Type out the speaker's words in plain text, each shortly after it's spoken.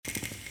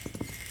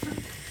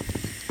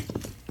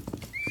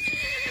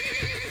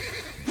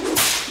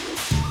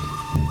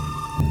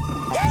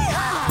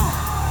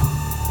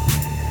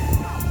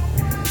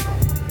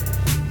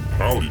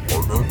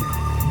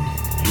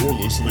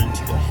listening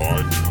to the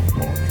High Noon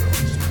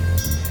Podcast.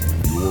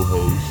 Your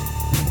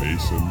host,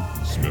 Mason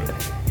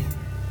Smith.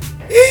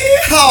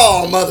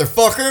 Yeehaw,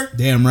 motherfucker!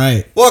 Damn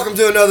right. Welcome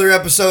to another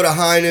episode of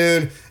High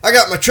Noon. I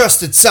got my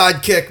trusted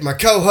sidekick, my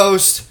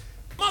co-host,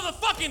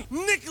 motherfucking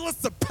Nicholas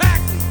the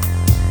Packley.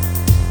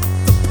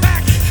 The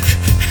Packley.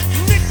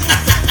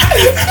 Nicholas the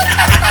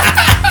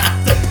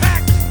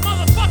Packley.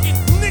 Motherfucking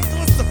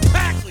Nicholas the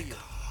Packley.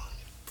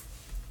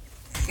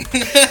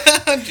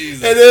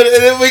 Jesus. And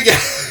then we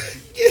got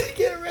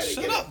get ready.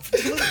 Shut up.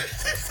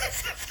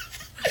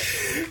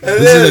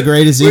 This is the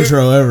greatest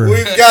intro ever.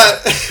 We've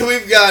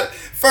got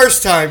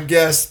first time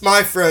guest,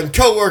 my friend,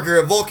 co-worker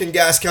at Vulcan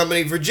Gas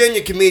Company,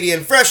 Virginia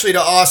comedian, freshly to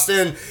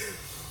Austin,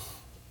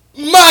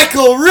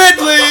 Michael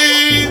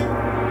Ridley.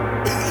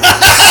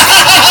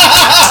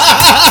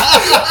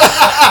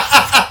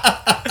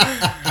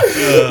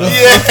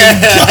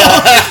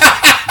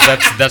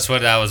 That's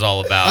what that was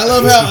all about. I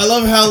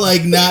love how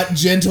like not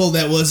gentle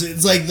that was.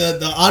 It's like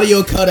the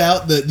audio cut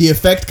out, the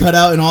effect cut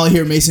out, and all I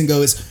hear Mason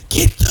go is,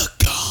 "Get the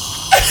gun."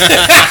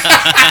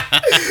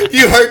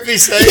 You heard me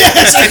say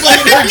yes, I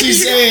heard you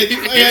say it.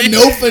 You had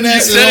no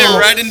finesse you at said all.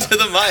 it right into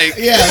the mic.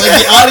 Yeah,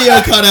 like the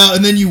audio cut out,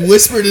 and then you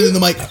whispered into the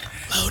mic,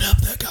 "Load up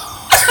the gun."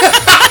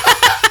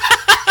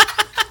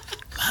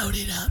 Load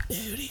it up,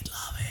 dude. He'd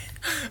love it.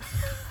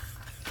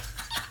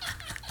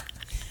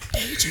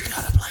 Dude, you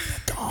gotta play the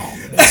gong.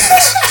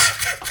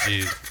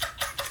 Dude.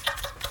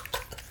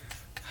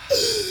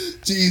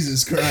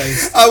 Jesus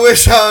Christ. I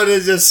wish I would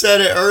have just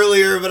said it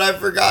earlier, but I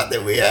forgot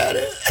that we had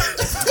it.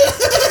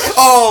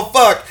 Oh,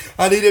 fuck.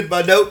 I needed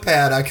my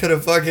notepad. I could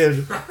have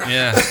fucking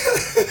Yeah.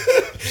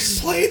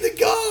 played the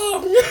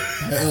gong.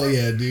 Hell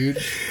yeah, dude.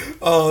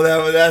 Oh,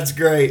 that's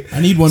great.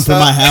 I need one for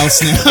my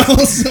house now.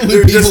 So when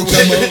Dude, people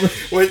come over.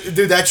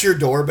 Dude, that's your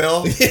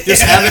doorbell?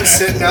 Just have it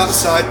sitting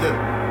outside the...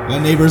 My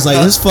neighbor's like,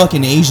 this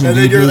fucking Asian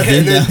dude moved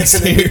in downstairs.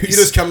 And then you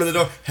just come to the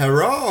door.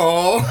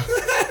 Hello.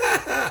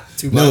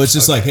 No, it's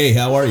just like, hey,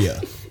 how are you?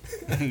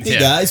 Hey, Yeah.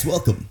 guys,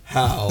 welcome.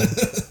 How?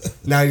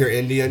 Now you're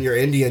Indian. You're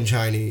Indian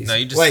Chinese. No,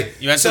 you just Wait.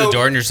 you answer the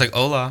door and you're just like,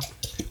 hola.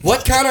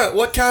 What kind of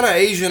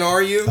Asian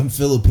are you? I'm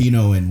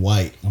Filipino and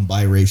white. I'm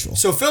biracial.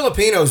 So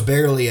Filipino's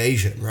barely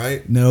Asian,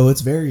 right? No,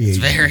 it's very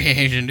Asian. It's very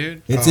Asian,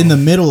 dude. It's in the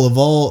middle of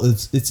all.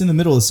 It's in the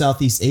middle of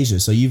Southeast Asia.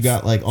 So you've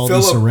got like all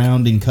these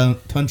surrounding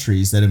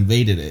countries that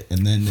invaded it,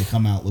 and then they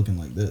come out looking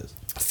like this.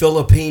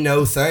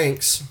 Filipino,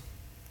 thanks.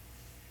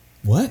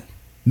 What?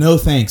 No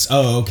thanks.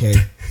 Oh, okay.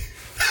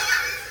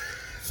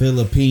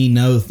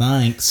 Filipino,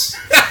 thanks.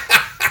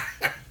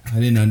 I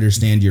didn't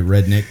understand your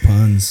redneck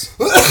puns.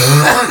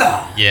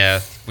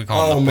 Yeah, we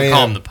call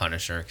him the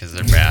Punisher because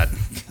they're bad.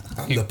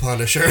 I'm the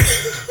Punisher.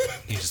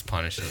 He just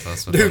punishes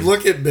us with Dude, them.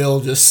 look at Bill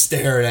just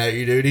staring at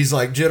you, dude. He's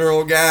like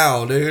General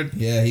Gao, dude.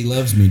 Yeah, he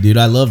loves me, dude.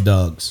 I love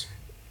dogs.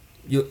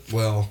 No,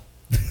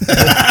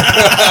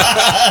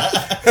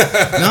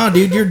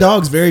 dude, your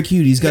dog's very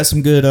cute. He's got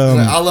some good.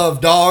 I love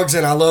dogs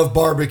and I love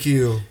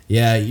barbecue.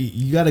 Yeah,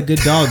 you got a good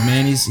dog,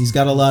 man. He's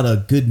got a lot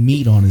of good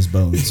meat on his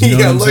bones. You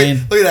know what I'm saying?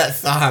 Look at that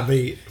thigh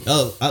meat.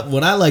 Oh,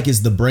 what I like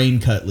is the brain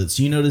cutlets.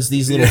 You notice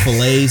these little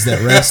fillets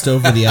that rest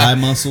over the eye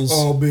muscles?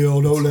 Oh,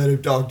 Bill, don't let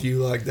him talk to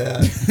you like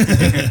that.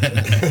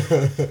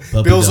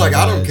 Puppy Bill's dog like,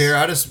 I don't eyes. care.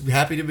 I just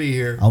happy to be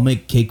here. I'll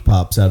make cake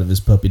pops out of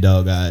his puppy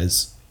dog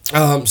eyes.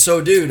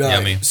 So, dude,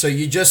 Yummy. so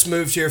you just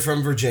moved here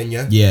from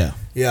Virginia. Yeah.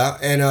 Yeah,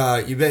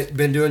 and you've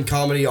been doing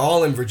comedy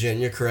all in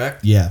Virginia,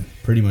 correct? Yeah,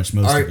 pretty much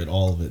most of it,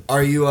 all of it.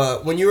 Are you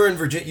when you were in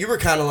Virginia? You were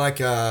kind of like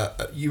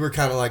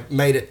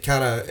made it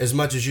kind of as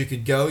much as you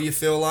could go. You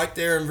feel like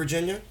there in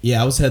Virginia?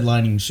 Yeah, I was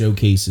headlining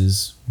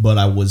showcases, but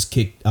I was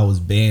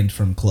banned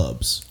from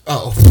clubs.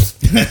 Oh, well,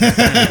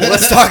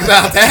 let's talk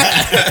about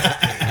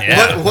that.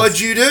 Yeah. What'd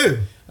you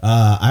do?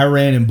 I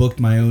ran and booked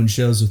my own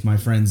shows with my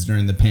friends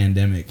during the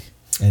pandemic,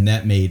 and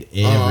that made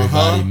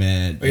everybody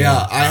mad.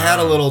 Yeah, I had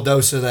a little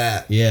dose of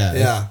that. Yeah.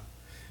 Yeah.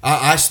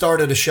 I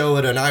started a show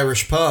at an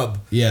Irish pub.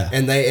 Yeah.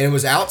 And it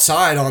was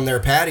outside on their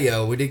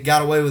patio. We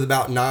got away with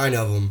about 9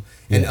 of them.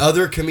 And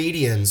other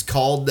comedians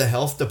called the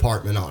health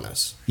department on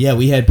us. Yeah,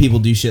 we had people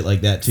do shit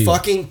like that too.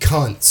 Fucking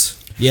cunts.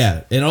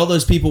 Yeah, and all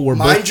those people were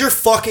Mind your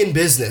fucking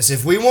business.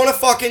 If we want to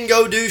fucking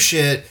go do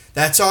shit,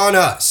 that's on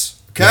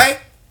us. Okay?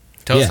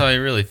 Tell us how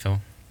you really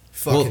feel.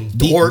 Fucking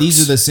dorks.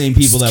 These are the same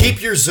people that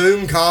keep your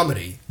Zoom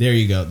comedy. There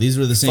you go. These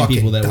were the same Fucking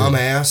people that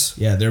dumbass.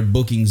 Yeah, they're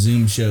booking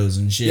Zoom shows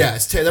and shit. Yeah,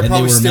 they're And probably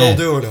they were still mad.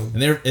 doing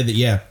them. And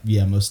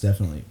yeah, most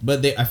definitely.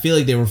 But I feel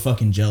like they were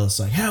fucking jealous.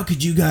 Like, how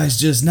could you guys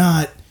just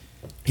not?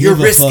 You're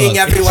give a risking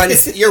fuck?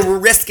 everyone's. You're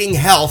risking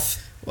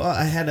health. Well,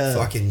 I had a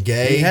Fucking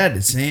gay. We had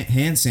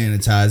hand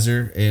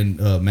sanitizer and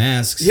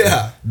masks.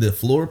 Yeah. The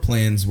floor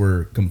plans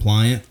were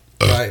compliant.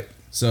 Right.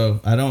 So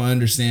I don't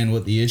understand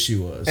what the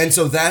issue was. And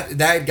so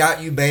that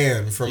got you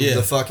banned from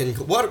the fucking.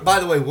 What? By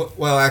the way,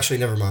 well, actually,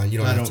 never mind. You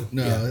don't have to.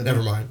 No, Yeah,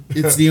 never mind.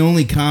 It's the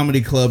only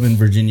comedy club in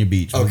Virginia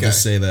Beach. We'll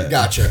just say that.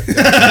 Gotcha.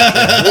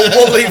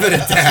 we'll leave it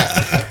at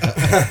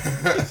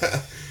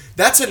that.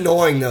 That's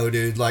annoying though,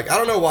 dude. Like, I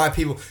don't know why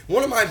people.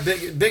 One of my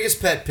biggest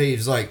pet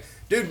peeves, like,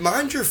 dude,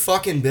 mind your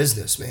fucking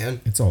business,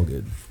 man. It's all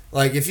good.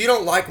 Like, if you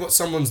don't like what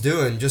someone's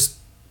doing, just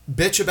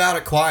bitch about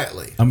it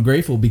quietly. I'm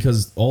grateful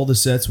because all the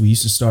sets, we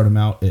used to start them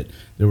out at,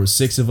 there were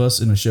 6 of us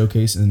in a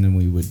showcase, and then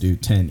we would do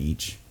 10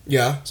 each.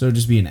 Yeah. So it'd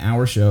just be an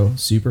hour show,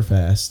 super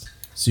fast,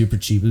 super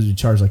cheap. We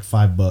charge like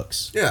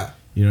 $5. Yeah.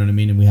 You know what I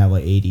mean? And we have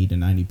like 80 to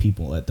 90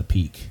 people at the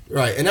peak.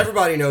 Right. And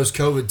everybody knows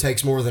COVID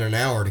takes more than an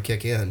hour to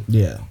kick in.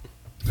 Yeah.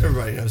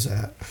 Everybody knows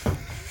that.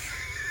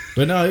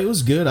 But no, it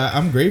was good.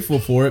 I'm grateful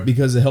for it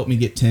because it helped me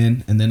get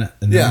 10, and then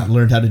Yeah. I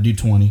learned how to do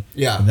 20.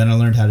 Yeah. And then I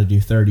learned how to do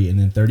 30, and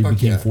then 30 Fuck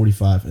became yeah.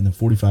 45, and then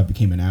 45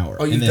 became an hour.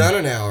 Oh, you've and then, done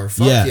an hour.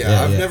 Fuck yeah.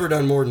 Yeah, I've yeah. never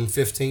done more than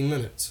 15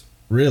 minutes.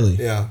 Really?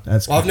 Yeah.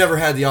 That's well, I've cool. never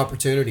had the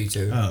opportunity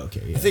to. Oh,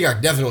 okay. Yeah. I think I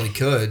definitely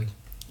could,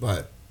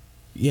 but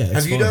Yeah. It's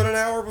have you fun. done an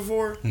hour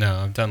before? No,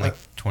 I've done like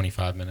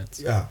 25 minutes.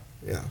 Yeah,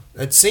 yeah.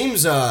 It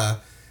seems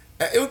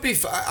it would be.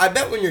 I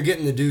bet when you're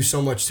getting to do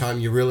so much time,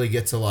 you really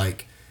get to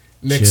like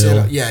mix Chill.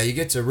 it. Yeah, you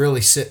get to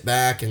really sit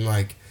back and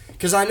like.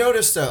 Because I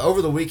noticed over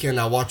the weekend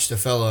I watched a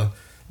fella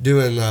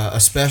doing a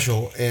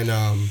special, and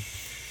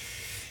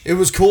it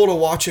was cool to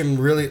watch him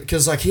really.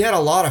 Because like he had a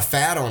lot of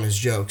fat on his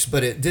jokes,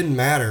 but it didn't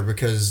matter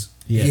because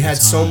Yeah, he had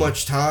the so time.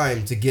 much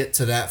time to get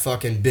to that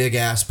fucking big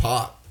ass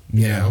pop.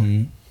 You know.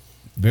 Mhm.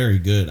 Very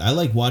good. I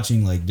like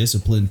watching like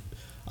discipline.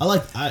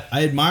 I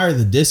admire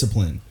the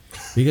discipline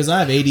because I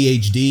have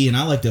ADHD and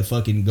I like to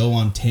fucking go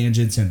on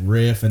tangents and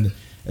riff and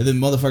then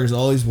motherfuckers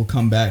always will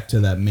come back to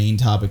that main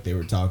topic they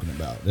were talking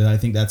about. And I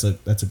think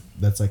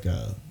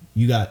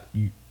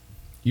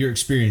you're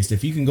experienced.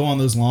 If you can go on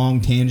those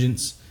long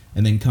tangents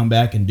and then come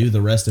back and do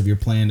the rest of your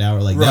planned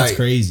hour, like that's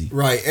crazy.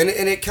 Right. And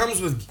it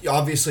comes with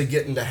obviously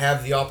getting to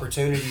have the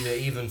opportunity to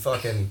even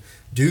fucking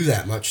do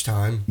that much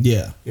time,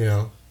 Yeah. you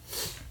know.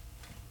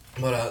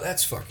 But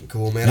that's fucking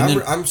cool, man. And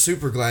then- I'm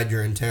super glad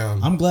you're in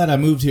town. I'm glad I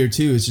moved here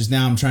too. It's just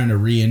now I'm trying to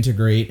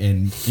reintegrate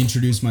and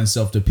introduce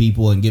myself to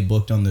people and get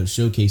booked on those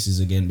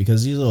showcases again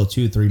because these little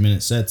 2 or 3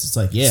 minute sets, it's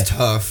like, yeah. It's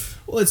tough.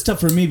 Well, it's tough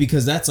for me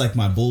because that's like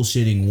my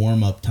bullshitting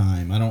warm up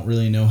time. I don't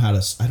know how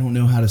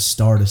to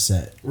start a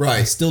set. Right.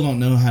 I still don't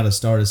know how to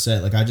start a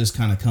set. Like I just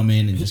kind of come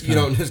in and just You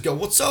don't just go,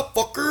 "What's up,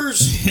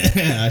 fuckers?"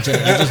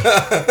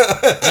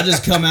 I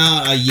just come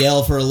out, I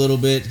yell for a little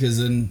bit because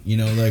then, you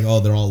know, like,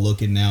 oh, they're all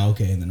looking now.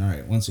 Okay. And then, all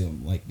right, once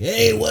I'm like,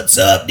 hey, what's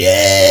up, dude?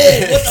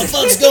 What the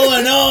fuck's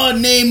going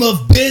on? Name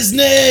of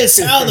business.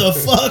 How the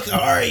fuck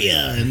are you?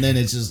 And then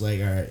it's just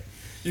like, all right.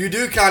 You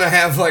do kind of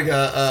have like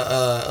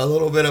a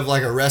little bit of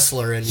like a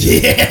wrestler in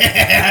you.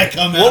 Yeah. I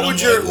come out.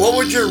 What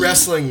would your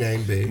wrestling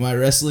name be? My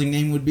wrestling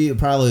name would be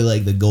probably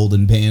like the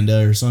Golden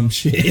Panda or some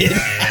shit.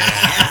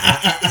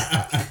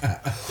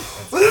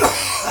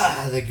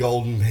 The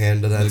Golden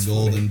Panda. That's The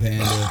Golden funny.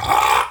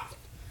 Panda.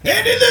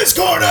 And in this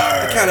corner.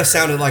 It kind of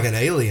sounded like an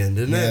alien,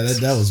 didn't Yeah,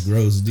 it? that was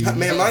gross, dude.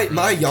 Man,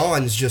 my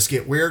yawns just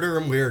get weirder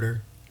and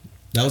weirder.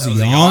 That was a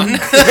yawn.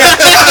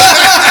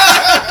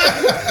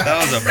 That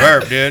was a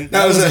burp, dude.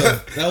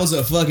 That was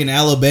a fucking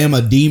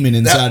Alabama demon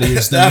inside of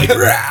your stomach.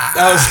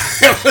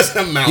 That was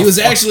a mouth. He was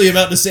actually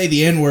about to say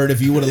the N-word if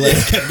you would have let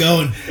him kept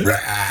going.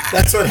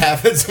 That's what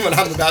happens when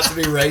I'm about to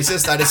be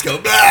racist. I just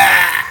go,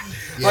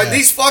 like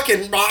these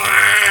fucking.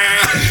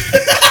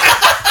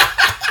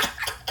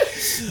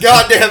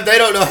 Goddamn, they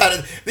don't know how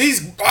to.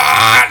 These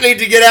need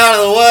to get out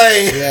of the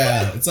way.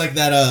 Yeah, it's like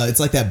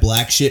that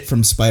black shit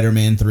from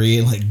Spider-Man 3.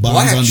 It like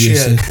bonds Black onto your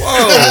shit.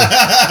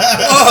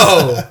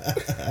 Whoa.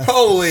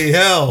 Holy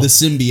hell. The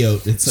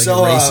symbiote. It's like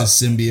So, a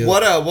racist symbiote.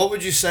 What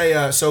would you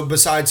say? So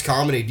besides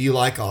comedy, do you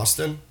like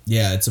Austin?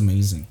 Yeah, it's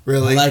amazing.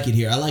 Really? I like it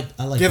here. I like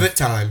Give the it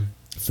time.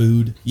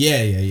 food.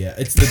 Yeah.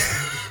 It's the.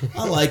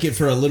 I like it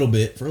for a little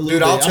bit.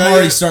 Dude, I'll bit. tell I'm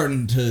already you-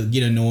 starting to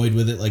get annoyed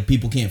with it. Like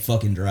people can't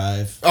fucking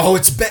drive. Oh,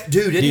 it's bad,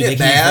 dude. Isn't Dude, they it can't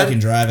bad? fucking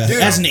drive out.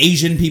 Dude, As an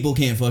Asian, people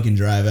can't fucking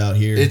drive out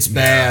here. it's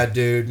bad,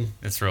 dude.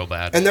 It's real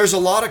bad. And there's a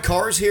lot of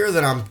cars here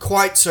that I'm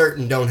quite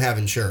certain don't have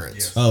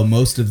insurance. Oh,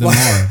 most of them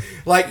are.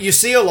 Like you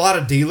see a lot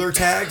of dealer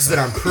tags that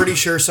I'm pretty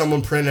sure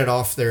someone printed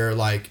off their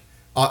like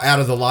out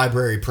of the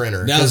library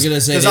printer. I was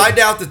gonna say because they- I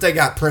doubt that they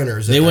got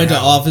printers. at They their went to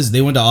house. Office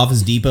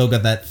Depot,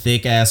 got that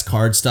thick ass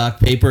cardstock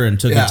paper, and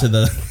took Yeah. it to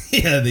the.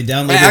 Yeah, they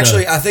downloaded.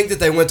 Actually, I think that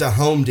they went to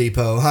Home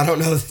Depot. I don't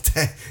know that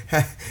they.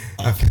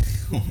 Oh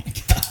my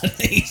god.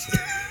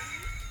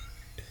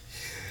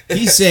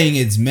 He's saying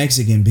it's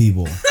Mexican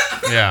people.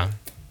 Yeah.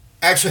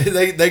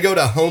 Actually, they go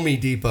to Homey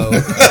Depot.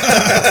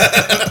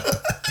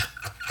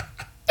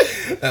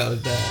 That was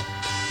bad.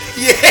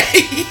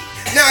 Yay!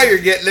 Now you're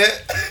getting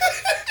it.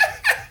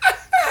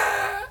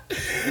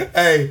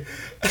 Hey,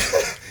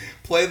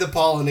 play the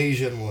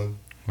Polynesian one.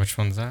 Which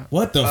one's that?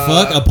 What the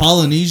fuck? A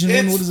Polynesian one?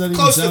 It's What does that even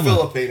close to sound like?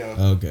 Filipino.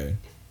 Okay.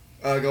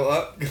 Go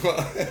up. Go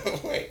up.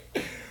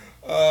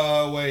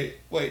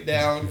 Wait,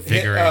 down.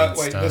 Figure Hit, eight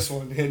wait, stuff. this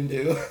one,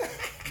 Hindu.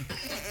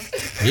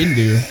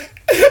 Hindu.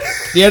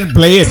 Yeah,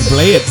 play it.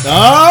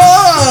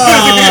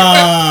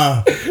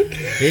 Ah!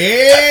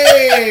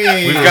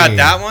 Hey! We've got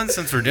that one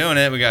since we're doing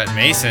it. We got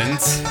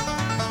Masons.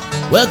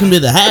 Welcome to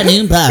the High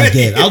Noon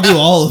Podcast. I'll do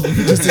all of them.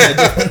 Just in a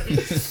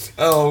different-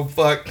 Oh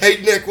fuck! Hey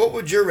Nick, what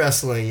would your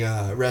wrestling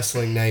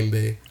name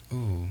be? Ooh,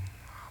 oh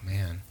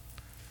man.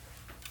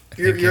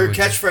 Your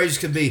catchphrase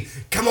could be,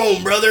 "Come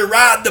on, brother,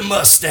 ride the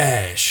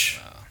mustache."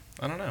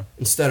 I don't know.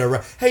 Instead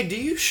of, hey, do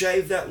you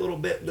shave that little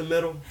bit in the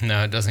middle?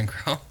 No, it doesn't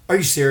grow. Are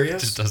you serious?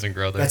 It just doesn't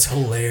grow there. That's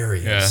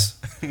hilarious.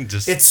 Yeah.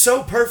 Just It's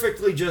so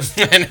perfectly just.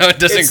 I know it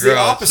doesn't it's grow. the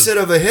opposite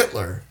of a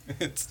Hitler.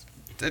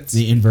 It's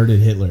The inverted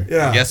Hitler.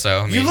 Yeah, I guess so.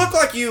 I you mean- look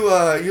like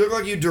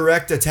you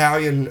direct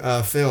Italian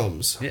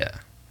films. yeah.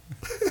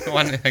 Well,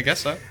 I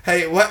guess so.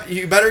 Hey, what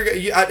you better?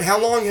 How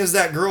long has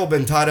that girl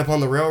been tied up on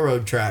the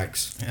railroad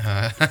tracks?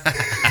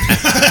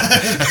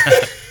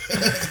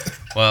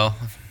 Well,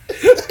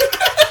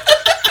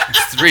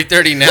 it's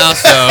 3:30 now,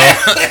 so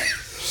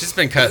she's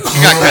been cut.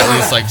 She got cut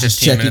loose like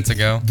 15 minutes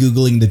ago.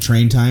 Googling the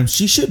train times.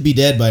 She should be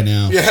dead by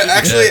now. Yeah,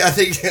 actually, I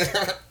think.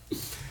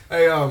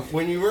 Hey,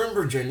 when you were in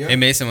Virginia. Hey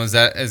Mason, was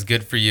that as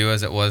good for you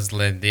as it was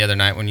the other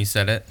night when you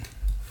said it?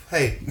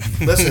 Hey,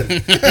 listen.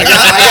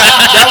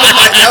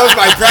 That was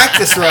my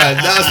practice run.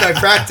 That was my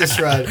practice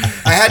run.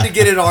 I had to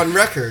get it on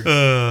record.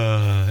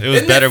 It was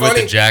Isn't better it with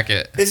funny? the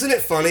jacket. Isn't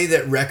it funny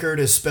that record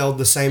is spelled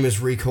the same as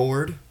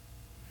record?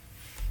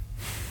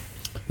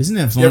 Isn't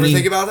that You ever funny?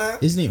 think about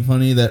that? Isn't it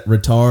funny that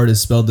retard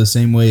is spelled the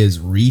same way as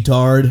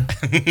retard?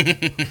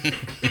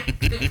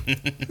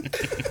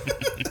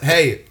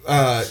 Hey,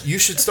 you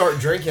should start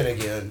drinking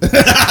again.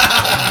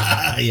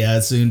 Yeah,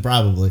 soon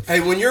probably. Hey,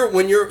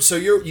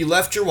 you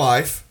left your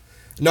wife,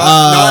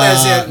 not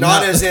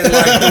as in like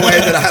the way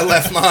that I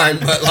left mine,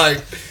 but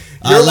like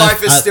your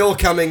wife is still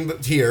coming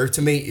here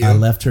to meet you. I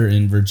left her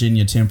in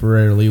Virginia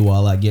temporarily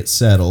while I get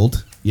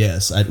settled.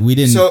 Yes, we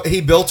didn't. So he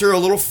built her a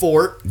little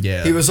fort.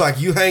 Yeah. He was like,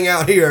 "You hang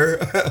out here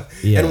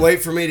Yeah. and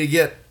wait for me to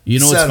get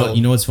What's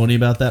you know what's funny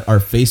about that? Our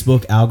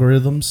Facebook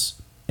algorithms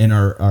and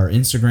our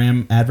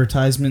Instagram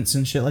advertisements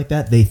and shit like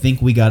that. They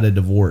think we got a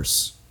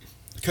divorce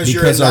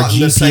because our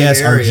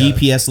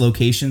GPS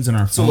locations and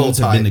our a little phones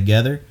have been tight.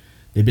 together.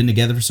 They've been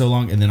together for so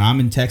long, and then I'm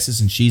in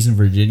Texas and she's in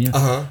Virginia.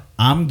 Uh-huh.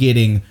 I'm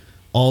getting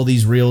all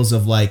these reels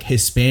of like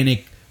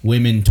Hispanic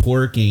women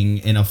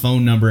twerking and a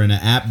phone number and an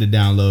app to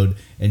download,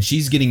 and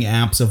she's getting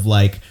apps of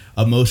like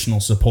emotional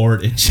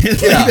support and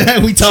shit like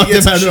that. We talked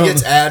about She it.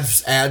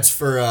 gets ads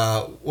for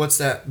what's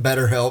that?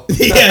 BetterHelp.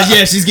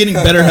 yeah, she's getting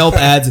BetterHelp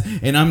ads,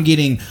 and I'm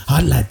getting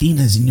hot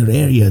Latinas in your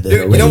area that are Dude,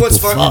 ready you know what's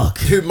to fun? fuck.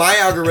 Dude, my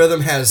algorithm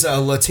has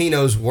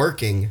Latinos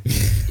working.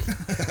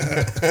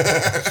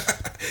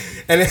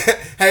 And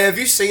hey, have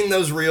you seen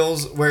those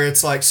reels where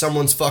it's like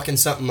someone's fucking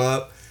something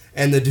up,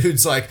 and the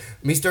dude's like,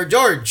 "Mr.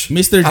 George,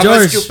 Mr. how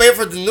George. much you pay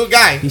for the new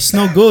guy?" He's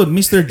no good,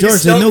 Mr. George.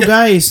 He's The no new good.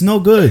 guy is no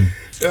good.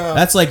 Yeah.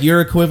 That's like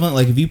your equivalent.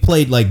 Like if you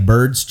played like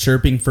birds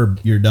chirping for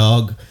your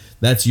dog,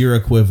 that's your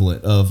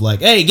equivalent of like,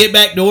 hey, get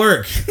back to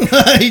work.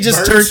 You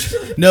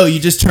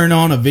just turn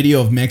on a video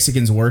of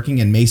Mexicans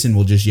working, and Mason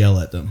will just yell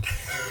at them.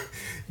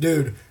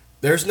 Dude,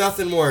 there's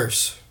nothing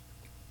worse.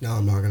 No,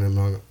 I'm not gonna.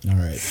 All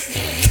right.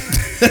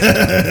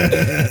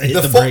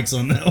 Hit the brakes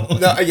on that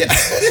one. No, yeah.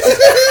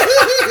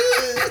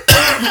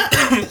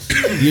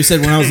 You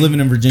said when I was living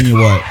in Virginia,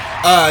 what?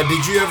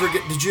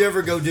 Did you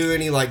ever go do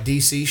any like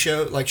DC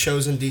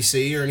shows in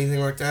DC or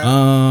anything like that?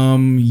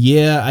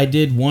 Yeah, I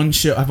did one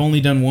show. I've only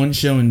done one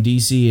show in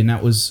DC, and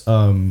that was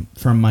from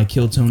my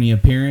Kill Tony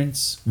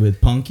appearance with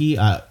Punky.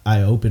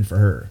 I opened for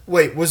her.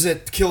 Wait, was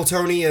it Kill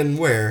Tony and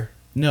where?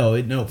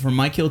 No, from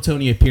my Kill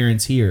Tony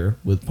appearance here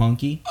with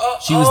Punky.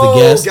 She was the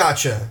guest.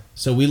 Gotcha.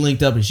 So we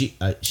linked up, and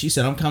she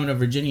said, I'm coming to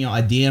Virginia.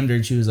 I DM'd her,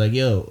 and she was like,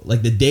 yo,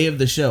 like the day of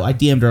the show. I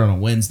DM'd her on a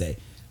Wednesday.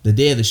 The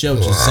day of the show,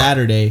 which is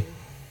Saturday,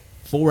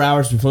 4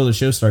 hours before the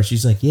show starts,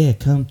 she's like, yeah,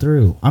 come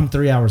through. I'm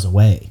 3 hours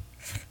away.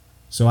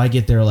 So I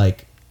get there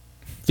like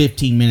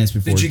 15 minutes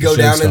before Did you the go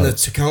show down starts. in the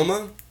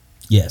Tacoma?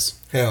 Yes.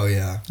 Hell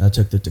yeah. I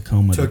took the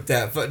Tacoma. Took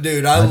that,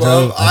 dude. I I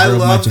drove my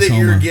love that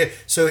you're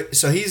Tacoma.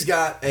 so he's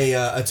got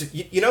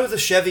you know the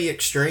Chevy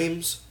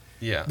Extremes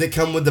Yeah. that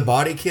come with the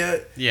body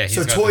kit. Yeah, he's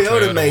so got the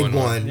Toyota Toyota made one.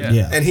 one,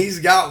 Yeah. and he's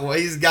got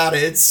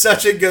it. It's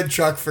such a good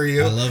truck for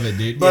you. I love it,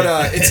 dude. But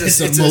Yeah. it's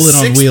a mullet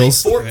on 6-speed,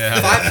 wheels.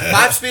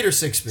 5-speed or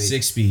 6-speed.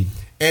 6-speed.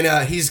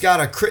 And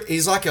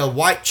he's like a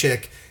white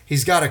chick.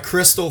 He's got a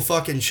crystal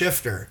fucking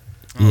shifter.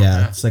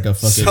 Yeah, it's like a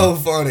fucking So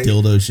funny.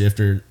 dildo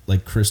shifter,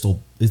 like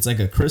crystal. It's like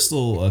a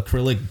crystal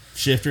acrylic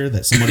shifter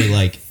that somebody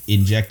like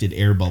injected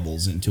air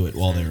bubbles into it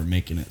while they were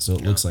making it, so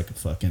it looks like a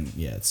fucking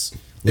Looks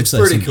It's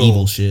like pretty some cool.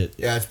 evil shit.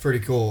 Yeah, it's pretty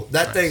cool.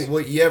 That thing.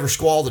 You ever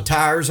squall the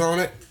tires on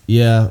it?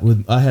 Yeah,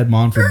 I had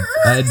Monford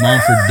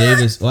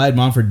Davis. Well, I had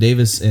Monford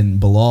Davis and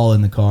Bilal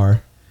in the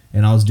car,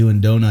 and I was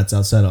doing donuts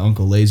outside of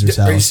Uncle Laser's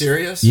house. Are you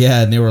serious?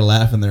 Yeah, and they were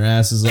laughing their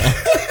asses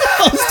off.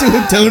 I was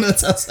doing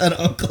donuts outside of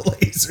Uncle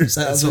Laser's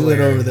house. That's We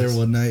went over hilarious. there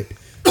one night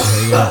to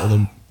hang out with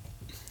him,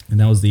 and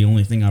that was the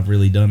only thing I've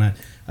really done.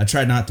 I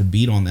tried not to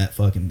beat on that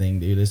fucking thing,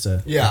 dude.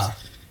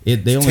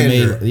 They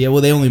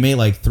only made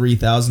like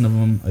 3,000 of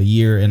them a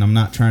year, and I'm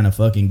not trying to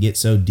fucking get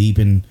so deep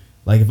in.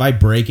 Like if I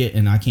break it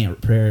and I can't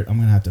repair it, I'm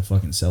gonna have to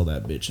fucking sell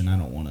that bitch, and I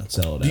don't want to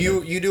sell it.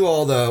 You do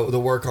all the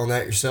work on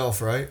that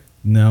yourself, right?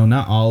 No,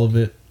 not all of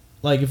it.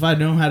 Like if I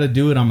know how to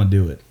do it, I'm gonna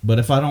do it. But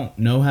if I don't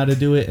know how to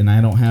do it and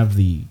I don't have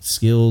the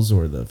skills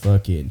or the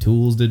fucking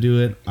tools to do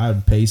it,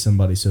 I'd pay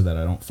somebody so that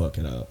I don't fuck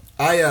it up.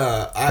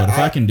 But if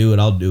I can do it,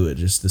 I'll do it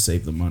just to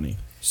save the money.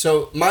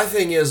 So my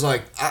thing is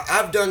like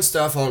I've done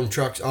stuff on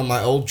trucks on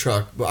my old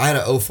truck, but I had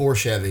a 04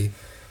 Chevy,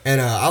 and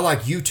I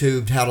like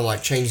YouTubed how to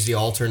like change the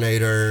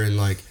alternator and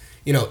like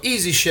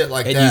easy shit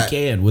like And that. you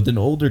can with an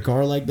older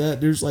car like that.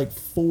 There's like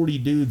 40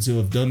 dudes who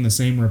have done the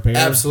same repair.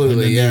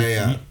 Absolutely,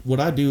 yeah. What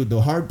I do,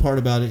 the hard part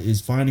about it is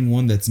finding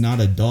one that's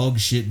not a dog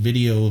shit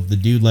video of the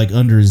dude like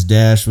under his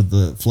dash with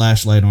the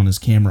flashlight on his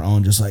camera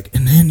on, just like,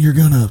 and then you're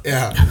gonna.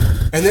 Yeah,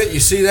 and then you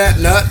see that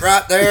nut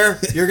right there.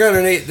 You're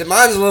gonna need.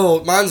 Mine's a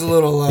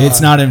little. It's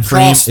not in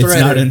frame. It's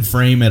cross-threaded. not in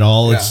frame at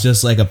all. Yeah. It's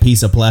just like a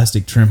piece of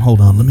plastic trim. Hold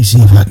on, let me see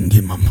if I can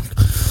get my.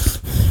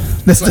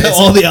 That's like- it's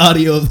all the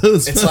audio of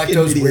those. It's like fucking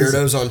those videos.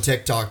 weirdos on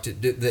TikTok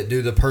that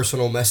do the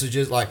personal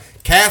messages. Like,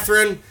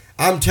 Catherine,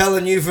 I'm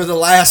telling you for the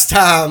last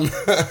time,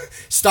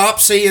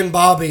 stop seeing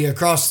Bobby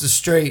across the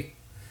street,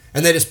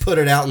 and they just put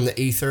it out in the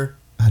ether.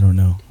 I don't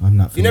know. I'm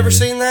not. You never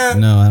familiar. seen that?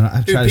 No,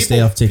 I Dude, try to stay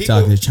people- off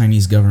TikTok. people- The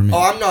Chinese government.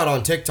 Oh, I'm not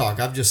on TikTok.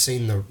 I've just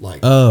seen the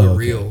Oh, the okay.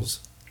 reels.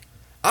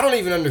 I don't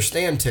even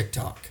understand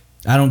TikTok.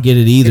 I don't get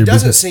it either. It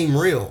doesn't because seem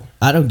real.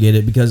 I don't get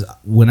it because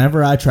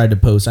whenever I tried to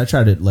post, I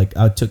took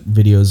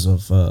videos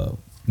of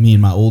me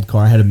and my old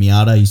car. I had a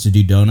Miata. I used to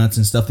do donuts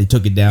and stuff. They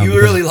took it down. You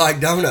because- really like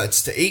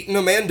donuts, to eating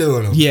them and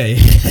doing them. Yeah,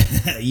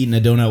 eating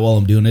a donut while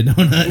I'm doing a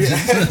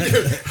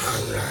donut.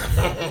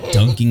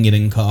 Dunking it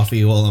in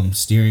coffee while I'm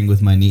steering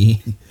with my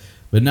knee.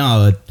 But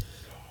no,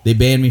 they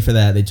banned me for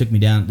that. They took me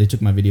down. They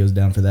took my videos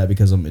down for that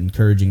because I'm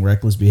encouraging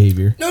reckless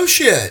behavior. No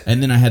shit.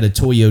 And then I had a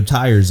Toyo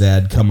Tires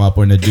ad come up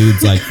when a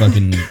dude's like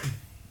fucking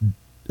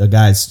a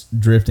guy's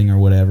drifting or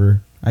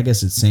whatever. I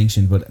guess it's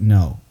sanctioned, but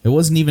no, it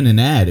wasn't even an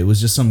ad. It was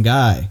just some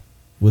guy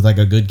with like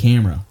a good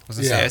camera. I was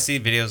gonna say, I see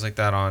videos like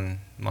that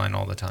online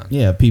all the time.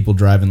 Yeah, people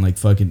driving like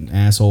fucking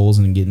assholes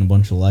and getting a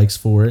bunch of likes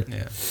for it.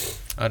 Yeah.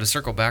 To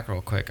circle back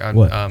real quick,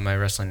 What? My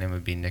wrestling name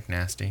would be Nick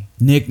Nasty.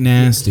 Nick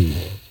Nasty.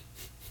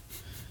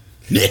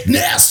 Nick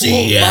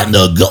Nasty and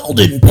the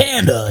Golden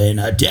Panda in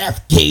a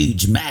death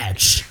cage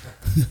match.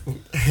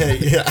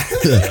 Yeah.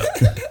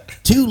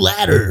 Two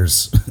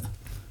ladders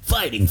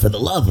fighting for the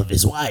love of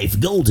his wife,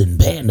 Golden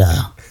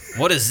Panda.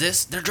 What is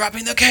this? They're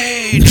dropping the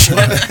cage.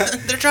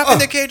 They're dropping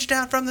the cage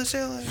down from the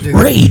ceiling.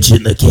 Rage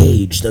in the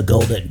Cage, the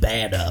Golden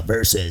Panda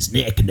versus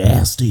Nick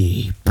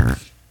Nasty.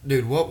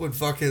 Dude, what would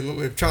fucking...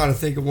 I'm trying to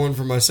think of one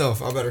for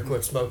myself. I better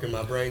quit smoking.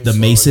 My brain's The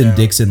slowing Mason down.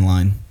 Dixon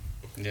line.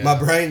 Yeah. My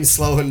brain's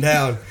slowing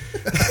down.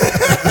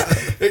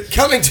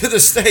 Coming to the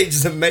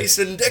stage, the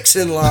Mason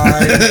Dixon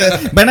line.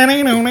 my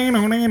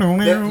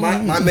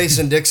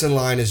Mason Dixon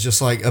line is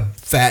just like a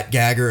fat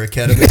gagger of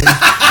ketamine.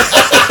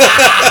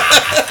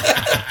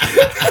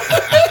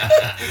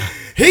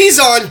 He's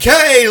on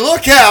K,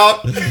 look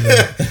out.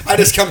 I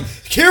just come,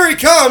 here he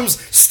comes,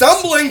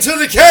 stumbling to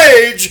the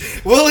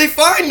cage. Will he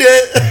find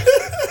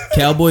it?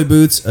 Cowboy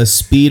boots, a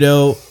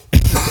Speedo,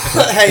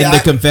 Hey, and the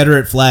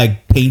Confederate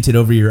flag painted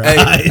over your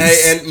eyes.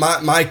 hey, and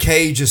my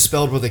cage is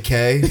spelled with a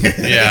K.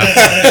 Yeah.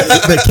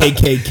 The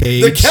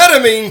KKK. The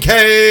ketamine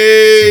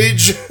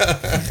cage.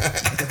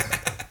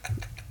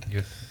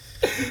 You-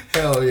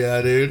 Hell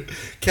yeah, dude.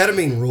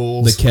 Ketamine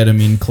rules. The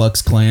ketamine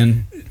Klux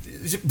Klan.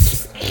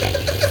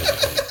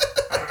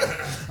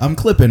 I'm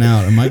clipping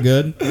out. Am I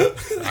good?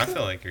 I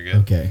feel like you're good.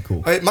 Okay,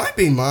 cool. It might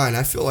be mine.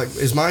 I feel like,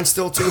 is mine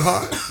still too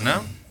hot?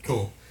 No?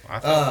 Cool.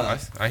 I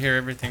hear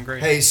everything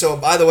great. Hey, so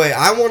by the way,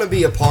 I want to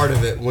be a part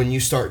of it when you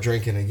start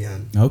drinking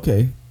again.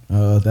 Okay.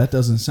 That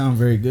doesn't sound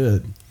very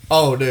good.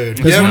 Oh, dude.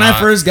 Because Yeah. when I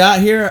first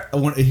got here,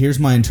 here's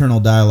my internal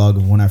dialogue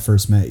of when I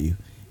first met you.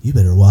 You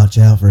better watch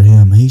out for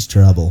him. He's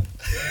trouble.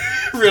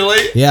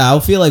 Really? Yeah, I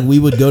feel like we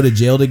would go to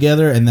jail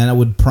together, and then I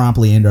would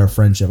promptly end our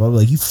friendship. I would be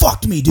like, "You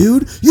fucked me,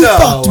 dude. You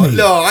fucked me."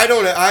 No, I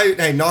don't.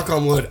 Hey, knock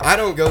on wood. I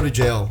don't go to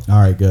jail. All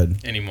right,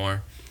 good.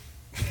 Anymore.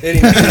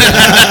 Anyway,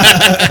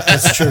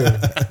 that's true.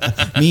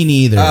 Me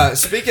neither.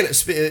 Speaking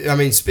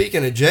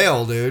of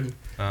jail, dude,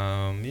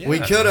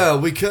 Yeah.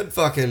 we could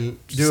fucking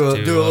do a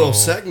Just little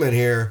segment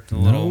here. a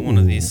little one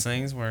of No. these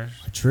things where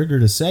I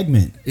triggered a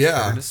segment.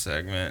 Yeah. start a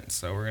segment.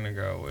 So we're gonna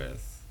go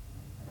with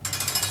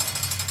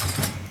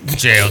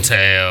Jail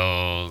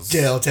Tales.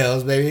 Jail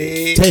tales,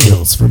 baby.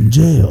 Tales from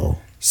jail.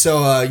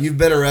 So you've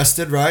been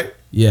arrested, right?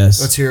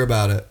 Yes. Let's hear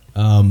about it.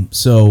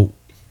 So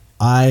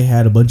I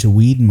had a bunch of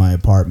weed in my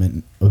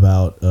apartment,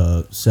 about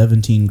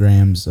 17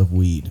 grams of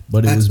weed.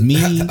 But it was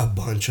me, A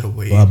bunch of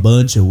weed. a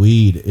bunch of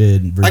weed.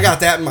 In I got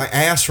that in my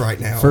ass right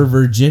now. For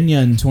Virginia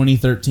in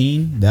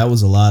 2013, that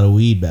was a lot of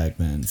weed back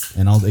then.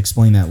 And I'll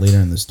explain that later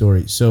in the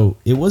story. So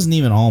it wasn't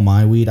even all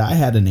my weed. I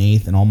had an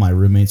eighth, and all my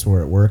roommates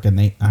were at work, and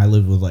I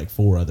lived with like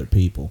 4 other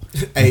people.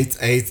 Eighth.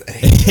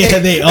 Yeah,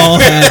 they all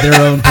had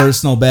their own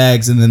personal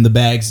bags, and then the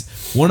bags,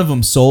 one of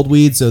them sold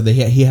weed, so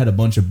he had a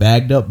bunch of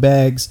bagged up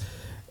bags,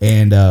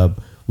 and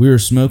we were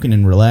smoking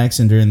and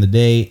relaxing during the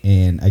day,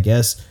 and I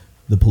guess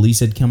the police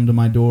had come to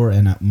my door,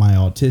 and my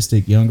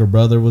autistic younger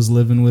brother was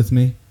living with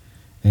me,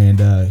 and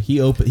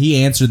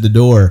he answered the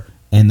door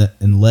and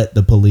let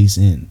the police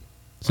in.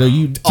 So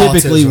you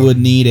typically Autism. would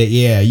need it.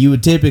 Yeah, you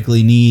would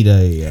typically need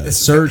a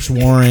search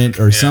warrant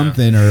or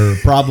something or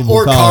probable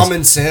Or cause.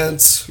 common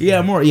sense.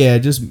 Yeah, more. Yeah,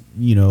 just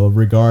a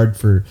regard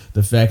for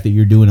the fact that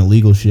you're doing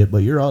illegal shit,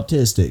 but you're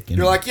autistic. And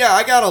You're like, yeah,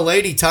 I got a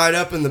lady tied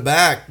up in the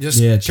back. Just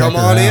check come her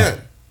on out. in.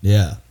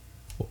 Yeah.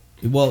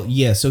 Well,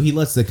 yeah. So he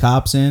lets the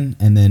cops in,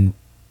 and then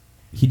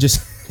he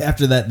just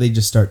after that they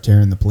just start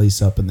tearing the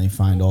place up, and they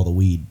find all the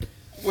weed.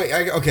 Wait,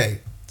 okay.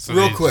 So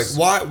Real they quick, just-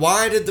 why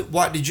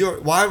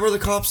were the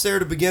cops there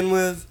to begin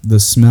with? The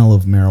smell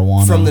of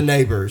marijuana From the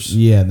neighbors.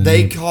 Yeah,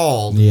 They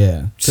called.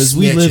 Yeah, because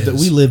we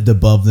Snitches. lived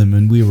above them,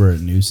 and we were a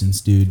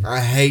nuisance, dude. I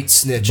hate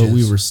snitches. But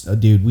we were,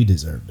 dude, we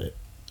deserved it.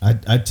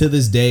 I to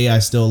this day, I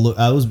still look.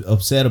 I was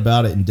upset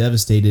about it and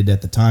devastated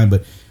at the time,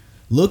 but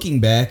looking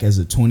back as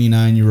a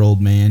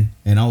 29-year-old man,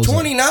 and I was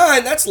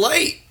 29. That's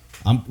late.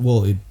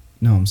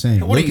 I'm saying,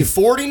 What are you,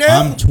 40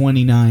 now? I'm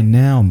 29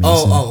 now,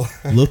 Mason. Oh.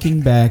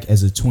 Looking back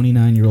as a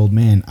 29-year-old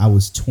man, I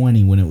was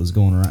 20 when it was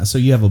going around. So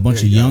you have a bunch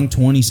There of you go. young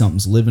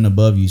 20-somethings living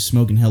above you,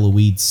 smoking hella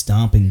weed,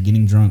 stomping,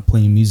 getting drunk,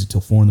 playing music till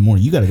 4 in the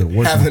morning. You got to go to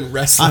work. Having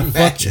wrestling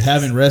matches.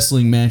 Having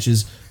wrestling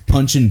matches,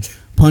 punching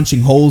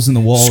holes in the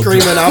wall.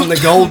 Screaming, I'm the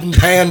golden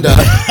panda.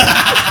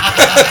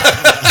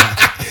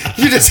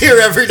 You just hear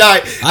every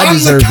night. I "I'm the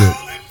deserved go-" it.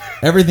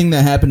 Everything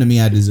that happened to me,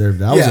 I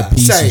deserved it. I was Yeah, a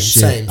piece same, of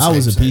shit. same, I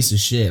was a same. piece of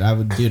shit. I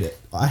would do it.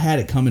 I had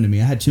it coming to me.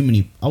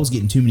 I was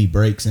getting too many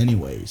breaks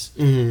anyways.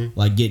 Mm-hmm.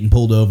 Like getting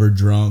pulled over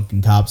drunk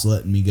and cops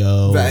letting me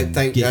go. I and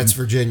think getting- that's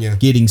Virginia.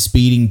 Getting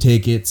speeding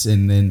tickets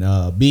and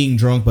then being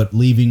drunk but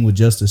leaving with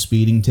just a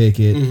speeding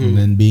ticket and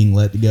then being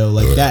let to go.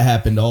 Like that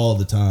happened all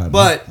the time.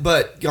 But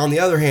on the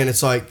other hand,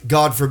 it's like,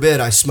 God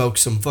forbid I smoke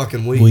some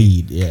fucking weed.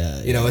 weed,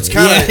 yeah. You know, it's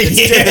kind of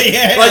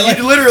like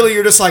you literally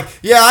you're just like,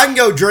 yeah, I can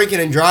go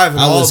drinking and driving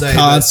I all was day.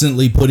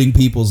 constantly putting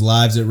people's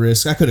lives at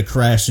risk. I could have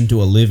crashed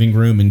into a living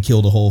room and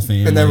killed a whole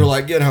family. And they were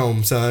like, get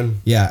home, son.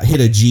 yeah,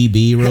 hit a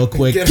GB real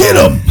quick. Get Get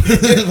home.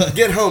 him.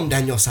 Get home,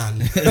 Daniel son.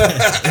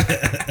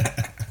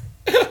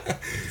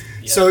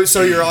 So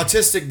your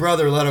autistic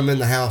brother let him in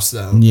the house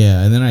though.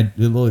 Yeah, and then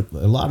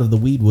a lot of the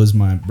weed was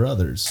my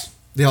brother's.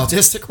 The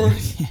autistic one?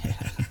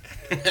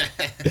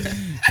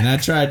 And I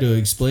tried to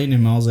explain to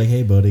him, I was like,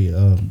 hey, buddy,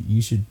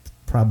 you should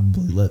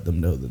probably let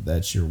them know that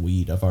that's your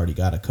weed. I've already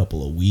got a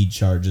couple of weed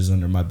charges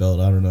under my belt.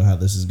 I don't know how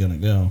this is going to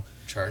go.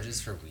 Charges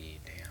for weed,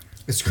 damn.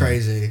 It's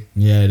crazy.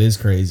 Yeah, it is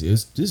crazy. It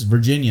was just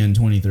Virginia in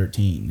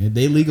 2013.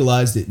 They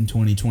legalized it in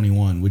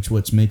 2021, which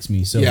makes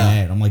me so Yeah.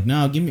 mad. I'm like,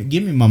 no, give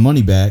me my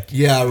money back.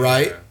 Yeah,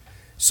 right.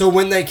 So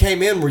when they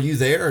came in, were you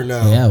there or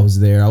no? Yeah, I was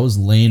there. I was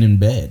laying in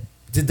bed.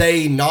 Did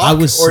they knock I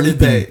was or sleeping.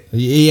 did they?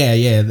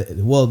 Yeah.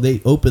 Well, they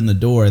opened the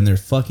door and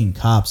there's fucking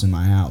cops in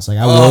my house. Like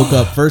I woke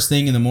up first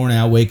thing in the morning.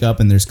 I wake up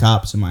and there's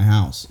cops in my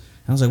house. And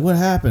I was like, "What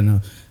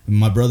happened?" And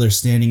my brother's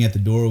standing at the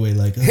doorway,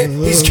 like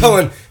He's just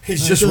don't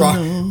rock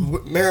know.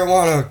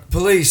 marijuana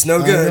police, no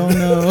I good. don't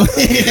know.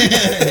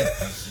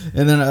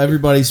 And then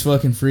everybody's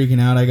fucking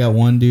freaking out. I got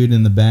one dude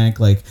in the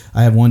back. Like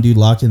I have one dude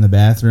locked in the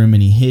bathroom,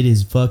 and he hid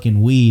his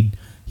fucking weed.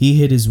 He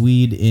hid his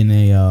weed in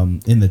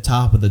the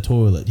top of the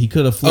toilet. He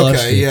could have flushed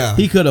Okay, it. yeah.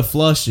 He could have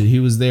flushed it. He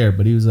was there,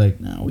 but he was like,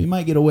 "No, we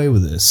might get away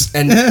with this."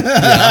 And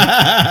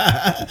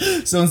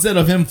So instead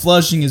of him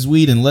flushing his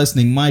weed and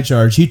lessening my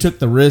charge, he took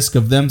the risk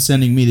of them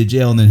sending me to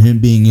jail and then him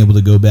being able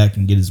to go back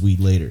and get his weed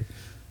later.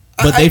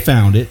 But they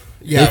found it.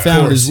 yeah, They of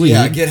found course. his weed.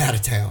 Yeah, get out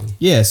of town.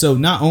 Yeah, so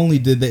not only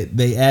did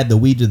they add the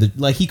weed to the,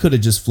 like he could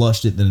have just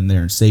flushed it then and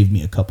there and saved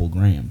me a couple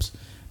grams.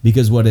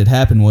 Because what had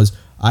happened was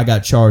I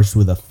got charged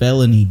with a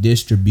felony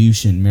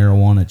distribution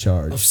marijuana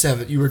charge.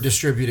 You were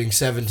distributing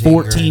 17.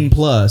 14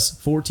 grams.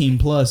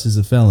 plus is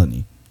a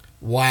felony.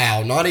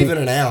 Wow, not even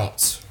an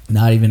ounce.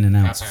 Not even an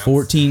ounce.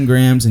 14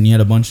 grams, and you had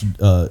a bunch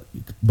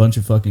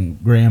of fucking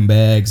gram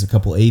bags, a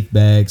couple eighth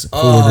bags, a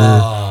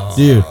quarter.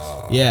 Dude,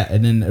 yeah.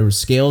 And then there were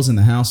scales in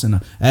the house,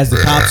 and as the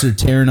cops are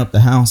tearing up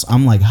the house,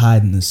 I'm like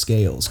hiding the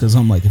scales because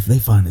I'm like, if they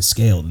find a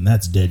scale, then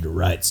that's dead to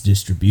rights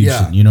distribution.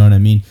 Yeah. You know what I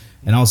mean?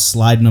 And I was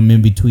sliding them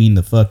in between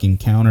the fucking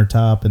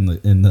countertop and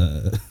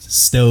the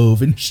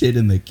stove and shit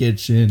in the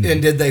kitchen.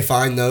 And did they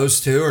find those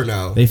too or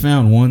no? They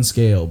found one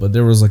scale, but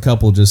there was a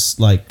couple just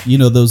like,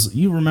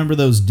 you remember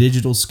those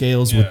digital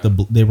scales with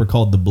they were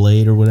called the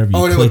blade or whatever.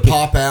 Oh, and it would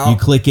pop out? You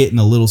click it and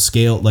the little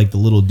scale, like the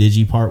little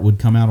digi part would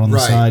come out on the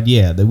Right. side.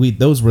 Yeah,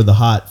 those were the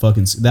hot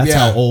fucking, that's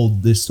Yeah. how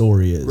old this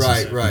story is.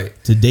 Right.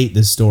 To date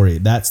this story,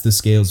 that's the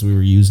scales we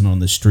were using on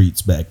the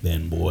streets back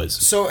then, boys.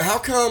 So how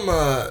come,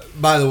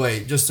 by the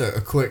way, just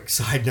a quick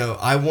side note,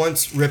 I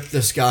once ripped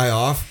this guy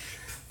off.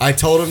 I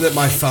told him that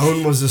my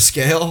phone was a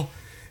scale,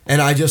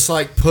 and I just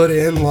like put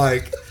in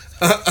like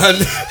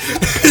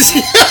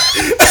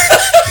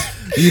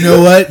You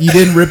know what? You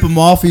didn't rip him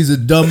off. He's a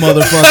dumb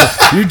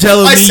motherfucker. You're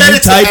telling I me said you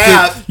it's an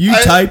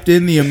app. typed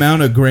in the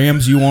amount of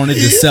grams you wanted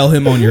to sell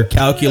him on your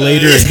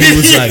calculator, and he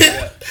was like,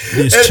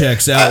 "This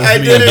checks out I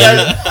with me." did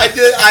it.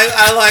 dude."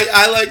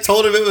 I like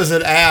told him it was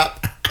an app.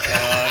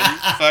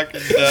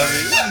 Fucking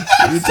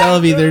dummy. You're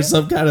telling me there's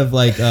some kind of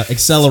like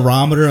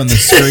accelerometer on the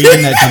screen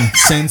that can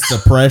sense the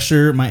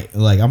pressure?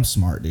 I'm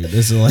smart, dude.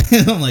 This is like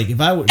I'm like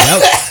if I would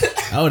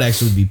That would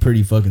actually be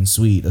pretty fucking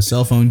sweet. A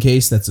cell phone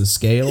case that's a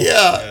scale.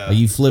 Yeah.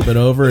 You flip it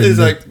over and It's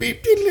like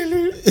beep, beep, beep,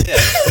 beep.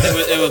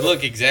 It would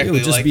look it exactly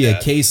would just like be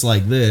that. a case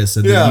like this,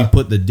 and Yeah. then you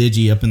put the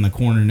digi up in the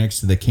corner next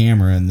to the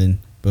camera, and then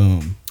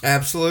boom,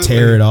 Absolutely.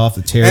 tear it off.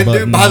 The tear And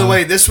button. dude, by the off.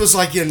 way, this was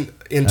like in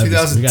We gotta do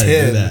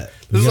 2010. that.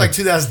 This was like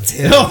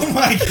 2010. oh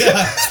my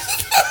god,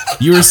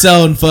 you were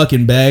selling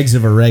fucking bags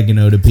of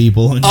oregano to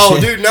people. And Oh,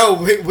 shit. dude, no.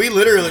 We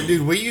literally,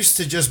 dude, we used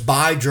to just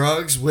buy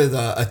drugs with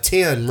a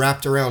tin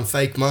wrapped around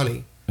fake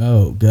money.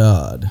 Oh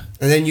god,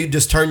 And then you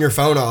just turn your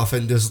phone off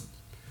and just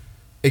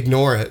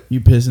ignore it.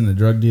 you pissing the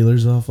drug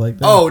dealers off like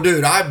that? Oh,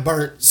 dude, I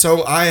burnt.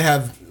 So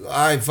it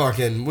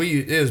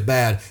was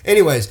bad.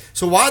 Anyways,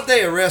 so why'd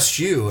they arrest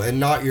you and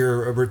not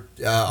your,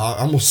 I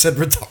almost said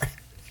retarded,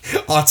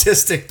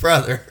 autistic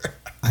brother?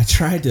 I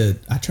tried to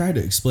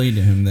explain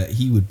to him that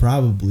he would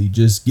probably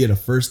just get a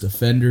first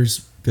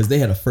offenders because they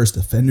had a first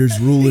offenders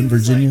rule in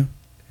Virginia.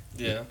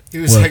 Yeah. He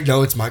was What? like,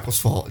 no, it's Michael's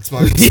fault. It's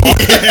Michael's fault.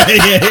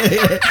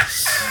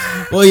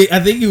 Well, I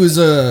think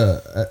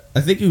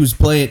he was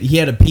playing. He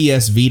had a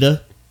PS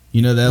Vita.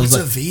 You know that What's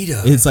was a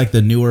Vita? It's like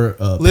the newer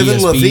Living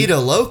PSP. La Vida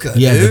Loca,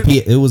 Yeah, dude.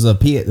 it was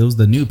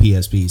the new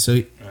PSP.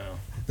 So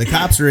the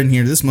cops are in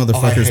here. This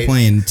motherfucker's hate-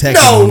 playing Tekken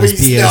No, on his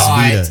he's PS not.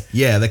 Vita.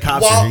 Yeah, the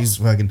cops Well- are. He's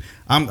fucking.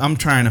 I'm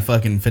trying to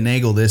fucking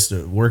finagle this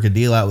to work a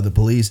deal out with the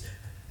police.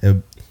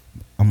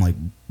 I'm like,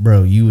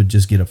 bro, you would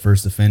just get a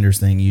first offenders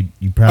thing.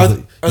 You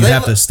probably are you'd they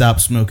have li- to stop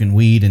smoking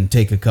weed and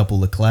take a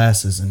couple of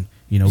classes, and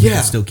we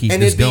can still keep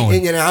and this it'd be,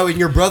 going. and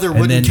your brother And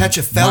wouldn't then catch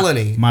a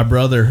felony. My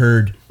brother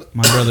heard.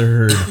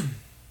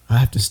 I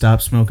have to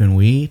stop smoking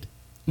weed.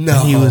 No.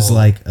 And he was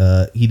like,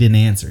 he didn't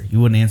answer. He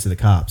wouldn't answer the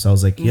cops. I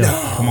was like, yo,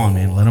 come on,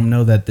 man. Let them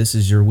know that this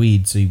is your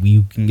weed so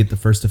you can get the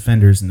first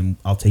offenders, and then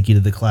I'll take you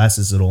to the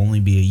classes. It'll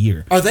only be a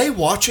year. Are they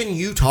watching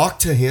you talk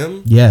to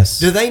him? Yes.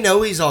 Do they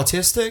know he's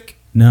autistic?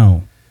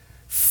 No.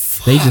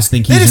 They just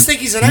think They he's just think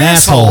he's an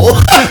asshole. They're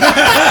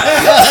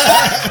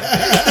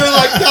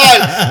like,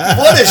 God,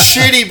 what a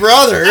shitty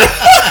brother.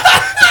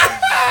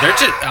 They're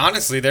just,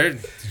 honestly, they're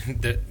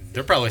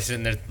probably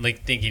sitting there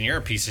like thinking you're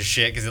a piece of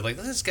shit because they're like,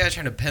 this guy's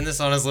trying to pin this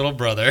on his little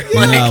brother.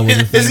 No, well,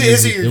 the thing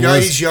Is he your it young?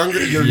 was- He's younger.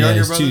 Your yeah, younger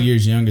he's brother. 2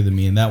 years younger than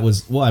me, and that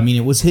was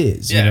it was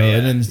his. Yeah, you know, yeah.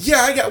 and then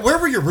Yeah, I got. Where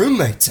were your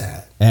roommates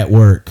at? at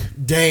work.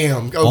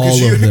 Damn. Oh, All of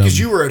them. because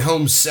you were at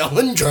home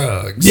selling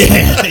drugs.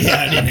 Yeah,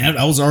 I didn't have.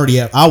 I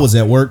was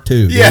at work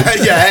too. dude. Yeah.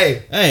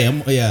 Hey.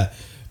 Hey, yeah.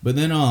 But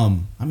then, I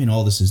mean,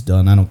 all this is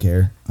done. I don't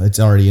care.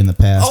 It's already in the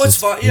past. Oh, it's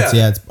fine, yeah.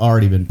 It's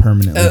already been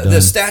permanently done.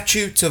 The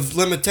statutes of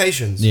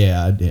limitations.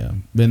 Yeah.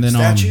 And then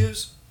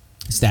Statues.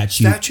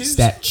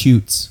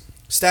 statutes.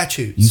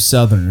 Statutes. You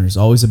Southerners,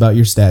 always about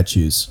your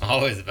statues.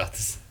 Always about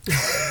this.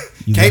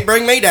 You Can't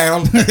bring me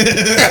down.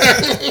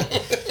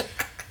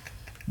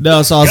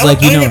 No, so I was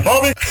like,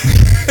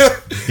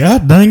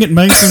 God dang it,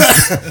 Mason.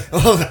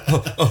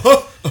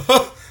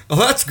 Oh,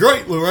 that's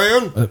great,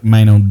 Luann.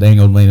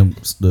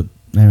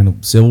 The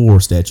Civil War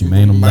statue,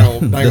 man.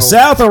 The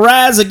South will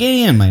rise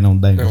again, man.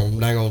 Dang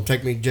on,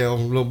 take me to jail. A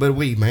little bit of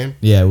weed, man.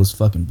 Yeah, it was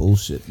fucking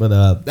bullshit.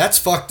 But That's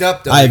fucked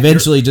up, though. I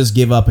eventually just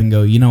give up and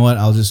go, you know what?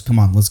 I'll just, come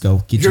on, let's go.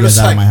 Get You're you guys just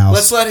out like, of my house.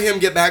 let's let him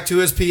get back to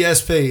his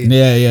PSP.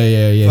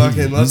 Yeah.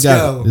 Fucking let's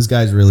go. This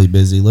guy's really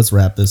busy. Let's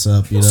wrap this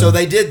up. You know? So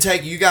they did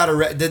take you. Got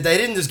arrested. They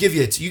didn't just give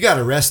you. You got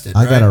arrested.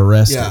 I got right?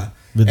 arrested. Yeah.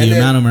 With the And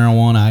then- amount of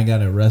marijuana, I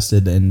got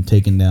arrested and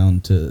taken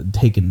down.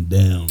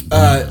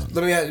 Let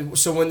me ask,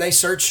 so when they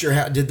searched your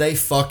house, did they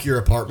fuck your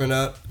apartment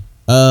up?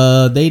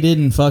 They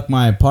didn't fuck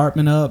my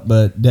apartment up,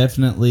 but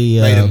definitely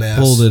Made a mess.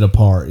 pulled it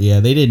apart.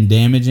 Yeah, they didn't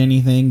damage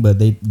anything, but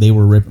they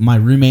were ripping.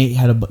 Me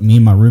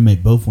and my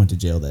roommate both went to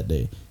jail that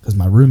day because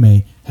my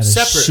roommate had a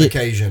Separate shit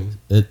occasion.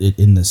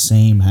 in the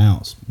same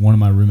house. One of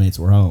my roommates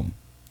were home.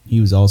 He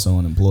was also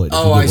unemployed. if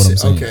Oh, you I get what I'm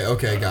see. saying.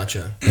 Okay,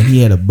 gotcha. And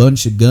he had a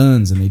bunch of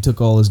guns, and they took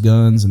all his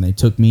guns, and they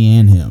took me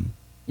and him.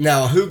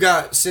 Now,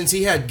 since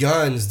he had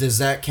guns, does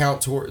that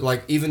count toward,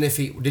 like, even if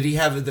did he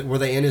have it, were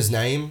they in his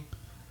name?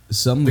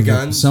 Some The of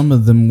guns? some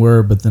of them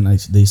were, but then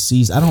they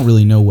seized. I don't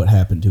really know what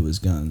happened to his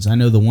guns. I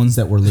know the ones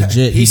that were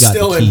legit. He's he got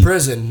still to in keep.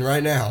 prison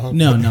right now.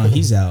 No,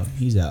 he's out.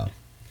 He's out.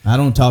 I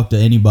don't talk to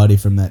anybody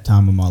from that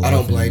time of my life.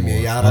 don't blame you.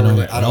 anymore. Yeah, I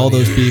don't all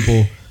those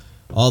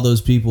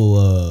either.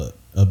 people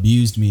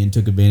abused me and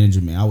took advantage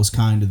of me. I was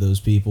kind to those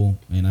people,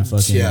 and I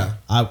fucking Yeah.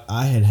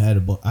 I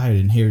had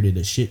inherited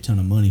a shit ton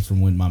of money from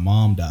when my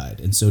mom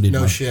died, and so did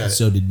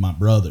my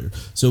brother.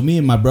 So me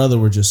and my brother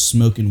were just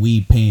smoking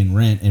weed, paying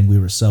rent, and we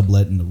were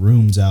subletting the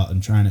rooms out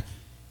and trying to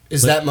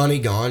Is that money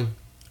gone?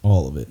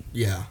 all of it.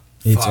 Yeah.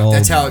 It's Fuck, all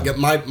that's how it gone.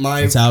 got.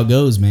 My That's how it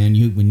goes, man.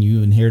 When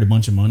you inherit a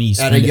bunch of money, you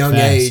spend a it young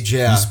fast. age,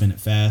 yeah. You spend it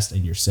fast,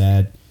 and you're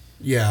sad.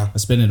 yeah. I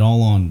spent it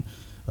all on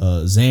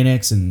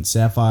Xanax and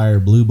Sapphire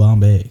Blue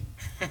Bombay.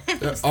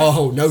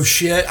 Oh no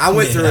shit! I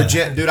went through a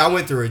gin, dude. I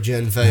went through a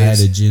gin phase. I had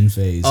a gin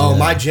phase. Oh, yeah.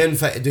 my gin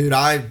phase, dude.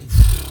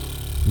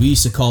 We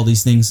used to call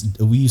these things.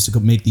 We used to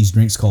make these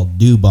drinks called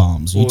Dew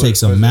Bombs. You What take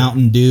some was it?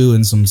 Mountain Dew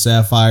and some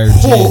Sapphire gin,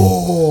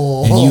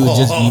 and you would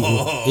just.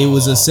 It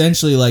was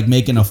essentially like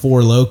making a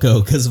Four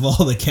Loko because of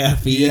all the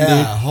caffeine. Yeah.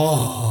 Dude.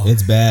 Oh.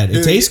 It's bad. It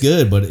Dude, tastes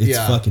good, but it's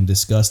yeah. fucking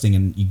disgusting,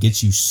 and it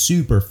gets you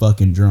super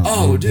fucking drunk.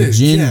 Oh, The dude,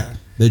 gin, yeah.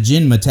 the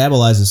gin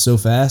metabolizes so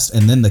fast,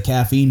 and then the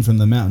caffeine from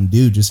the Mountain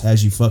Dew just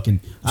has you fucking.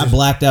 I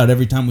blacked out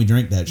every time we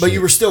drank that. But shit.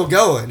 you were still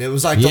going. It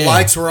was like the Yeah.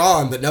 lights were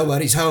on, but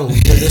nobody's home.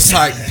 And it's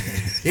like,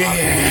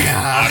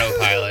 yeah.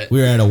 Autopilot. We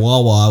were at a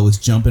Wawa. I was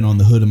jumping on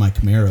the hood of my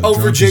Camaro. Oh, drunk as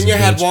a Virginia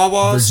had bitch.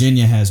 Wawas?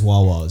 Virginia has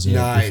Wawas.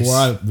 Yeah.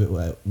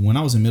 Nice. When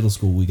I was in middle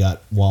school, we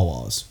got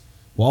Wawas.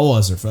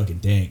 Wawas are fucking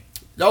dank.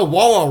 Oh,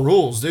 Wawa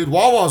rules, dude.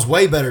 Wawa's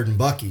way better than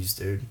Buc-ee's,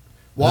 dude.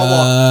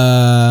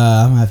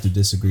 Wawa. I'm gonna have to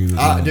disagree with you.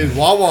 on Dude, that.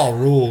 Wawa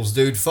rules,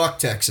 dude. Fuck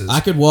Texas.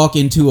 I could walk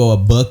into a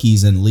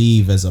Buc-ee's and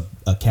leave as a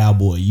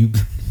cowboy. You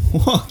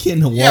walk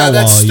into Wawa. yeah,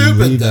 that's you stupid,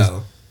 leave as-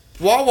 though.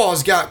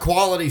 Wawa's got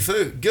quality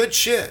food. Good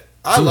shit.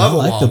 I Dude, love I a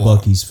like Wawa. the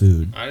Buc-ee's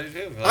food. I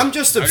do. I'm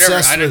just I've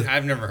obsessed never, with-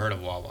 I've never heard of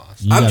Wawas.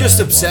 You I'm gotta just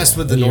have obsessed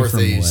with the You're from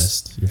Northeast.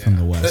 West. You're from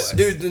the West.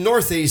 Dude, the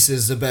Northeast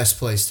is the best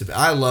place to be.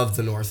 I love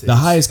the Northeast. The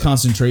highest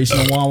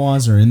concentration of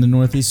Wawas are in the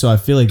Northeast, so I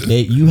feel like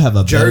you have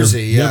a Jersey,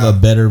 better, you have yeah. a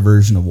better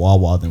version of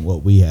Wawa than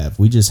what we have.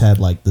 We just had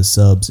like the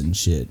subs and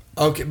shit.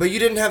 Okay, but you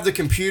didn't have the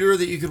computer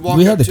that you could walk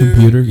We up had the to?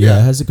 computer. Yeah,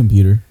 it has a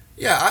computer.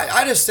 Yeah,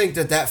 I just think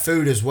that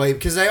food is way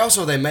because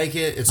they make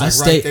it. It's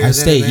like I right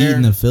stay there.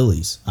 eating the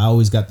Phillies. I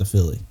always got the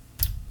Philly.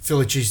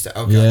 Philly cheesesteak.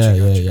 Oh, gotcha, Yeah,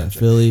 gotcha, yeah. gotcha.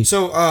 Philly.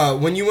 So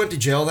when you went to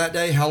jail that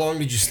day, how long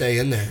did you stay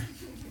in there?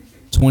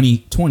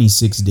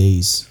 26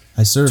 days.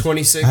 I served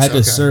 26? I had to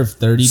Okay. serve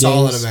 30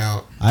 Solid days.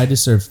 amount. I had to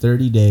serve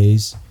 30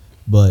 days,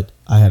 but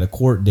I had a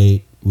court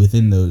date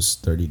within those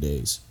 30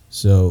 days.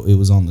 So it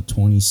was on the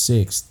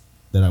 26th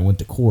that I went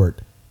to court.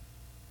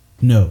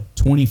 No,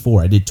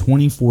 24. I did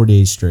 24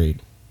 days straight.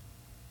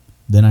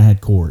 Then I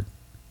had court.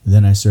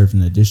 Then I served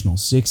an additional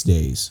 6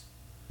 days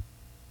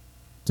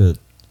to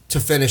To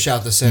finish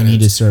out the sentence.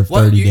 need to serve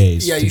 30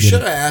 days Yeah, to you get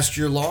should it. have asked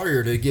your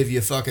lawyer to give you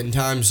fucking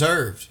time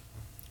served.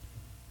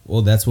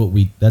 Well, that's what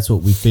we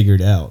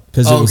figured out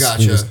because Oh, it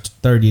gotcha. was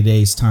 30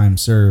 days time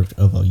served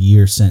of a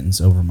year sentence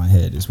over my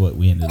head is what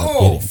we ended up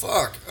Oh, getting.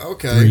 fuck.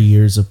 Okay. 3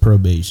 years of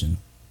probation.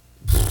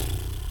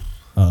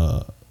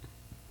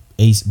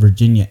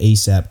 Virginia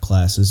ASAP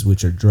classes,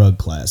 which are drug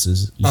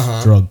classes,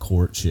 drug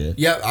court shit.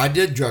 Yeah, I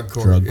did drug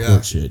court. Drug yeah.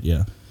 court shit,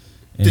 yeah.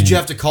 Did And you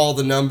have to call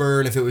the number,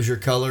 and if it was your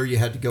color, you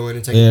had to go in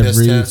and take a piss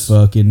every test?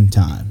 fucking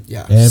time?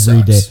 Yeah,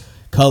 every day. sucks.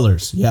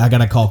 Colors, yeah. I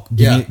gotta call.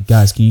 Yeah.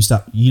 Guys, can you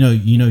stop? You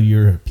know,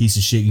 you're a piece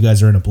of shit. You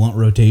guys are in a blunt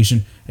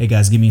rotation. Hey,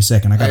 guys, give me a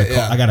second. I gotta call.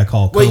 Yeah. I gotta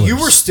call. Wait, Colors. you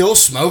were still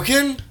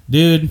smoking?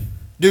 dude.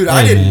 Dude,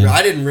 Hey, man.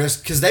 I didn't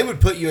risk because they would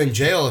put you in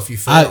jail if you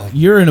failed.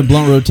 You're in a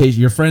blunt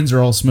rotation. Your friends are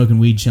all smoking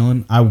weed,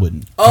 chilling. I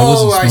wouldn't.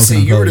 Oh, I wasn't see.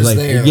 smoking You were Colors. just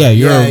like, there. Yeah,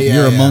 you're Yeah,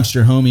 you're yeah. amongst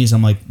your homies.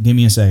 I'm like, give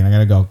me a second. I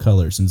gotta go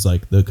Colors, and it's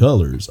like the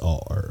colors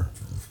are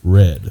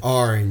red.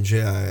 Orange,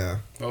 yeah.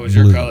 What was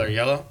your Blue. color?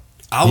 Yellow?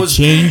 I It was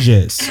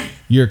changes.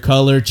 Your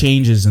color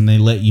changes, and they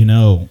let you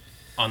know.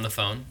 On the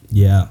phone?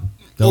 Yeah.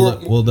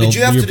 Or- did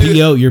you have your to do-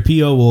 PO your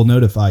PO will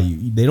notify you.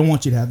 They don't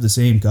want you to have the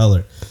same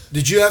color.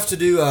 Did you have to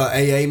do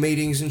AA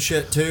meetings and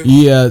shit too?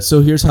 Yeah,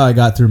 so here's how I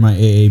got through my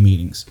AA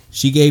meetings.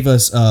 She gave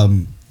us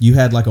you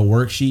had like a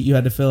worksheet you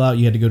had to fill out.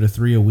 You had to go to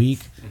 3 a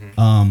week.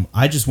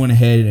 I just went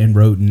ahead and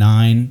wrote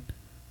 9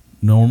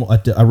 normal.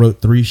 I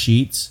wrote 3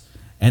 sheets,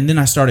 and then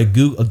I started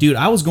Google. Dude,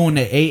 I was going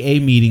to AA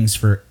meetings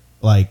for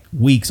like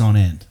weeks on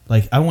end.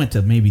 Like I went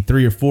to maybe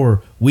 3 or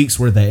 4 weeks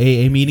worth of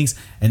AA meetings,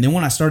 and then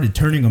when I started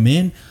turning them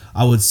in,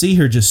 I would see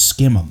her just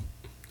skim them.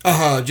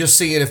 Just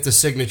seeing if the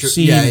signature.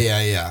 Seeing-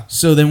 Yeah.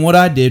 So then what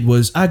I did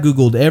was I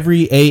Googled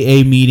every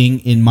AA meeting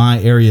in my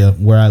area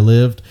where I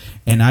lived,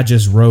 and I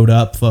just wrote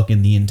up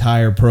fucking the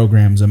entire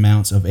program's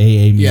amounts of AA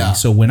meetings. Yeah.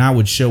 So when I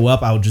would show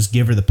up, I would just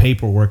give her the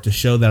paperwork to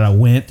show that I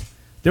went.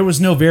 There was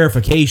no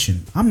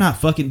verification. I'm not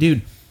fucking,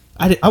 dude.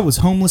 I was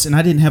homeless and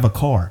I didn't have a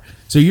car.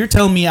 So you're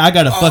telling me I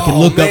gotta fucking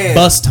look man. up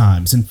bus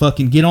times and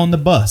fucking get on the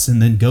bus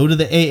and then go to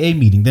the AA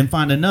meeting, then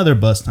find another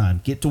bus time,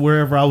 get to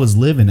wherever I was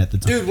living at the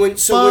time. Dude,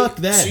 Fuck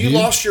that, so you dude.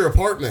 lost your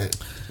apartment.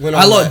 When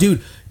I all lost,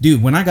 that-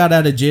 dude. When I got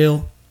out of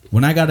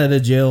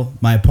jail,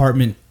 my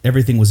apartment,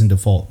 everything was in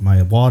default.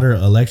 My water,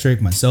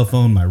 electric, my cell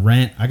phone, my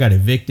rent. I got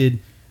evicted.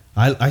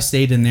 I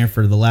stayed in there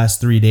for the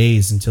last 3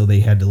 days until they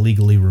had to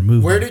legally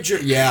remove Where me. did you?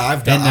 Yeah, I've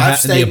And done. I've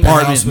the stayed in the house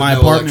apartment, with my no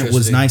apartment was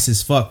electricity. nice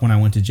as fuck when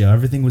I went to jail.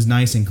 Everything was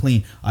nice and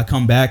clean. I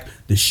come back,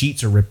 the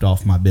sheets are ripped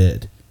off my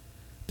bed.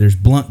 There's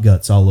blunt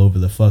guts all over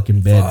the fucking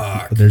bed.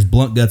 Fuck. There's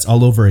blunt guts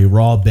all over a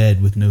raw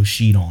bed with no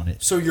sheet on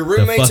it. So your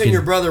roommates fucking- and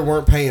your brother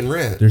weren't paying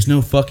rent. There's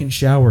no fucking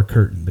shower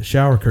curtain. The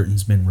shower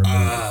curtain's been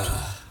removed.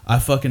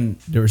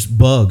 There's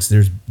bugs.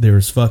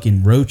 There's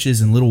fucking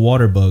roaches and little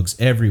water bugs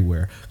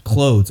everywhere.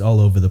 Clothes all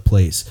over the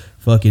place.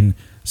 Fucking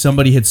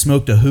somebody had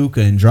smoked a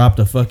hookah and dropped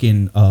a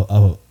fucking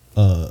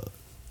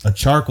a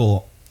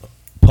charcoal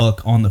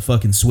puck on the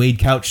fucking suede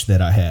couch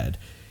that I had.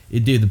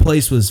 Dude, the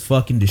place was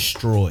fucking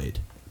destroyed.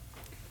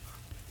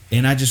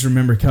 And I just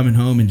remember coming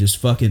home and just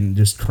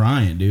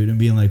crying, dude, and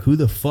being like, who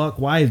the fuck?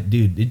 Why,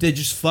 dude? They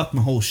just fucked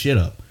my whole shit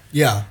up.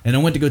 Yeah. And I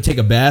went to go take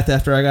a bath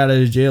after I got out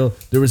of jail.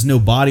 There was no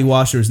body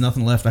wash. There was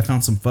nothing left. I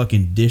found some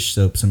fucking dish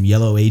soap, some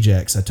yellow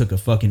Ajax. I took a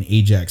fucking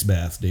Ajax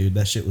bath, dude.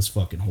 That shit was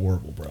fucking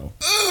horrible, bro.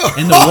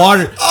 And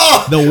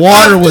the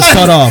water was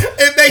cut off.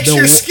 It makes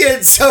your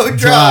skin so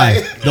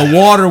dry. The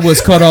water was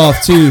cut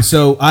off too,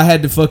 so I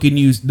had to fucking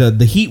use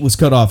the heat was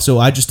cut off. So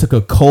I just took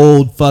a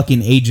cold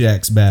fucking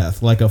Ajax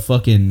bath, like a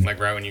fucking Like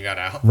right when you got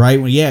out. right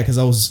when because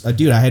I was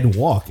dude, I had to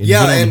walk and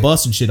Yeah, get on and- the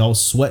bus and shit. I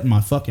was sweating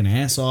my fucking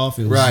ass off.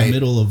 It was Right. the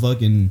middle of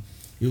fucking.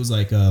 It was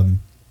like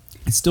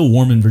it's still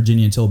warm in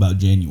Virginia until about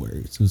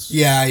January. It's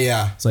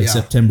Yeah. It's like yeah.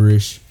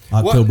 September-ish,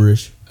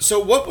 October-ish. So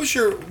what was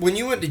when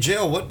you went to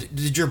jail, what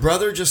did your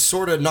brother just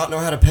sort of not know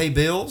how to pay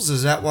bills?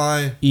 Is that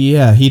why?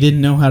 Yeah, he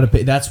didn't know how to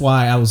pay. That's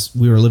why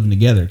we were living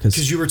together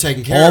Because you were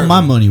taking care all of my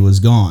him. money was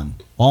gone.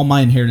 All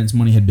my inheritance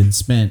money had been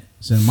spent.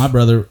 So my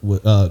brother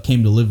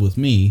came to live with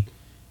me,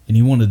 and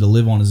he wanted to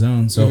live on his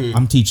own. So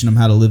I'm teaching him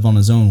how to live on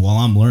his own while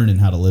I'm learning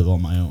how to live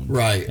on my own.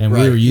 Right, And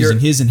right. we were using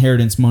his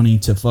inheritance money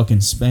to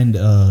fucking spend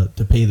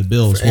to pay the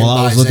bills And while I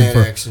buy was looking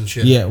Xanax for. and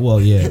shit. Yeah, well,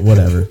 yeah,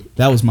 whatever.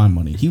 That was my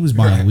money. He was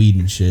buying Right. weed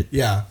and shit.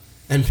 Yeah.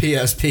 And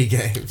PSP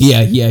games.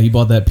 Yeah, he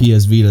bought that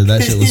PS Vita.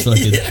 That shit was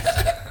fucking.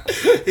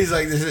 He's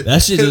like, this is,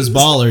 That shit is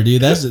baller,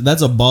 dude. That's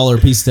a baller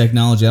piece of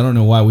technology. I don't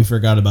know why we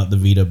forgot about the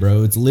Vita,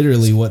 bro. It's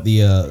literally what the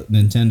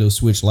Nintendo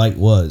Switch Lite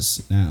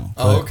was now.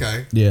 Oh, But,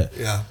 okay. Yeah.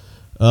 Yeah.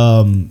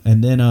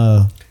 And then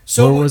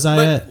where was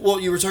I at?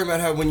 Well, you were talking about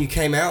how when you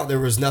came out, there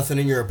was nothing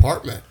in your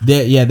apartment.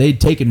 They'd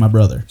taken my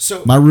brother.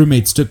 So- my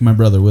roommates took my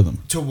brother with them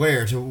To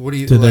where? To what do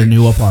you? to their like-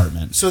 new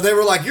apartment. So they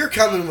were like, "You're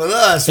coming with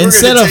us. We're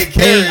Instead gonna of take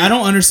care paying, of you." I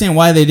don't understand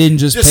why they didn't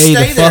just Just pay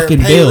stay the there and fucking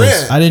pay bills.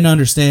 rent. I didn't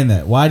understand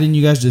that. Why didn't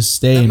you guys just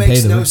stay That and pay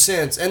makes the no rent?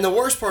 sense. And the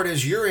worst part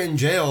is you're in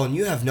jail and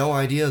you have no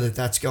idea that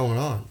that's going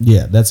on.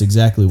 Yeah, that's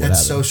exactly what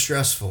That's so happened.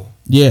 stressful.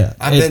 Yeah,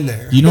 I've been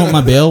there. You know what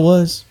my bail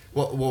was?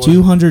 Well,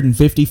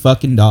 $250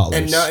 fucking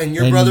dollars. and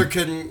your brother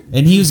couldn't.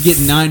 And he was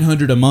getting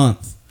 $900 a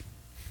month.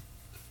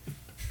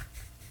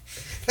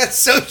 That's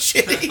so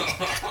shitty.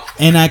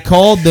 And I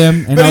called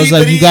them and But I was he-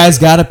 like, but "You he- guys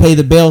got to pay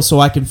the bill so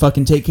I can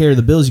fucking take care of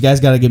the bills. You guys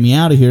got to get me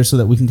out of here so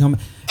that we can come."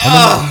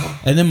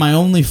 And then my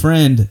only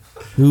friend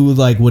who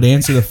like would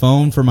answer the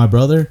phone for my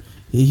brother,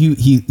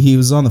 he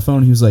was on the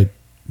phone. He was like,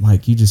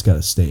 "Mike, you just got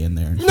to stay in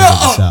there and figure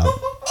this out."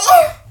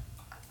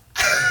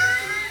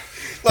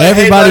 Like,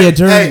 Everybody hey, had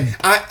turned- Hey,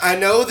 I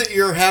know that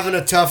you're having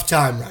a tough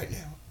time right now.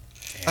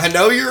 I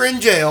know you're in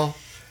jail.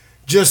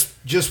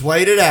 Just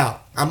wait it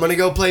out. I'm gonna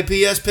go play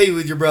PSP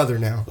with your brother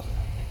now.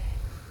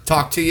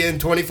 Talk to you in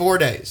 24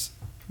 days.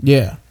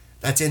 Yeah,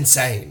 That's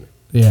insane,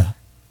 yeah.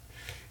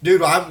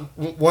 dude.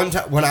 One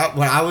time when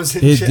I was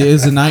in It jail,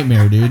 is a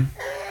nightmare, dude.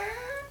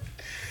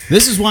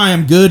 This is why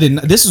I'm good and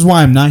this is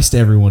why I'm nice to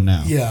everyone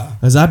now. Yeah.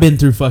 Because I've been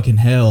through fucking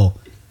hell.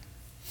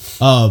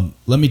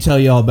 Let me tell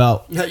you all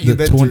about. You've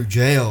been through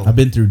jail. I've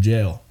been through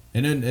jail.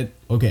 And then,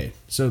 okay,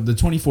 so the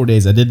 24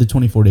 days, I did the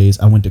 24 days.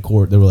 I went to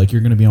court. They were like, "You're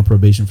going to be on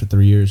probation for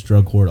 3 years,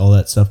 drug court, all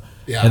that stuff."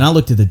 Yeah. And I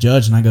looked at the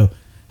judge and I go,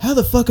 "How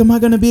the fuck am I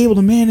going to be able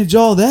to manage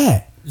all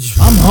that?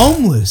 I'm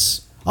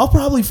homeless. I'll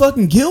probably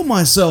fucking kill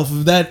myself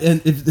if that."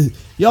 And if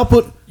y'all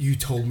put, You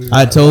told me.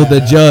 I about told the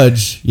that.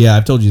 judge. Yeah,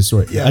 I've told you the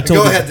story. Yeah, I told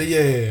go the- ahead.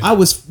 Yeah. I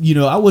was,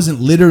 I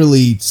wasn't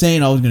literally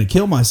saying I was going to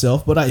kill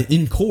myself, but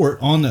in court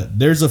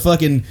there's a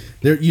fucking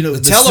the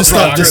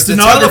teleprompter- the the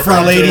stenographer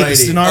teleprompter lady, lady. the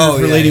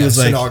stenographer Oh, yeah, lady yeah, was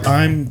like, stenographer.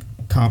 "I'm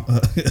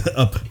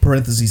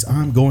parentheses,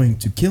 I'm going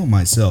to kill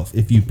myself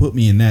if you put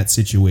me in that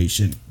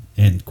situation."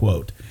 End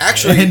quote.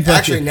 Actually, And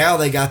fucking- now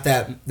they got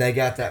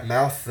that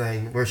mouth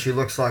thing where she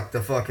looks like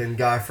the fucking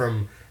guy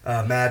from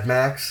Mad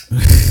Max,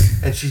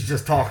 and she's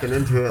just talking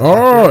into it.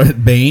 Oh,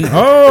 Bane!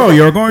 Oh,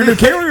 you're going to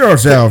kill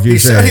yourself. You he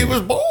said say. he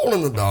was born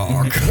in the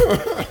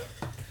dark.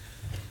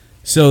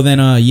 So then,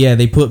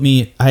 they put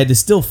me. I had to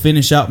still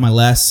finish out my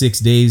last 6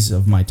 days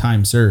of my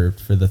time served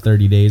for the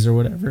 30 days or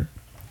whatever.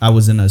 I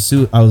was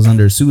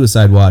under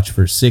suicide watch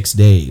for 6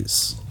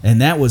 days,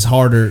 and that was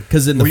harder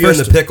because in the Were you in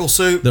first the pickle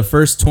suit? the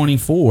first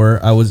 24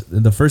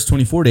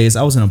 days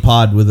I was in a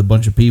pod with a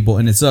bunch of people,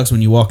 and it sucks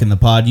when you walk in the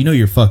pod. You know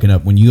you're fucking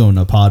up when you go in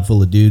a pod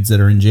full of dudes that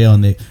are in jail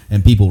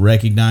and people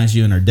recognize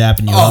you and are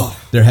dapping you up.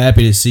 They're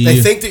happy to see They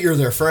you. think that you're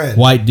their friend.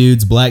 White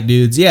dudes, black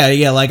dudes.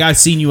 Yeah. Like I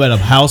seen you at a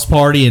house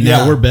party, and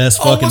now we're best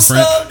fucking what's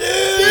friends. up, dude?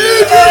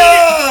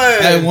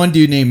 I had one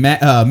dude named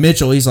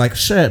Mitchell. He's like,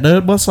 "Shit,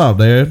 dude, what's up,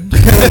 dude?"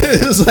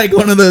 It was like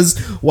one of those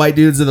white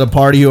dudes at a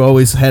party who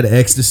always had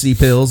ecstasy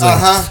pills.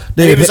 Like,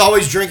 And he was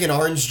always drinking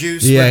orange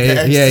juice.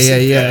 yeah.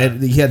 Yeah.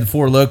 And he had the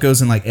Four Locos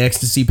and like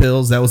ecstasy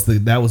pills. That was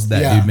that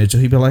Yeah. dude Mitchell.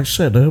 He'd be like,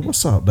 "Shit, dude,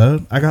 what's up,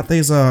 dude? I got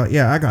these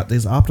I got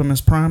these Optimus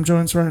Prime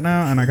joints right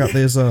now, and I got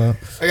these I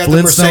got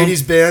the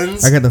Mercedes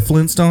Benz. I got the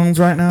Flintstones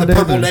right now, the dude.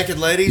 purple naked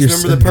ladies. You're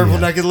Remember the so- purple yeah.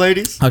 naked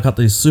ladies? I got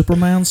these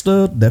Superman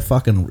stud. They're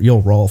fucking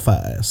you'll roll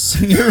fast."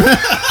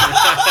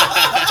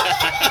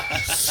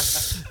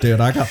 Dude,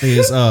 I got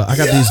these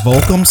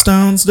Volcom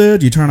stones,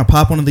 dude. You trying to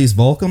pop one of these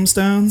Volcom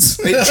stones?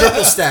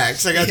 Triple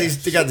stacks. I got these.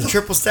 They got the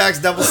triple stacks,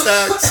 double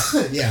stacks.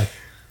 Yeah.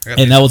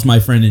 And that was my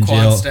friend in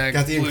jail.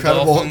 Got the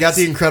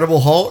Incredible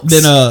Hulk.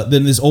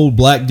 Then this old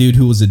black dude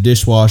who was a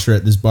dishwasher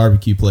at this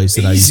barbecue place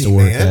that I used to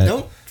work at.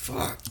 Don't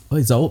fuck. Oh,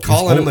 he's old.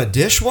 Calling him a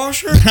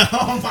dishwasher?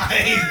 Oh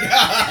my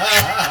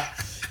god.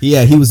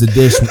 Yeah, he was a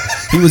dish.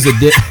 He was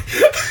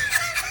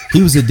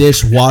a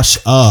dishwasher.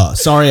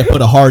 Sorry, I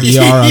put a hard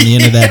ER on the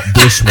end of that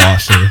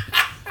dishwasher.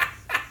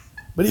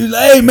 But he was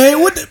like, "Hey man,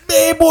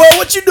 hey boy,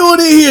 what you doing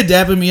in here?"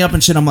 Dapping me up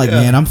and shit. I'm like,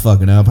 man, I'm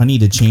fucking up. I need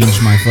to change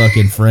my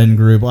fucking friend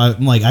group.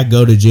 I'm like, I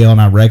go to jail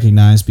and I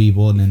recognize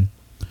people, and then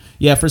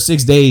yeah, for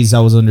 6 days I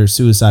was under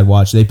suicide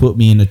watch. They put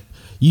me in a.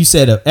 You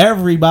said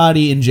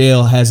everybody in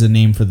jail has a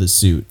name for the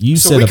suit. You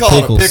So said we a call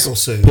it a pickle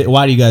suit.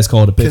 Why do you guys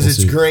call it a pickle suit?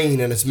 Because it's green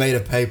and it's made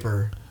of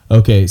paper.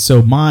 Okay,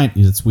 so mine,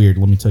 it's weird.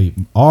 Let me tell you.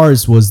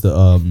 Ours was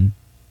the,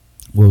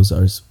 what was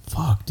ours?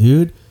 Fuck,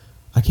 dude.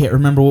 I can't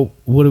remember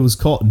what it was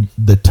called.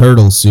 The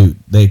turtle suit.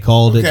 They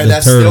called it the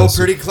that's turtle still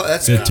suit. pretty close.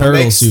 That's The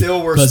turtle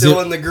suit. We're 'Cause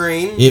still in the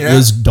green. It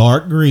was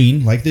dark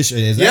green. Like this.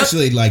 It's Yep.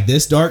 actually like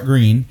this dark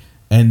green.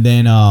 And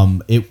then,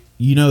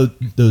 you know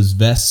those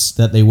vests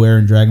that they wear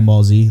in Dragon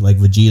Ball Z? Like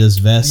Vegeta's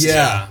vest?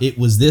 Yeah. It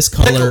was this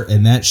color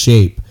and that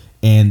shape.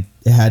 And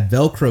it had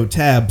Velcro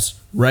tabs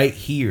right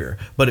here,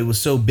 but it was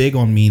so big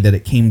on me that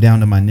it came down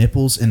to my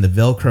nipples, and the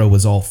Velcro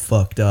was all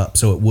fucked up,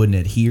 so it wouldn't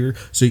adhere.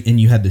 And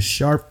you had the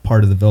sharp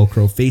part of the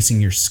Velcro facing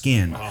your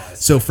skin.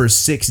 So for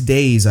 6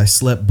 days, I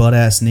slept butt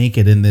ass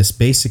naked in this,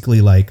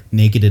 basically like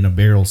naked in a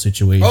barrel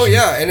situation. Oh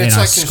yeah, and it's I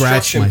like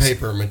scratched construction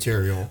paper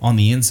material. on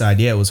the inside.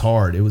 Yeah, it was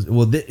hard. It was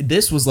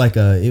this was like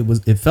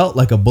it felt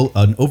like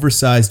an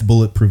oversized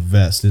bulletproof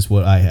vest is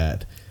what I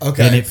had.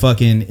 Okay. And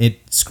it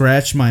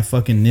scratched my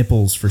fucking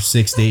nipples for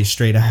 6 days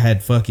straight. I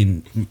had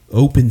fucking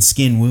open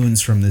skin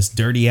wounds from this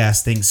dirty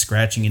ass thing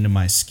scratching into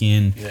my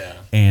skin. Yeah.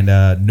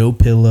 And no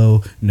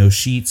pillow, no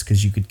sheets,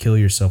 because you could kill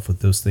yourself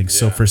with those things.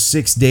 So Yeah. for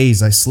 6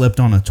 days, I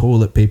slept on a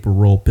toilet paper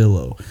roll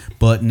pillow,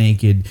 butt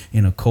naked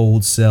in a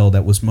cold cell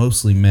that was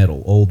mostly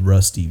metal, old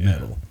rusty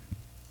metal.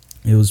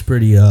 It was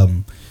pretty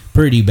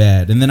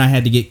bad. And then I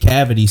had to get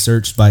cavity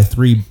searched by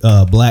 3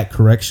 black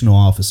correctional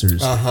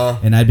officers.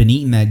 And I'd been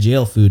eating that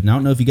jail food. And I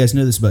don't know if you guys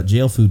know this about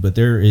jail food, but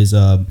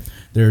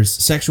there's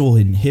sexual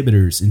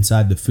inhibitors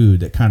inside the food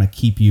that kind of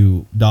keep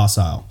you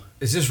docile.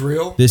 Is this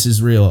real? This is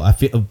real. I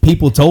feel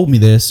people told me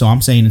this, so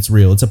I'm saying it's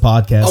real. It's a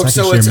podcast. I can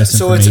share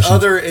misinformation.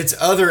 it's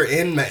other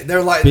inmates.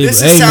 They're like, People,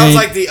 this hey, sounds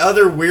man. like the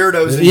other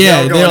weirdos. In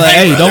Yeah, jail they're like,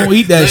 hey, brother, don't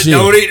eat that shit.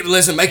 Don't eat.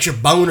 Listen, makes your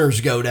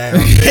boners go down.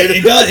 Dude.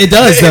 It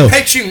does though. It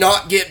makes you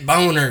not get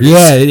boners.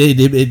 Yeah,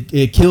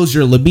 it kills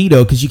your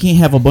libido because you can't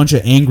have a bunch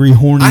of angry,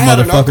 horny I had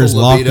an motherfuckers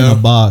uncle locked in libido. a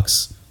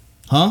box.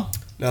 Huh?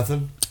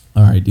 Nothing.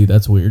 All right, dude,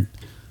 that's weird.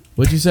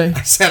 What'd you say?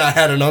 I said I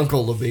had an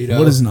uncle libido.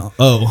 What is an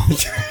oh?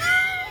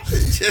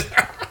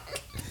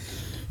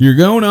 You're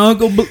going to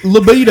Uncle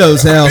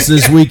Libido's house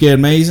this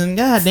weekend, Mason.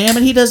 God damn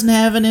it, he doesn't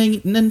have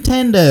any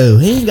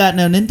Nintendo. He ain't got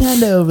no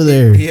Nintendo over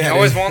there. He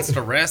always wants to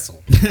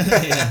wrestle.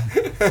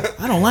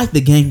 I don't like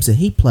the games that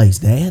he plays,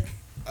 Dad.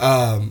 Dude,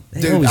 always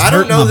I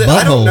don't hurt know my that.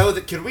 I don't butthole. know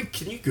that.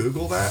 Can you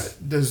Google that?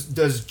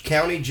 Does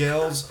county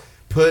jails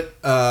put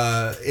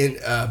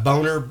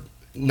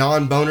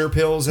non-boner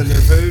pills in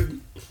their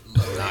food?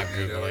 Not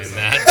Googling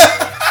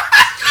that.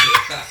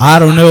 I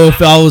don't know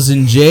if I was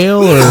in jail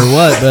or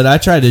what, but I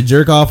tried to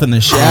jerk off in the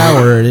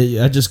shower.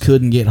 I just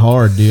couldn't get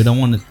hard, dude.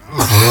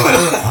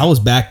 I was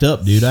backed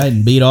up, dude. I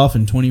hadn't beat off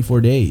in 24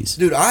 days.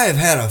 Dude, I have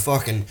had a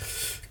fucking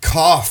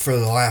cough for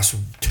the last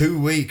 2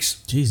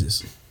 weeks.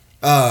 Jesus.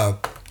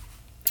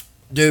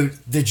 Dude,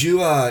 did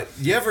you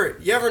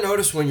ever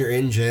notice when you're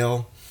in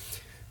jail,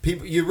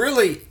 people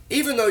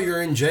even though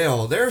you're in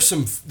jail,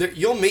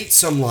 you'll meet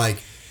some like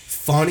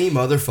funny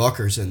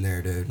motherfuckers in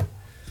there, dude.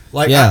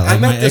 Like Yeah, I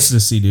like met my this.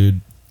 ecstasy, dude.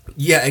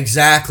 Yeah,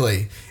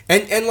 exactly.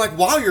 And like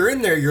while you're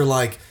in there, you're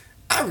like,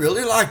 I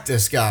really like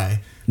this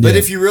guy. But Yeah.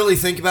 if you really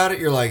think about it,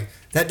 you're like,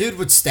 that dude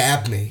would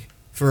stab me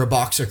for a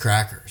box of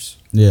crackers,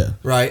 Yeah.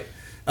 right?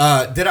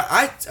 I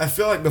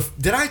feel like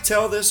did I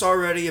tell this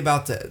already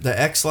about the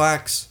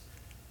X-Lax?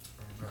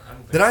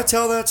 Did I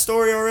tell that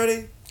story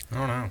already? I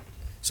don't know.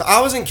 So I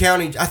was in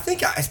county. I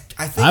think I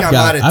I've might have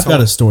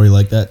got a story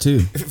like that too.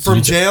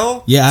 from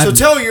jail. Yeah, So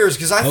tell yours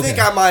because I think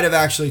Okay. I might have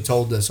actually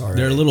told this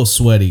already. They're a little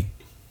sweaty.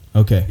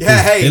 Okay. Yeah,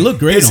 hey, they look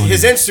great his, on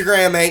his you.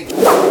 Instagram ain't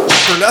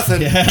for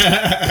nothing.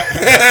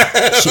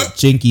 Yeah,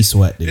 Jinky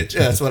sweat, dude.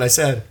 that's what I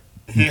said.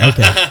 Okay.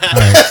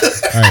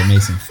 All right,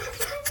 Mason.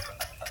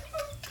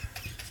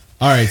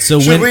 All right. So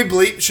Should when we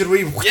bleep? Should we?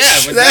 Yeah,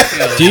 but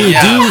definitely. Dude,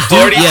 yeah.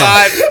 dude,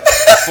 yeah.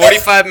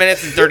 45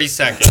 minutes and 30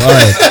 seconds. all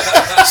right.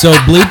 So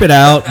bleep it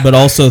out, but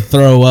also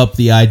throw up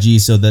the IG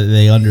so that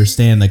they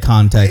understand the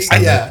context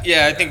of Yeah. it.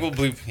 Yeah, I think we'll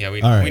bleep. Yeah,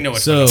 we All right, we know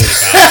what so- to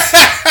bleep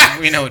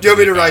out. We know what Do you want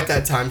me to bleep write out.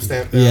 that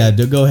timestamp? Yeah,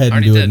 go ahead and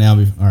Already do it did. now.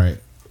 All right.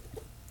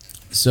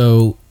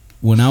 So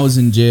when I was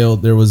in jail,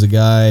 there was a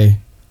guy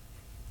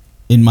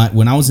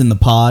when I was in the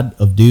pod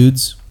of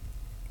dudes.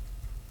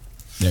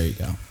 There you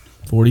go.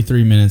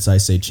 43 minutes. I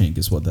say chink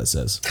is what that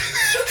says.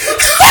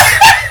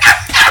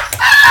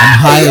 I'm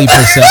highly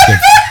perceptive.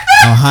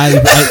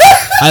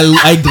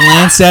 I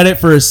glanced at it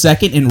for a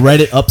second and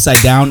read it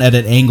upside down at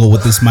an angle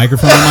with this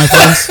microphone in my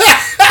face.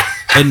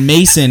 And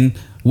Mason,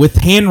 with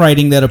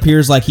handwriting that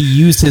appears like he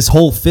used his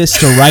whole fist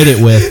to write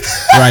it with,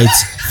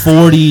 writes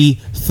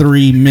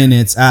 43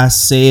 minutes. I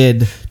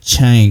said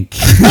chank.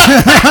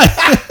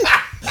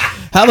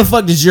 How the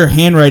fuck does your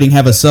handwriting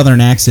have a southern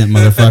accent,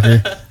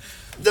 motherfucker?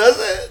 Does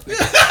it?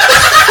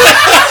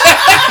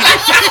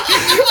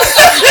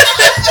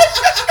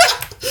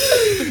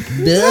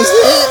 Does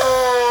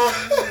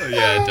it?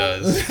 Yeah, it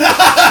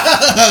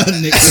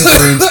does. Nick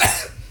confirms.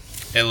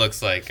 It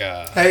looks like.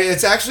 Hey,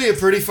 it's actually a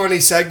pretty funny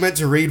segment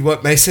to read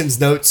what Mason's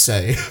notes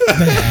say.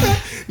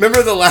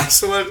 Remember the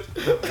last one?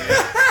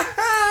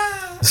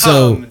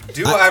 So,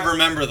 do I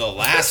remember the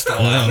last one?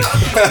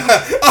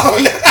 Oh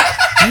no!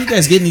 how you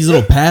guys getting these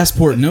little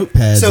passport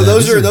notepads? So out?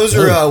 those These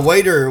are dope.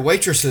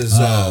 waitresses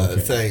okay.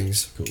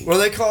 things. What are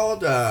they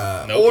called?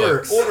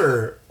 Notebooks.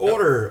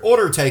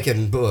 Order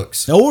taking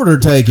books. order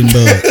taking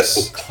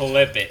books.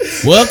 Clip it.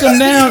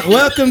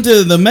 Welcome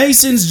to the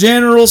Mason's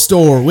General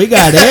Store. We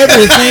got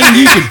everything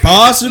you could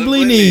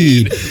possibly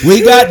need.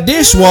 We got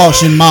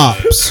dishwashing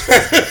mops,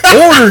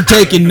 order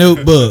taking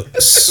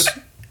notebooks,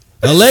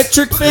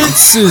 electric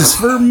fences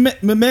for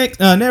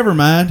never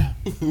mind.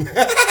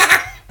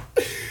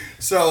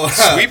 So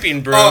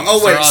Sweeping brooms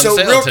are on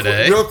sale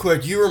today. Real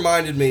quick, you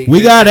reminded me.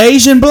 We got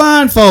Asian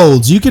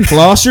blindfolds. You can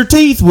floss your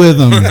teeth with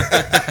them.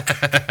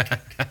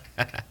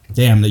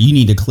 Damn, you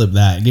need to clip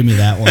that. Give me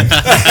that one.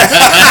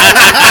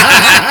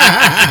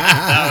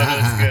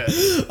 That was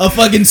good. A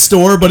fucking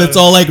store, but it's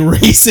all like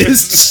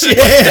racist shit.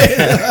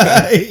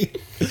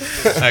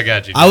 I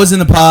got you. I was in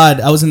the pod,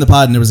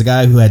 and there was a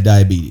guy who had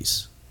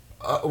diabetes.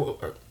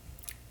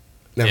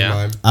 Never Yeah.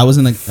 mind. I was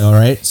in the all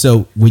right.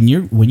 So when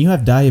you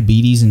have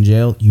diabetes in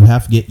jail, you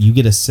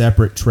get a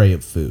separate tray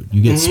of food.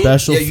 You get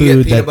special Yeah, you get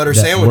food peanut that, butter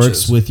that sandwiches.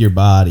 works with your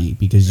body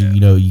because you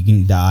know you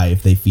can die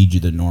if they feed you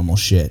the normal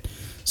shit.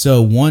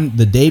 So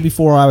the day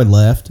before I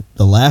left,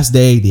 the last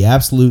day, the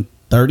absolute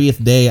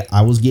 30th day,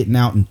 I was getting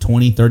out in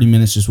 20-30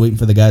 minutes just waiting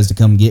for the guys to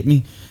come get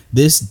me.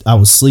 I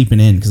was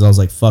sleeping in because I was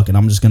like, fuck it,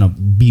 I'm just gonna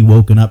be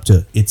woken up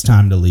to it's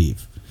time to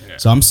leave. Yeah.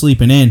 So I'm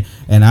sleeping in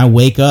and I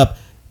wake up.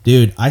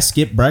 Dude, I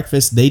skipped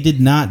breakfast. They did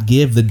not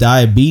give the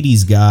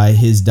diabetes guy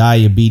his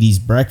diabetes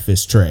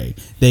breakfast tray.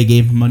 They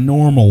gave him a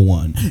normal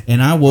one.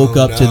 And I woke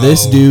up to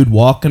this no. dude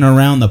walking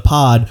around the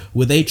pod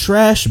with a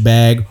trash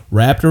bag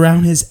wrapped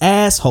around his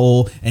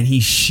asshole, and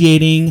he's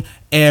shitting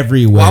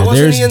everywhere. Why wasn't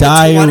There's he in the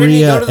why didn't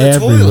he diarrhea go to the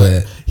everywhere.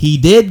 toilet? He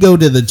did go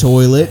to the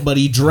toilet, but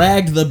he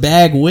dragged the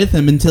bag with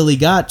him until he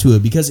got to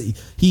it because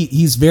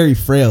he's very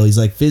frail. He's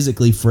like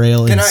physically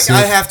frail. Can and I sick.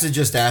 have to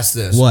just ask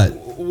this? What?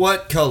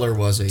 What color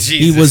was he?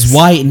 He was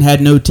white and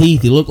had no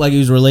teeth. He looked like he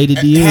was related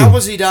to you. How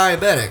was he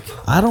diabetic?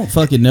 I don't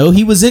fucking know.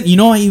 He was in. You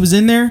know why he was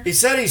in there? He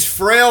said he's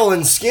frail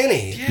and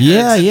skinny.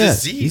 Yeah, it's a yeah.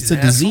 disease, It's a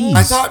asshole. disease.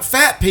 I thought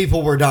fat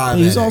people were diabetic.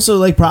 He was also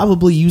like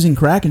probably using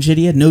crack and shit.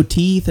 He had no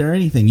teeth or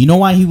anything. You know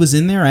why he was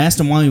in there? I asked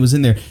him why he was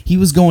in there. He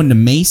was going to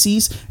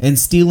Macy's and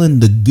stealing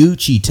the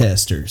Gucci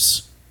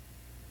testers.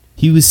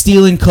 He was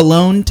stealing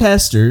cologne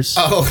testers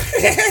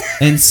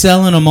and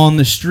selling them on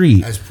the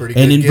street. That's a pretty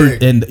and good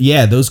gig. And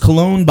yeah, those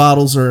cologne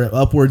bottles are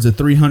upwards of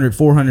 $300,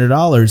 $400.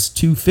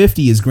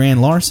 $250 is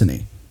grand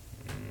larceny.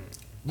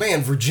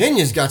 Man,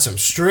 Virginia's got some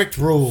strict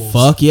rules.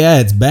 Fuck yeah,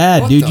 it's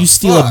bad, What dude. the You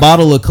steal a fuck?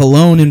 bottle of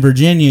cologne in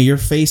Virginia, you're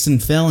facing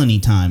felony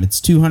time. It's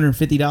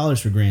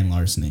 $250 for grand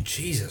larceny.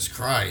 Jesus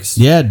Christ.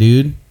 Yeah,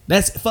 dude.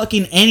 That's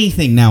fucking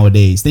anything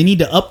nowadays. They need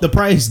to up the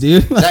price,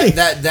 dude. Like-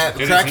 That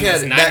Dude,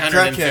 crackhead. That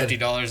crackhead.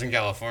 $950 in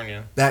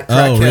California. That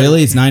crackhead. oh,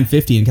 really? It's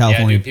 $950 in Yeah,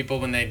 California. dude. People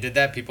when they did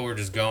that, people were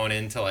just going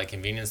into like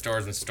convenience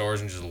stores and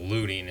just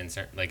looting in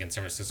San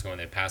Francisco when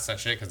they passed that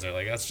shit because they're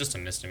like, that's just a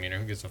misdemeanor.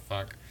 Who gives a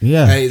fuck?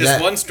 Yeah. Hey, This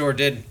that, one store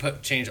did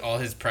change all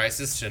his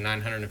prices to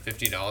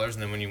 $950,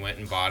 and then when you went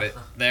and bought it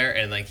there,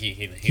 and like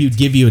He would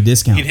give you a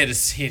discount. he'd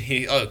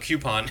hit a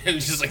coupon and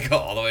just like go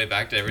all the way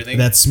back to everything.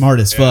 That's smart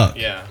as Yeah, fuck.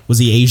 yeah. Was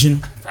he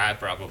Asian?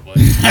 Probably.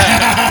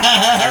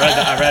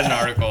 I read an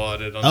article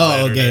on it. On Oh,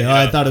 Saturday, okay. you Oh,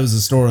 I know. thought it was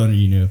a store owner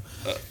you knew.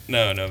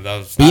 No, that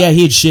was. But yeah,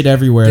 he had shit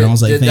everywhere, and I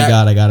was like, Did thank that-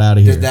 God I got out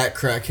of here. did that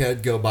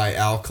crackhead go by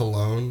Al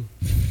Cologne?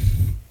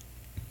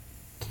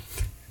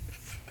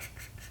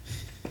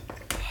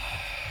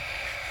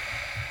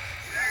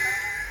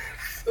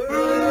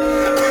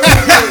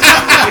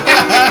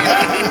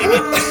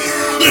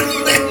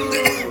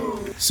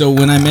 So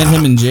when I met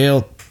him in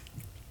jail,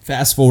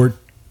 fast forward,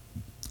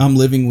 I'm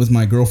living with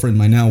my girlfriend,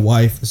 my now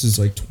wife. This is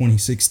like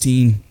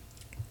 2016.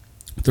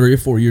 3 or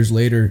 4 years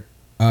later,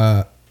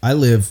 I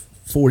live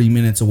 40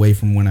 minutes away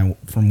from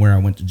where I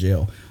went to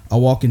jail. I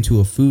walk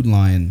into a food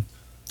line.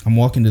 I'm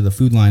walking to the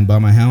food line by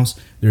my house.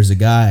 There's a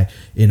guy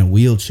in a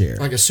wheelchair.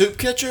 Like a soup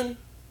kitchen?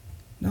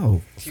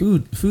 No,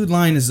 food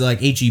line is like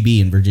HEB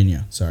in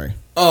Virginia. Sorry,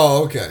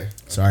 Oh, okay.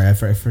 I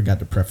forgot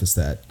to preface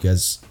that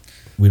because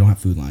we don't have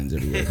food lines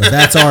everywhere. But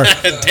that's our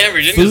Damn,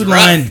 Virginia's food rough.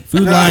 line.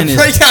 Food line is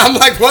Yeah, I'm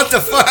like, what the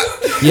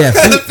fuck? yeah.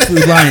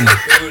 Food line.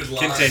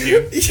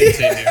 Continue.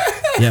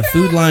 Yeah,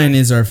 Food Line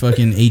is our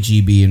fucking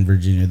HEB in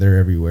Virginia. They're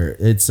everywhere.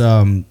 It's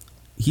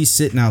he's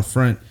sitting out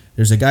front.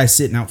 There's a guy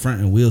sitting out front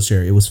in a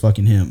wheelchair. It was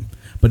fucking him,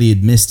 but he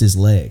had missed his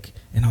leg,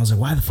 and I was like,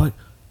 why the fuck?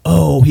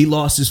 Oh, he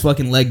lost his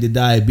fucking leg to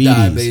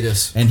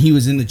diabetes. And he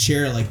was in the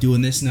chair like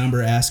doing this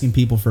number, asking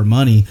people for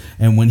money.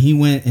 And when he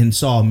went and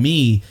saw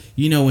me,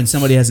 you know when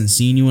somebody hasn't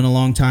seen you in a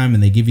long time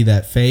and they give you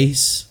that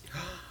face?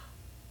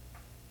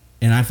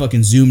 And I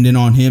fucking zoomed in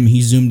on him.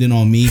 He zoomed in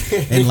on me.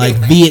 And like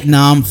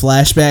Vietnam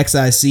flashbacks,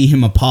 I see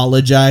him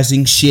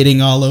apologizing,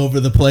 shitting all over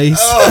the place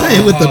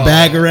with the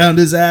bag around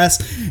his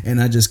ass.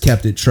 And I just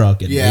kept it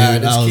trucking. Yeah,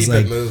 dude. just I was keep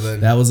like, it moving.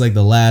 That was like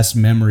the last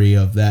memory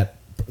of that.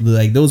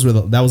 Like that was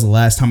the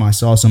last time I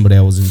saw somebody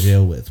I was in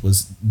jail with,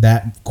 was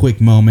that quick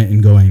moment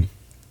and going,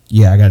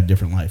 yeah, I got a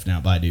different life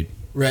now. Bye, dude.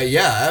 Right,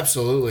 yeah,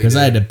 absolutely. Because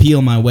I had to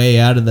peel my way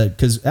out of that.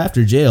 Because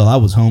after jail, I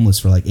was homeless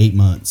for like 8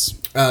 months.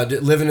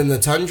 Living in the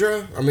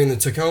tundra? I mean, the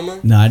Tacoma?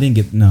 No, I didn't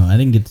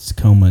get to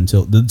Tacoma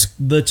until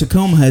the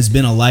Tacoma has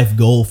been a life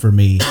goal for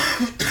me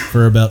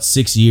for about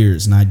 6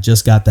 years, and I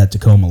just got that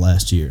Tacoma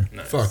last year.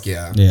 Nice. Fuck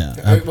yeah.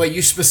 Yeah. Wait,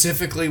 you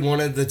specifically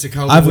wanted the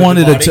Tacoma? I've with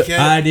wanted the a. body kit?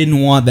 I didn't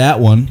want that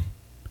one.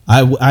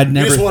 I'd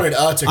never. You just wanted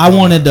a Tacoma. I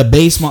wanted a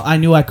base model. I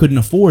knew I couldn't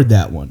afford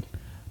that one.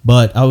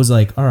 But I was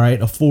like, all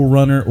right, a full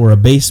runner or a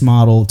base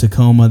model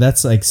Tacoma,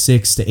 that's like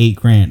 $6,000 to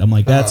 $8,000. I'm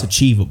like, that's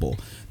achievable.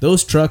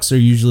 Those trucks are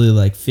usually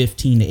like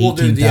 $15,000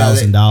 to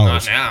 $18,000.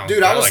 Not now.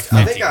 Dude, They're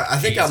I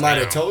think I might now.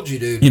 have told you,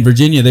 dude. In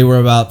Virginia, they were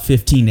about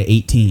 $15,000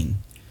 to $18,000.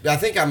 I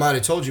think I might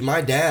have told you.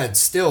 My dad,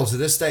 still to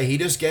this day, he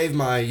just gave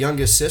my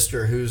youngest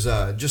sister, who's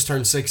just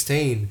turned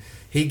 16.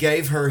 He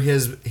gave her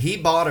he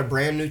bought a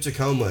brand new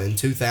Tacoma in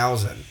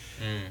 2000,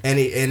 and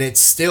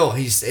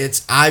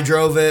I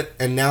drove it,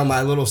 and now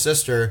my little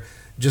sister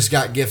just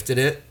got gifted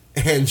it,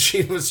 and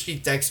she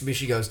texted me,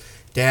 she goes,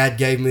 Dad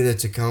gave me the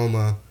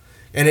Tacoma,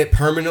 and it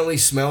permanently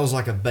smells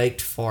like a baked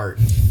fart,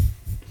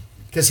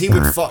 because he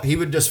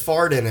would just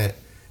fart in it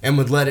and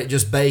would let it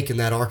just bake in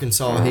that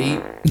Arkansas heat.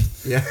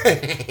 Yeah.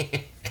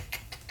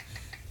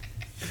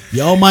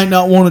 Y'all might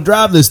not want to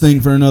drive this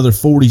thing for another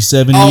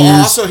 47 Oh, years.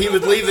 also he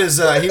would leave his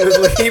he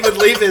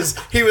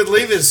would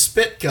leave his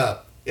spit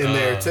cup in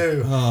there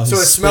too, so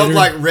it smelled spitter.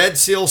 like Red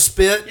Seal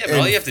spit. Yeah, but and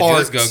all you have to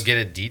farts. do is go get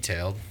it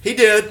detailed. He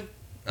did.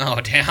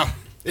 Oh, damn.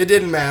 It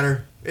didn't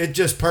matter. It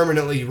just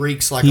permanently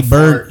reeks like He a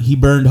fart. He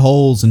burned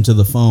holes into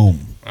the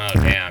foam. Oh,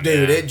 damn.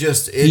 Dude, yeah.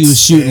 He He was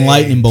shooting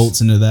lightning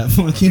bolts into that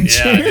fucking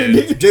chair.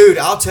 dude. Dude,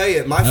 I'll tell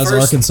you, my That was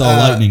first Arkansas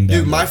Lightning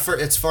down Dude, there.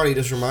 it's funny.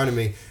 Just reminded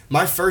me.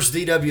 My first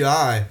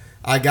DWI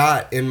I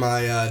got in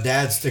my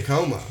dad's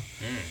Tacoma,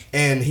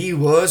 and he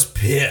was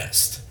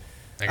pissed.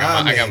 I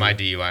got my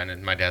DUI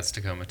in my dad's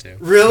Tacoma, too.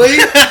 Really?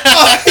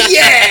 Oh,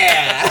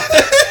 yeah.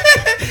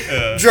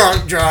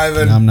 Drunk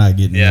driving. I'm not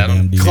getting Yeah, that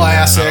damn DUI.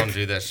 Classic. I don't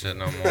do that shit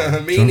no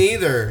more. Me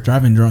neither.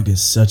 Driving drunk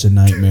is such a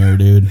nightmare,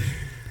 dude.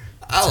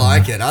 I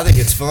like it. I think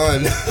it's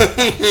fun.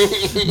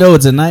 No,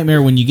 it's a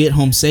nightmare when you get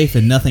home safe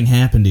and nothing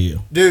happened to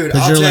you. Dude,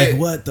 Because I'll you're tell like, you,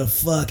 what the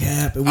fuck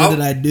happened? What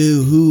did I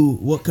do?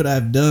 What could I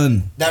have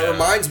done? that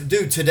reminds me,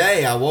 dude,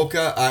 today I woke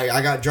up,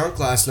 I got drunk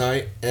last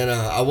night, and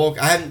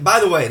by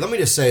the way, let me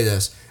just say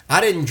this. I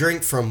didn't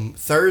drink from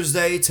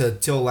Thursday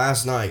till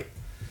last night,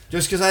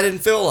 just because I didn't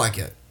feel like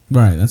it.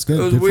 Right, that's good.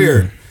 It was Good for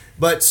weird. you.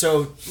 But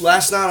so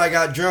last night I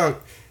got drunk,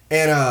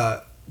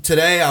 and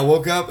today I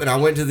woke up and I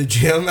went to the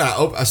gym and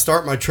I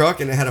start my truck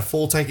and it had a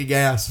full tank of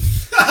gas.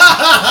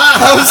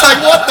 I was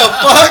like, what the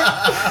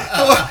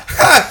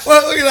fuck?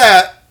 Well, look at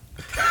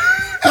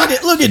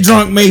that. Look at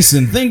drunk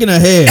Mason thinking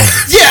ahead.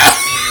 Yeah.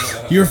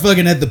 You're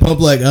fucking at the pump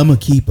like, I'm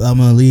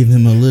gonna leave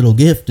him a little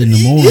gift in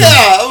the morning.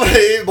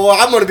 Yeah. Boy,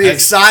 I'm going to be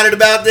excited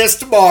about this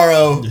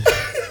tomorrow. And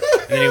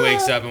then he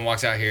wakes up and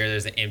walks out here.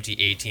 There's an empty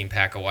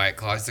 18-pack of White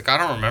Claws. He's like,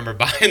 I don't remember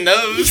buying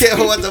those. Yeah,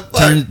 what the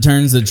fuck?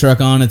 Turns the truck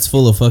on, it's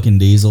full of fucking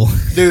diesel.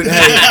 Dude, hey.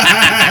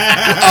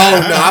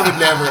 Oh, no, I would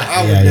never.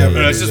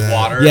 No, it's do just that.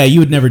 water. Yeah, you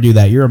would never do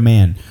that. You're a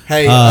man.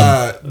 Hey,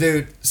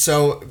 dude,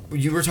 so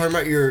you were talking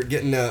about you're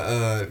getting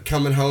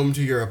coming home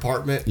to your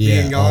apartment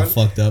Yeah, being all gone?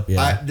 fucked up,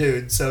 yeah.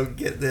 Dude, so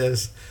get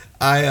this.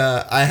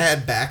 I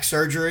had back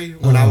surgery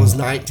when I was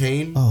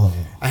 19. Oh,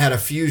 I had a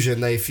fusion.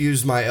 They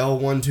fused my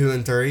L1, 2,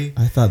 and 3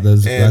 I thought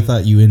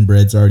And- you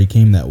inbreds already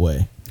came that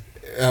way.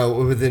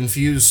 with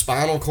infused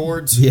spinal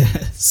cords.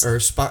 Yes. Or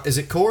is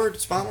it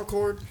cord? Spinal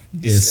cord?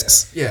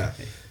 Discs. Yeah.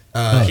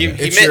 He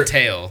It's meant your-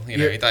 tail. You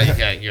know, your- he thought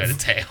you had a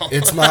tail.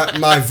 It's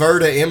my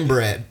Verta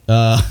inbred.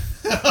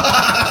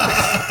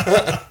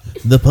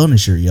 The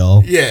Punisher,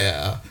 y'all.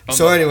 Yeah.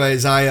 So,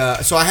 anyways, I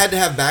had to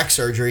have back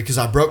surgery because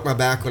I broke my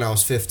back when I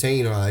was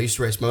 15. I used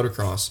to race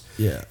motocross.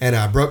 Yeah. And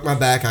I broke my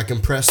back. I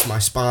compressed my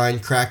spine,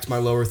 cracked my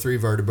lower 3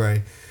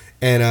 vertebrae,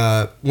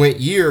 and went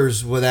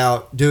years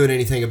without doing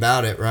anything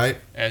about it. Right.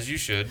 As you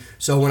should.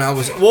 So when I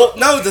was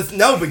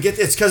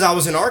it's because I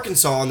was in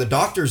Arkansas and the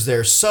doctors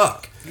there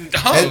suck.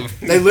 Oh.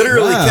 And they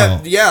literally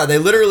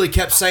Wow.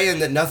 kept saying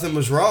that nothing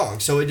was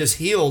wrong. So it just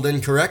healed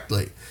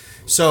incorrectly.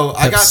 So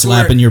I Kept got to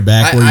slapping where your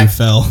back where you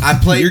fell. I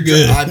played. You're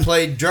good. I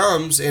played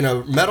drums in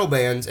a metal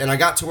band, and I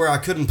got to where I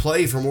couldn't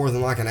play for more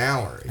than like an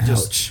hour. It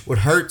just would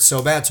hurt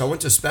so bad. So I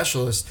went to a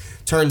specialist.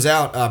 Turns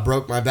out I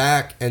broke my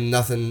back, and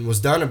nothing was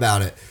done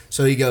about it.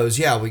 So he goes,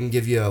 "Yeah, we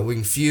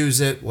can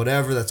fuse it,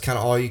 whatever. That's kind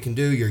of all you can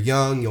do. You're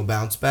young, you'll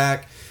bounce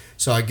back."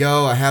 So I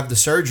go. I have the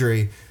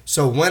surgery.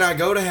 So when I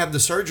go to have the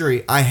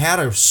surgery, I had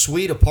a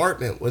sweet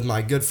apartment with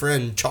my good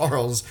friend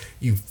Charles.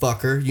 You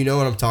fucker, you know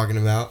what I'm talking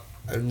about.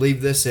 I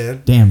leave this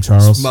in. Damn,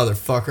 Charles. This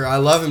motherfucker. I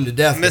love him to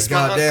death. Miss but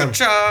my goddamn, Uncle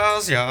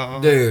Charles, y'all.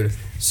 dude.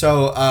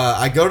 So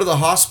I go to the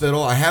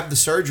hospital. I have the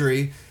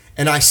surgery,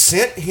 and I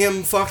sent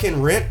him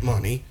fucking rent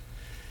money.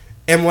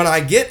 And when I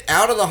get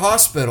out of the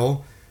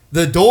hospital,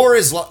 the door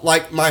is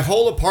like my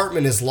whole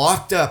apartment is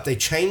locked up. They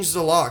changed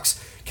the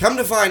locks. Come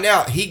to find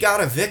out, he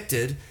got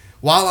evicted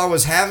while I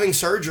was having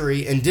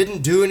surgery and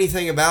didn't do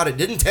anything about it.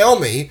 Didn't tell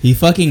me. He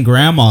fucking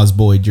grandma's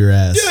boyed your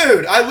ass.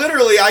 Dude,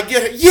 I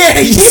get it. Yeah,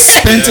 He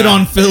spent it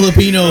on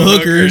Filipino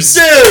hookers.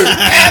 Dude,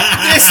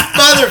 F this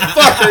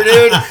motherfucker,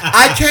 dude.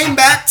 I came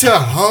back to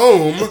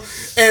home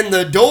and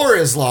the door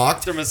is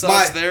locked. They're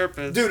massage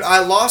therapist. Dude, I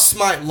lost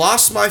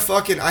my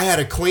fucking. I had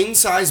a queen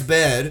size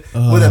bed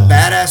with a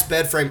badass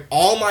bed frame.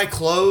 All my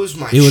clothes,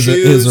 my shoes.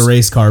 It was a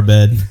race car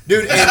bed.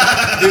 Dude,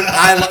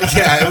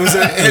 it was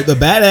a. The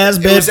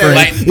badass bed was a frame.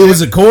 light- It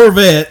was a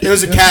Corvette. It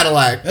was a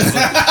Cadillac.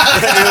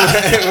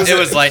 It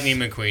was Lightning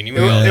McQueen. You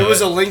all It know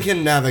was a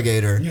Lincoln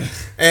Navigator.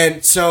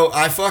 And so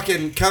I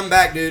fucking come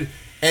back, dude,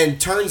 and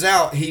turns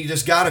out he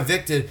just got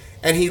evicted,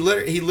 and he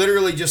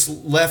literally just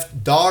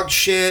left dog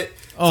shit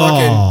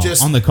fucking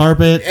just on the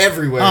carpet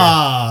everywhere.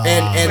 Ah.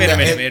 And Wait a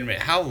minute.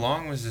 How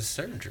long was this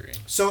surgery?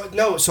 So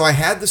I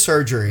had the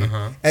surgery,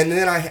 Uh-huh. and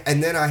then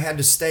I had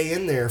to stay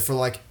in there for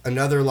like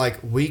another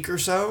week or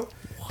so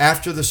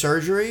after the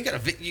surgery.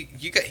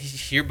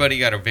 Your buddy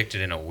got evicted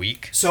in a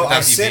week. So without I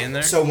you being sent.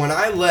 there? So when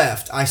I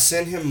left, I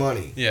sent him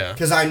money. Yeah.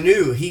 Because I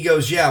knew he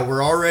goes, yeah,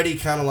 we're already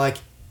kind of like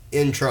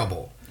in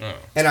trouble, Oh.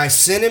 and I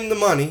sent him the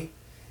money,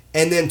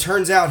 and then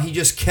turns out he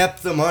just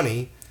kept the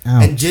money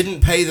Ouch. and didn't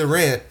pay the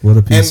rent. What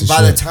a piece and of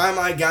by the shit. time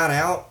I got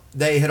out,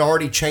 they had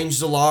already changed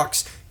the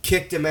locks,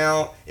 kicked him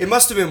out. It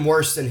must have been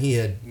worse than he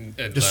had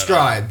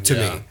described to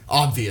yeah. me,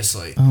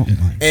 obviously. Oh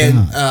my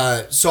And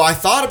god. so I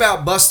thought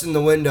about busting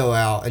the window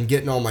out and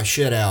getting all my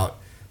shit out,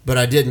 but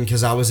I didn't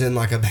because I was in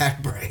like a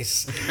back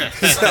brace.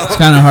 It's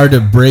kind of hard to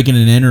break in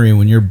and entering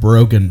when you're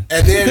broken.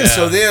 And then,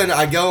 so then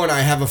I go and I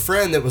have a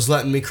friend that was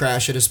letting me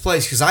crash at his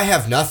place because I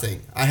have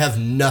nothing. I have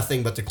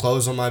nothing but the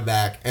clothes on my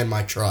back and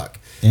my truck.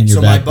 And your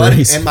so back my buddy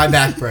brace. and my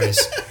back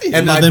brace.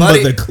 And my Nothing but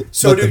buddy. the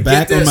So but the dude,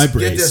 back get on my this. Get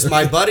brace. this.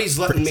 My buddy's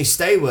letting me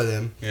stay with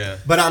him. Yeah.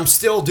 But I'm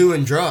still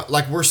doing drugs.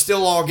 Like we're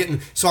still all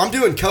getting. So I'm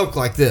doing coke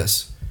like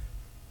this.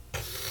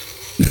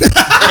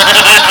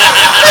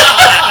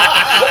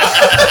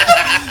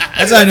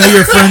 That's how I know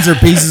your friends are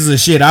pieces of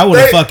shit. I would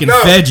have fucking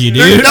fed you,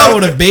 dude. I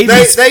would have baby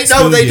They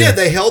spooned you. did.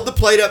 They held the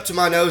plate up to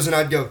my nose, and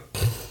I'd go.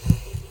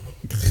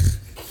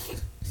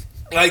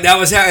 Like that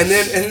was how,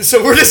 and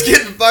so we're just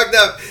getting fucked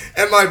up,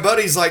 and my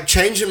buddy's like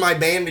changing my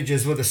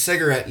bandages with a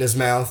cigarette in his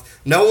mouth.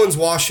 No one's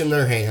washing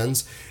their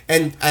hands,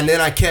 and then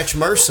I catch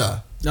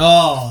MRSA.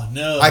 Oh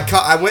no!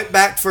 I went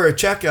back for a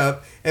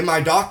checkup, and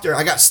my doctor,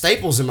 I got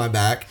staples in my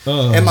back,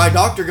 Oh. and my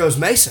doctor goes,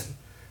 Mason,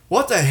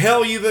 what the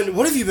hell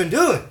what have you been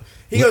doing?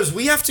 He goes,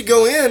 we have to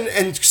go in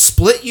and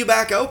split you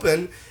back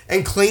open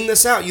and clean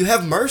this out. You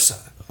have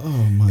MRSA. Oh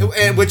my!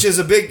 And, which is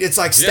a big, it's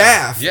like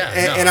staph. yeah,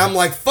 and, no. and I'm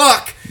like,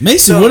 fuck.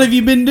 Mason, So- what have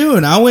you been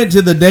doing? I went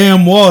to the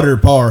damn water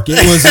park.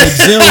 It was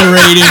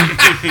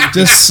exhilarating.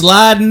 Just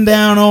sliding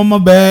down on my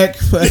back.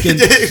 Fucking.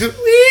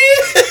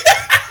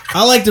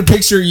 I like to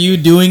picture you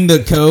doing the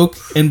coke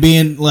and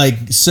being like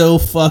so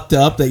fucked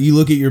up that you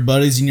look at your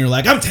buddies and you're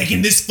like, I'm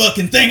taking this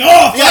fucking thing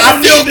off. Yeah, I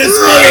don't I feel need this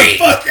great.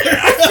 motherfucker.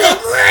 I feel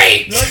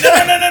great.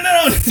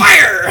 No.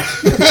 Fire!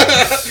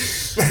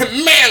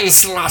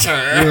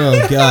 Manslaughter!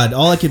 Oh god!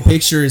 All I can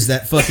picture is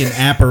that fucking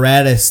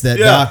apparatus that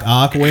Yeah. Doc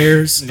Ock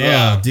wears.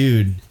 Yeah. Oh,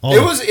 dude.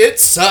 Oh, It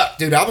sucked,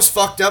 dude. I was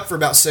fucked up for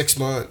about 6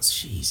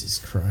 months. Jesus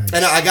Christ.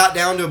 And I got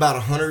down to about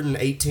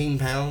 118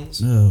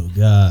 pounds. Oh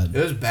god.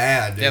 It was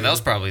bad, dude. Yeah, that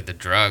was probably the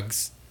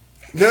drugs.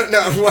 No.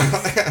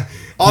 Well,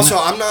 also,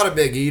 I'm not a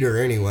big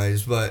eater,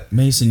 anyways. But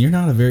Mason, you're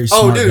not a very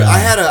smart oh, dude, guy. I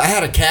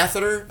had a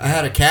catheter. I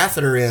had a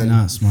catheter in.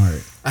 Not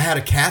smart. I had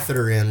a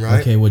catheter in,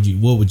 right? Okay, what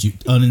would you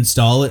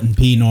uninstall it and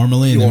pee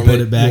normally and then put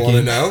it back you wanna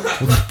in? know?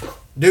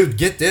 Dude,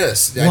 get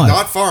this. What?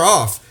 Not far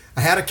off.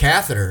 I had a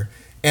catheter.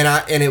 And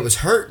it was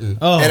hurting.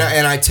 Oh.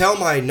 And I tell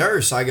my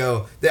nurse, I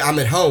go, I'm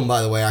at home,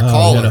 by the way. I Oh,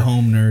 call you had her. a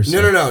home nurse. No,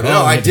 Oh,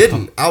 I you had to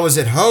didn't. I was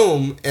at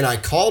home, and I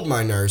called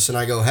my nurse, and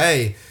I go,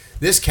 hey,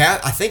 this cat,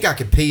 I think I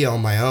could pee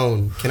on my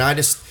own. Can I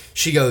just,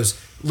 she goes,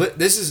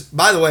 this is,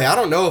 by the way, I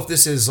don't know if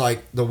this is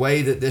like the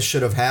way that this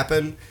should have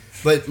happened,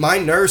 but my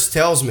nurse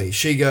tells me,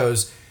 she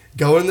goes,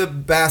 go in the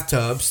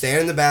bathtub,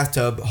 stand in the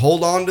bathtub,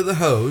 hold on to the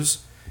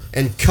hose,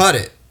 and cut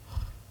it.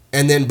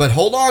 And then, but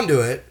hold on to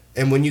it,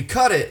 and when you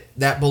cut it,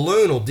 that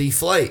balloon will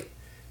deflate,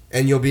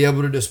 and you'll be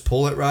able to just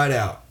pull it right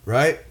out,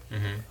 right?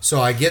 So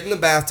I get in the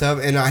bathtub,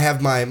 and I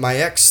have my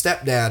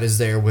ex-stepdad is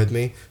there with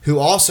me, who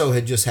also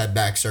had just had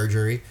back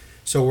surgery.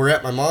 So we're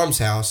at my mom's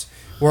house.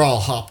 We're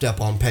all hopped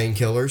up on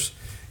painkillers.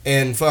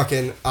 And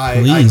fucking,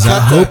 Please, I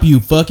hope you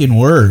fucking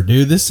were,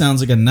 dude. This sounds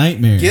like a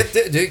nightmare. Get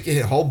the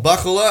dude, hold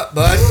buckle up,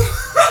 bud.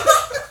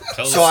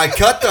 So I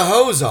cut the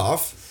hose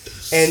off,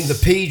 and the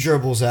pee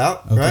dribbles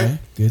out. Okay, Right.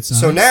 good sign.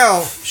 So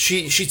now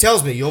she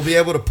tells me you'll be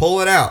able to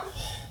pull it out.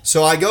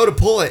 So I go to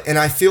pull it, and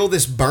I feel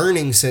this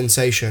burning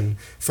sensation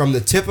from the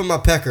tip of my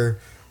pecker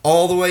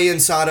all the way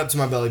inside up to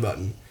my belly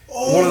button.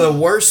 One of the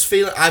worst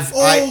feelings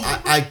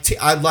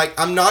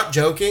I'm not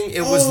joking.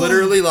 It was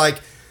literally like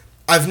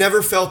I've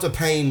never felt a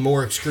pain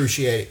more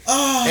excruciating.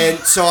 And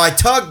so I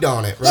tugged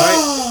on it,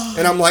 right?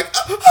 And I'm like,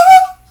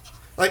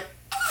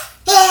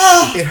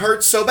 it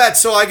hurts so bad.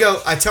 So I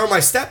tell my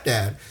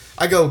stepdad,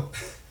 I go,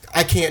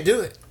 I can't do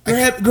it.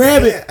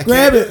 Grab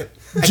it.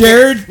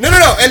 Jared. No.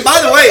 And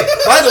by the way,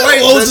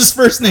 What was his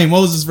first name?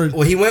 Well,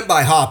 he went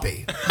by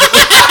Hoppy.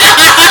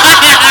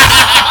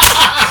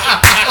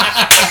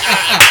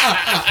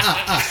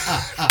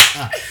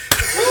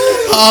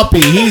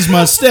 Hoppy. He's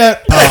my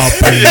step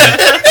Hoppy.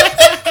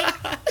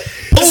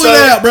 Pull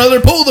it out, brother.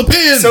 Pull the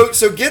pin.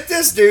 So get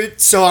this, dude.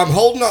 So I'm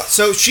holding on.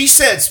 So she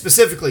said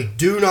specifically,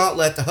 do not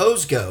let the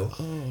hose go,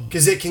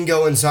 because it can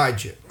go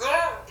inside you.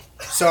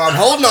 So I'm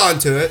holding on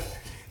to it,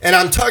 and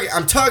I'm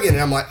tugging,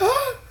 and I'm like,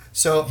 ah.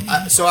 So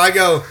I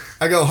go,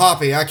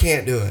 Hoppy, I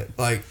can't do it.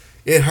 Like,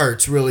 it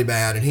hurts really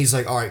bad. And he's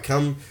like, all right,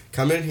 come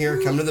in here,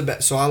 come to the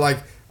bed. So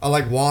I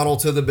waddle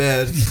to the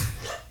bed,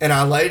 and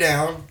I lay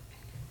down,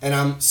 and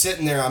I'm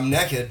sitting there, I'm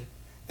naked,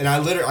 and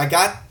I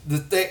got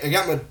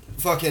my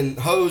fucking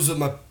hose with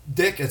my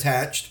dick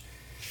attached,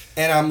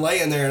 and I'm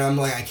laying there, and I'm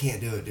like, I can't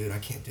do it, dude. I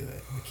can't do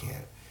it. I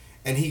can't.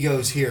 And he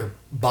goes, here,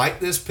 bite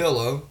this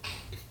pillow.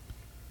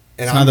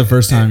 And it's not the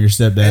first time your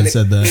stepdad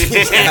said that.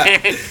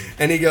 Yeah.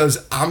 And he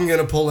goes, I'm going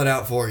to pull it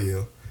out for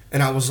you.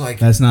 And I was like...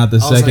 That's not the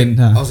second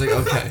time. I was like,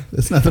 okay.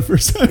 That's not the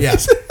first time. Yeah.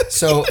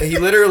 So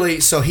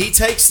he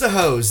takes the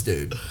hose,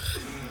 dude.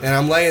 And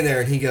I'm laying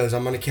there, and he goes,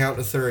 I'm going to count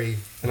to 3.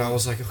 And I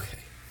was like, okay.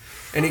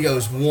 And he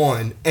goes,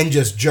 1, and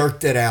just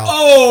jerked it out.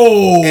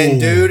 Oh! And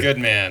dude, Good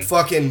man.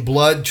 Fucking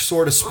blood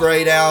sort of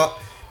sprayed out.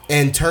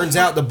 And turns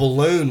out the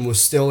balloon was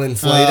still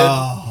inflated.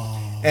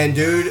 Oh. And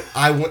dude,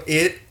 I went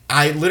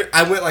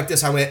like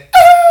this. I went...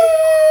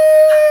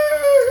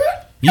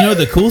 You know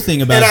the cool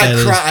thing about that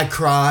is I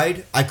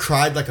cried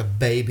like a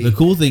baby. the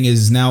cool thing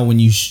is now when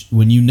you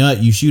nut,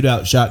 you shoot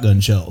out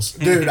shotgun shells.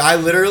 Dude, I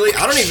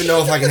don't even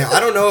know if I can. I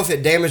don't know if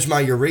it damaged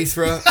my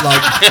urethra.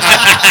 Like,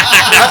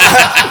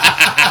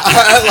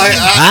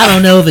 I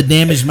don't know if it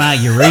damaged my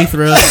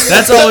urethra.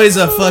 That's always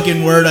a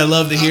fucking word I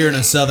love to hear in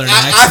a southern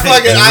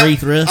accent.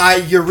 Urethra.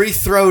 I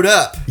urethra'd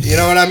up. You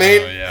know what I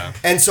mean? Oh, yeah.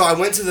 And so I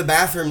went to the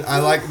bathroom.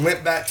 I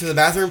went back to the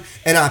bathroom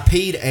and I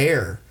peed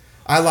air.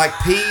 I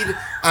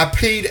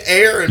peed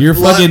air and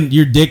blood.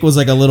 Your dick was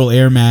like a little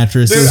air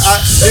mattress. Dude,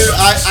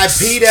 I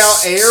peed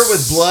out air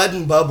with blood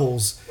and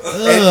bubbles.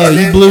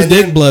 You blew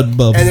dick blood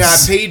bubbles. And then I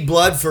peed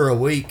blood for a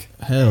week.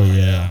 Hell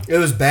yeah. It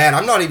was bad.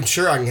 I'm not even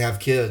sure I can have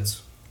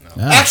kids.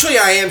 No. Actually,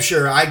 I am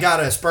sure. I got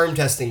a sperm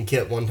testing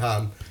kit one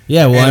time.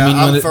 Yeah, well, and, I mean,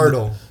 I'm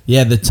fertile.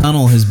 The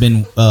tunnel has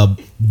been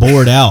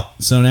bored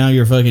out, so now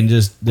you're fucking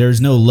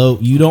there's no low.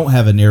 You don't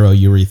have a narrow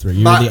urethra.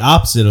 You're the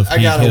opposite of. I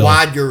got a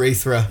wide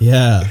urethra.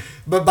 Yeah.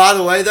 But by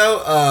the way,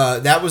 though,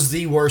 that was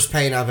the worst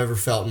pain I've ever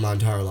felt in my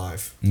entire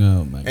life.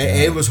 Oh my god.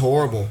 It was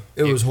horrible.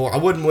 It was horrible.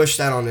 I wouldn't wish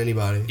that on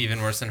anybody.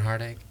 Even worse than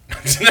heartache.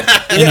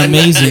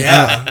 Amazing.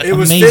 Yeah, it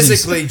was amazing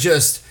physically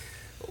just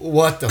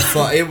what the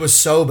fuck. It was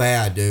so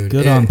bad, dude.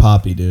 Good on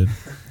Poppy, dude.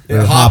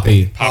 Or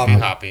Hoppy.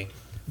 Poppy.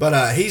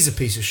 But he's a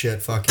piece of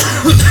shit. Fucking.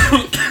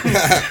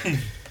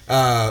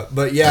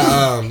 But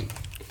yeah.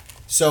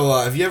 So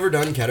have you ever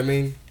done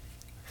ketamine?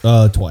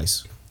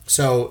 Twice.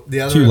 So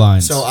the other 2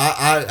 lines. So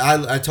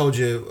I told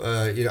you,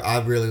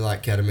 I really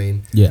like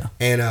ketamine. Yeah.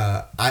 And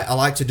I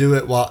like to do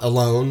it while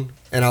alone,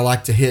 and I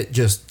like to hit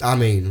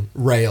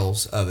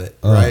rails of it,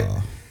 right?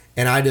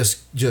 And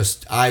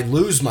I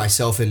lose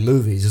myself in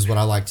movies is what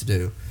I like to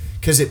do,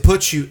 because it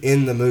puts you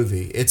in the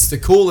movie. It's the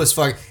coolest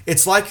fuck.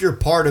 It's like you're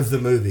part of the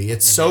movie.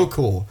 It's so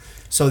cool.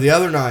 So the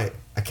other night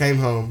I came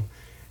home,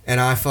 and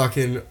I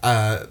fucking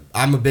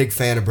I'm a big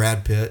fan of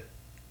Brad Pitt.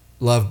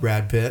 Love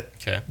Brad Pitt.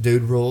 Okay.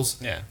 Dude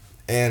rules. Yeah.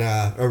 And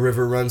A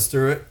River Runs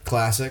Through It,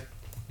 classic.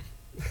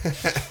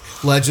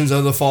 Legends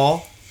of the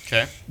Fall.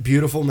 Okay.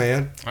 Beautiful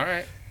man. All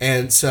right.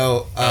 And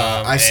so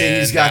I see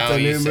he's got the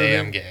new movie.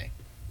 I'm gay.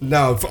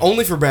 No,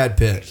 only for Brad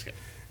Pitt. Just kidding.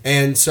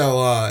 And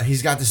so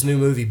he's got this new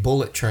movie,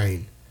 Bullet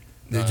Train,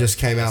 that just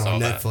came out on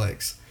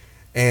Netflix.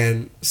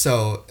 And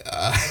so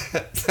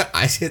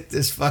I hit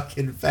this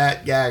fucking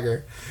fat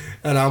gagger,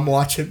 and I'm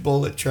watching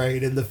Bullet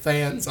Train, and the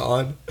fan's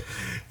on,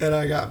 and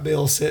I got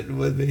Bill sitting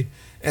with me,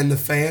 and the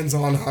fan's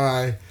on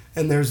high,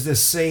 and there's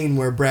this scene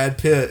where Brad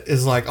Pitt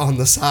is like on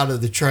the side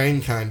of the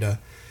train, kinda,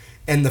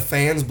 and the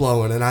fan's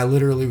blowing, and I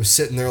literally was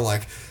sitting there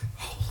like,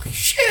 holy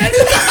shit! I'm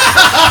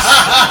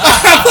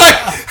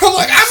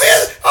like,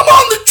 I'm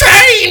on the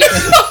train!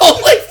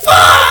 Holy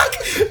fuck!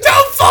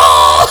 Don't fall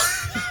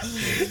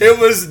It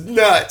was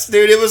nuts,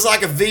 dude. It was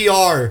like a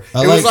VR.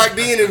 It was like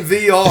being in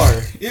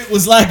VR. It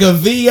was like a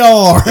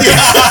VR.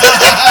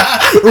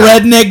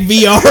 Redneck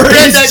VR is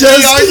Redneck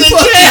just VR is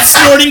fucking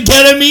snorting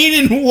ketamine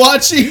and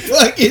watching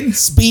fucking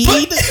Speed.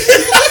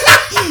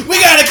 We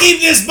gotta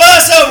keep this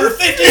bus over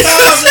 50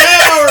 miles an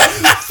hour.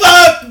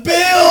 Fuck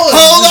Bill.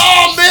 Hold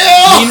on,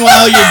 Bill.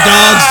 Meanwhile, your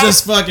dog's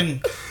just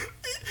fucking.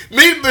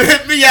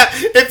 Yeah.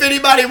 If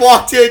anybody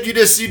walked in, you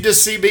just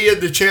see me in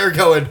the chair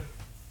going.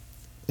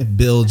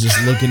 Bill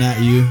just looking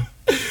at you.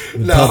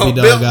 With No, puppy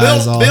dog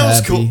eyes all Bill's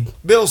happy. cool.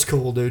 Bill's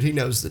cool, dude. He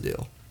knows the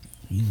deal.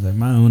 He's like,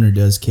 my owner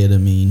does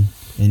ketamine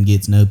and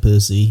gets no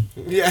pussy.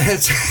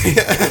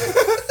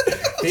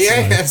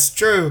 Yeah, that's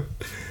true.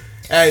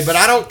 Hey, but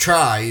I don't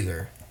try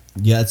either.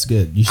 Yeah, that's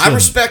good. You should. I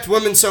respect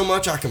women so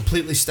much, I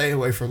completely stay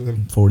away from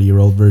them.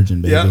 40-year-old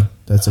virgin, baby. Yeah.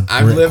 That's a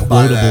I great live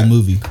by quotable that.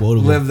 movie.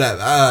 Quotable. Live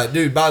that,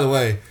 dude. By the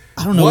way,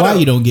 I don't know what why a-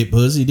 you don't get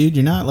pussy, dude.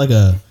 You're not like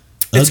a.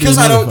 It's ugly 'cause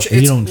I don't-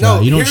 motherfucker. You don't try.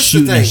 no, You don't here's the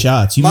shoot any thing.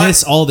 shots. You My-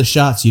 miss all the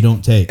shots you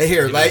don't take.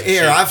 here,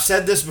 I've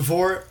said this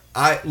before.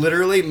 I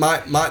literally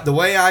the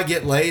way I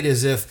get laid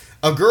is if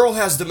a girl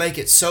has to make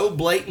it so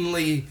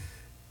blatantly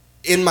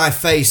in my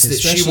face that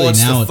she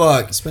wants to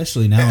fuck.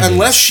 Especially now.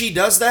 Unless she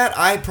does that,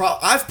 I've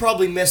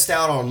probably missed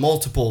out on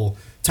multiple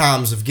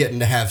times of getting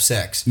to have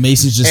sex.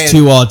 Mason's just And-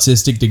 too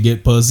autistic to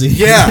get pussy.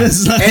 Yeah.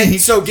 It's like,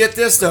 And so get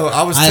this though.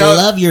 I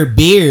love your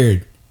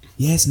beard.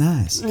 Yeah, it's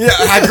nice. Yeah,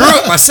 I grew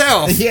it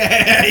myself.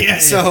 Yeah.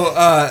 So,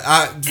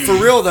 for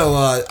real though,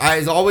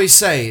 I always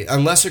say,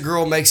 unless a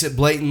girl makes it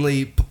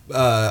blatantly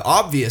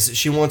obvious that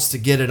she wants to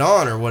get it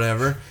on or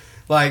whatever,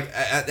 like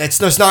it's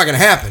not going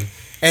to happen.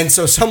 And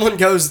so someone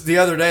goes the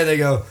other day, they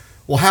go,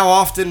 "Well, how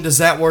often does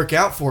that work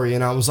out for you?"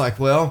 And I was like,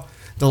 "Well,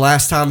 the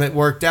last time it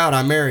worked out,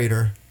 I married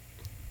her."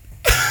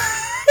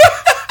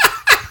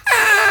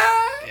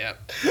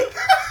 Yep.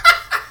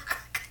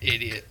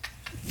 Idiot.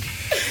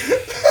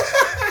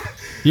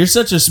 You're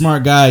such a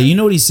smart guy. You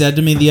know what he said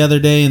to me the other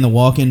day in the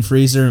walk-in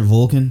freezer at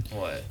Vulcan?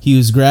 What? He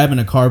was grabbing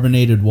a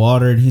carbonated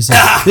water and he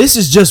said, "This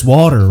is just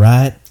water,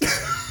 right?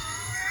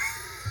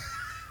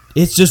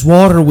 It's just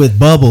water with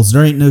bubbles.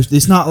 There ain't no.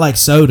 It's not like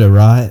soda,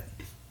 right?"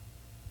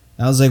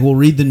 I was like, "Well,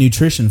 read the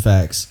nutrition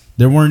facts.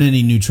 There weren't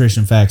any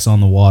nutrition facts on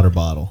the water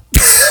bottle."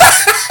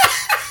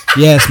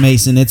 Yes,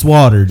 Mason, it's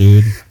water,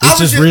 dude. It's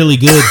just really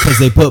good because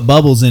they put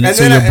bubbles in it, And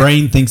so then your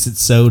brain thinks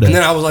it's soda. And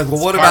then I was like,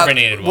 "Well, what about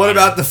carbonated what water.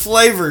 about the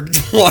flavored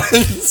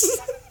ones?"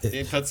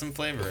 They put some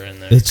flavor in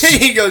there. It's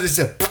He goes, "It's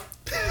a."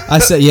 I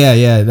said,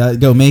 yeah.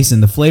 Go, Mason.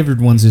 The flavored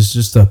ones is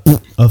just a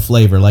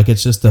flavor, like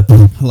it's just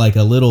like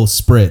a little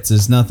spritz.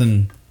 It's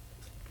nothing.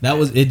 That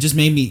was it. Just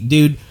made me,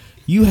 dude.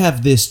 You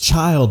have this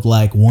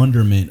childlike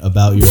wonderment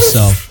about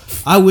yourself.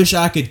 I wish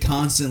I could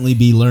constantly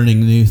be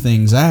learning new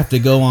things. I have to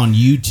go on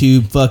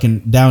YouTube, fucking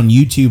down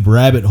YouTube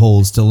rabbit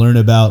holes to learn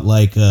about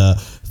like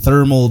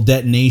thermal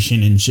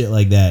detonation and shit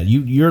like that.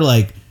 You're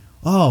like,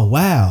 oh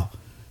wow.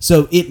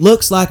 So it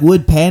looks like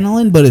wood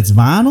paneling, but it's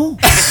vinyl.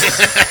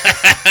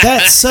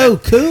 That's so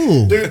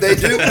cool. Dude, they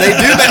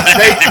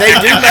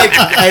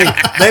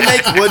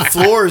make wood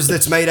floors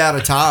that's made out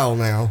of tile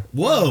now.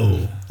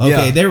 Whoa. Okay,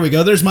 Yeah. there we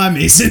go. There's my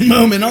Mason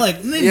moment. I'm like,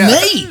 Yeah.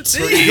 Nate.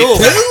 Pretty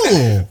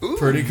cool. Cool.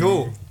 Pretty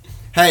cool.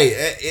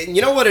 Hey, and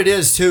you know what it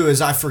is too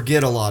is I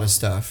forget a lot of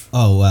stuff.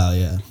 Oh wow,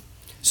 yeah.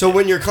 So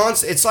when you're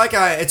constant, it's like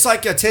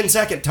a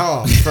 10-second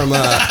Tom from.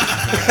 Just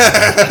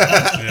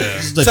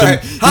a Sorry,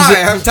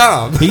 hi, I'm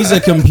Tom. He's a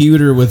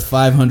computer with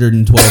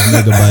 512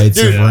 megabytes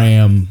Dude. of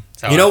RAM.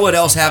 That's how You I know feel what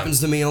else sometimes. happens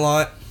to me a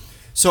lot?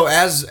 So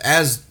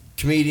as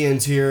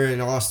comedians here in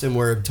Austin,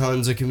 where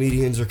tons of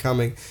comedians are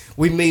coming,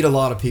 we meet a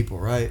lot of people,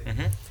 right?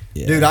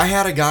 Yeah. Dude, I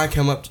had a guy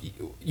come up.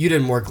 You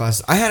didn't work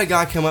last. I had a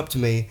guy come up to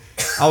me.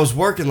 I was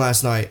working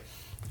last night.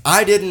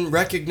 I didn't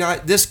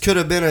recognize. This could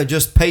have been a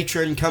just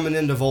patron coming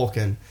into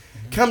Vulcan.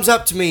 Comes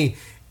up to me,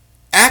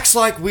 acts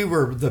like we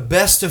were the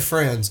best of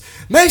friends.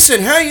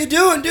 Mason, how you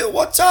doing, dude?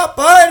 What's up,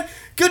 bud?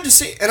 Good to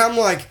see. And I'm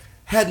like,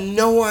 had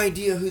no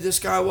idea who this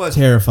guy was.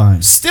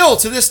 Terrifying. Still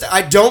to this day,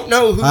 I don't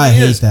know who I he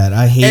hate is. that.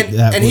 I hate and,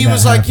 that. And when he that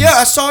was like, happens. "Yeah,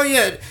 I saw you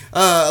at,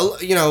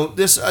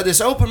 this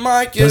open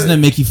mic." Doesn't it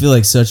make you feel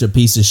like such a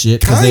piece of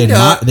shit because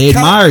Kinda. they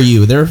admire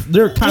you? They're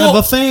kind Well,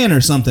 of a fan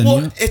or something. Well,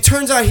 you know? it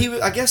turns out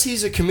I guess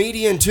he's a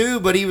comedian too,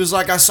 but he was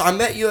like, I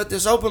met you at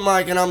this open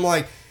mic, and I'm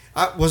like,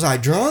 was I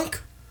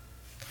drunk?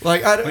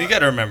 Like, Well, you got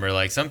to remember,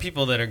 like, some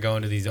people that are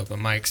going to these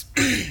open mics,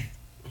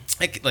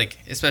 like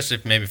especially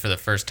if maybe for the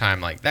first time,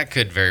 like, that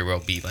could very well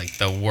be, like,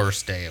 the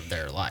worst day of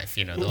their life,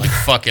 you know? They're like,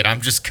 fuck it, I'm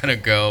just going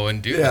to go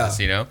and do Yeah. this,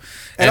 you know?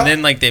 And And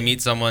then, like, they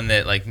meet someone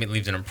that, like,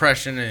 leaves an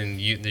impression,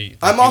 and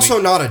I'm also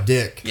not a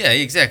dick. Yeah,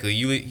 exactly.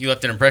 You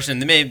left an impression.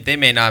 They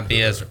may not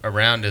be as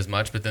around as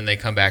much, but then they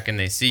come back and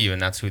they see you, and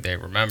that's who they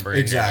remember. And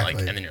Exactly. You're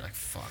like, and then you're like,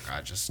 fuck,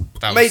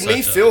 that Made was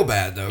me such a- feel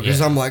bad though,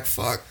 because Yeah. I'm like,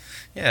 fuck.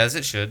 Yeah, as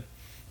it should.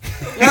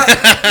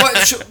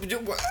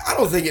 I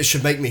don't think it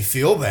should make me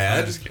feel I'm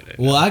bad. just kidding.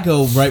 Well, I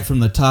go right from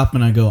the top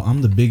and I go,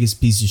 I'm the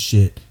biggest piece of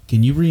shit.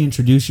 Can you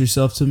reintroduce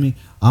yourself to me?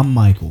 I'm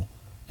Michael.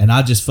 And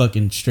I just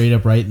fucking straight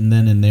up right and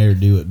then and there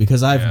do it.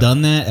 Because I've Yeah.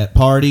 done that at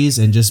parties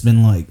and just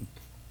been like,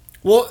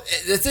 Well,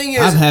 the thing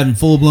is, I'm having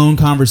full blown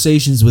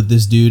conversations with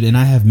this dude, and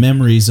I have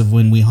memories of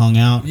when we hung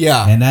out.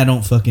 Yeah. and I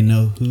don't fucking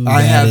know who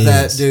I that have is.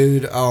 that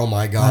dude. Oh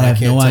my god, I have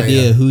can't no tell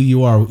idea ya. who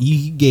you are.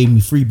 He gave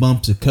me free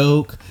bumps of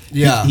coke.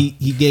 Yeah.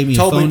 he gave me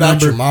Told a phone me about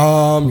number. your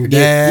mom, your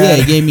Yeah, dad.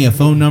 he gave me a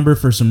phone number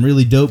for some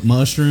really dope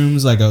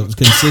mushrooms, like a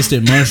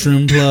consistent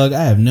mushroom plug.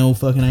 I have no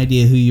fucking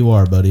idea who you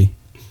are, buddy.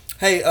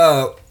 Hey,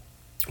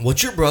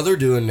 what's your brother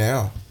doing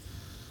now?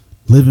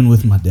 Living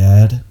with my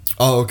dad.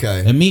 Oh,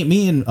 okay. And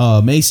me and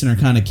Mason are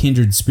kind of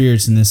kindred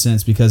spirits in this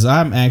sense because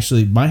I'm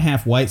actually my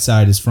half white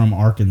side is from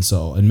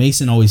Arkansas, and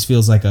Mason always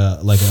feels like a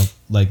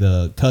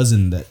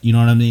cousin that, you know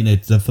what I mean.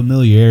 It's the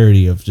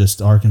familiarity of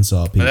just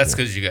Arkansas people. But that's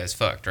because you guys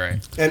fucked, right?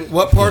 And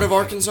what part of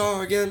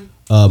Arkansas again?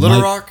 Uh, Little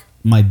my- Rock.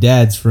 My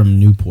dad's from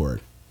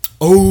Newport.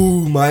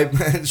 Oh my!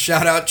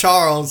 Shout out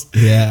Charles.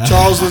 Yeah,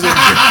 Charles was in.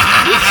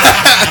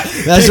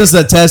 that's just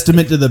a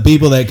testament to the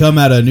people that come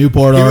out of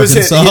Newport, He was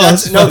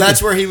Arkansas.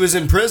 that's where he was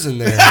in prison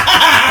there.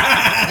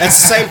 That's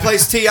the same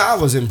place T.I.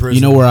 was in prison.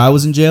 You know where I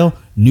was in jail?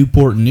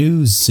 Newport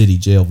News City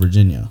Jail,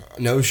 Virginia.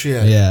 No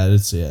shit. Yeah,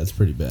 it's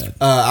pretty bad.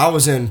 I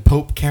was in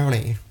Pope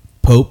County.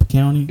 Pope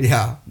County.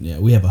 Yeah. Yeah,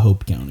 we have a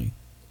Hope County.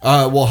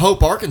 Well,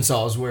 Hope,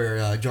 Arkansas is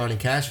where Johnny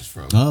Cash is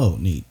from. Oh,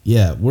 neat.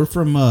 Yeah, we're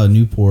from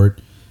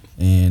Newport,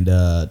 and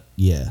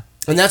yeah.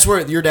 And that's where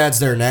your dad's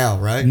there now,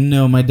 right?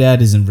 No, my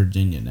dad is in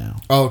Virginia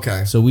now. Oh,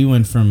 okay. So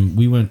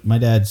my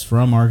dad's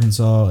from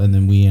Arkansas, and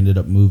then we ended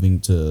up moving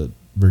to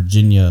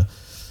Virginia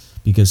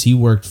because he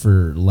worked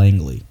for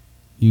Langley.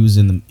 He was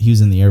in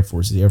the Air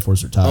Force. The Air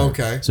Force retired.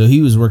 Okay. So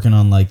he was working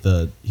on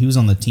he was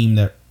on the team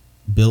that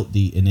built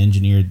and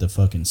engineered the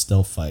fucking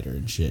stealth fighter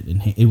and shit.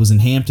 And it was in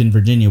Hampton,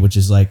 Virginia, which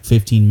is like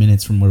 15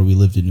 minutes from where we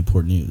lived in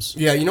Newport News.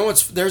 Yeah, you know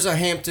what's there's a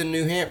Hampton,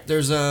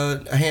 there's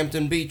a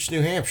Hampton Beach,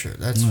 New Hampshire.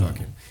 That's Oh.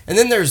 fucking. And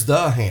then there's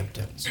the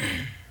Hamptons,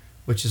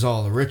 which is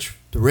all the rich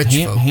folks.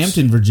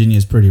 Hampton, Virginia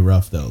is pretty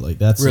rough though. Like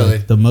that's Really?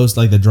 like the most,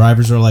 like the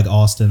drivers are like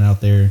Austin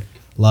out there.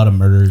 A lot of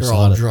murders. They're a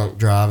all lot of, drunk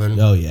driving.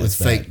 Oh, yeah, with it's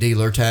fake bad.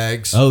 dealer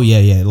tags. Oh yeah,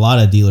 yeah. A lot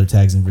of dealer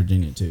tags in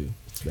Virginia too.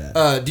 It's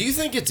bad. Do you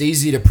think it's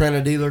easy to print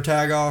a dealer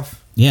tag off?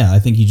 Yeah, I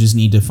think you just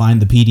need to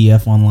find the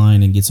PDF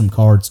online and get some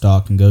card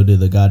stock and go to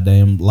the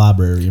goddamn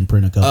library and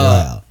print a couple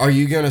out. Are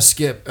you gonna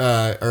skip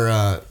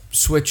or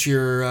switch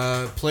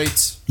your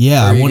plates?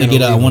 Yeah, Or are I you want to gonna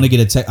get. I leave want to them?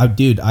 get a tech.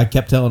 Dude, I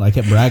kept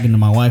bragging to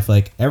my wife,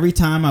 like every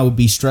time I would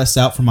be stressed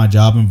out for my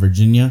job in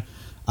Virginia,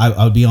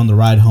 I would be on the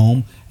ride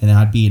home, and then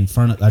I'd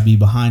be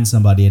behind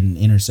somebody at an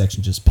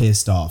intersection, just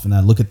pissed off, and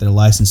I'd look at their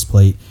license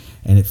plate,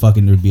 and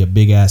there would be a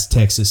big ass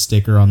Texas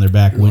sticker on their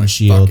back You're like,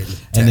 windshield, "Fucking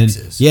and then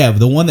Texas." yeah,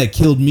 the one that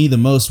killed me the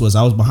most was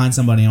I was behind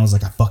somebody, and I was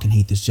like, I fucking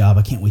hate this job,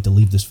 I can't wait to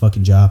leave this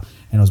fucking job.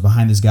 And I was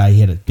behind this guy. He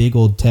had a big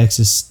old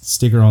Texas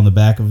sticker on the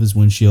back of his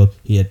windshield.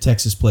 He had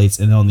Texas plates,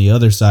 and on the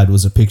other side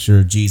was a picture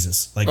of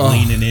Jesus, like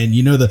leaning in.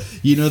 You know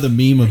the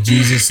meme of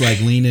Jesus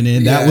like leaning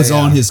in. That Yeah, was yeah.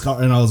 on his car,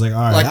 and I was like, all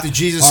right, Like the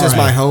Jesus all is right.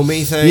 my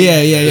homie thing.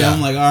 Yeah.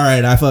 I'm like, all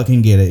right, I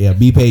fucking get it. Yeah,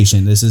 be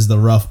patient. This is the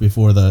rough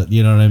before the,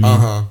 you know what I mean?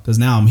 Uh-huh. Because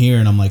now I'm here,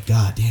 and I'm like,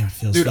 God damn, it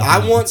feels. Dude, fucking-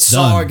 I once it's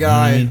saw done, a you know what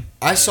guy. I mean?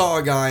 I saw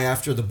a guy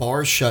after the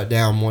bars shut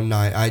down one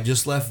night. I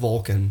just left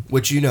Vulcan,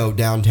 which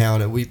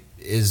downtown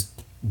is.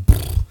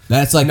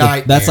 That's like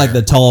Nightmare. that's like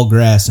the tall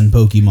grass in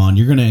Pokemon.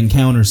 You're gonna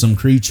encounter some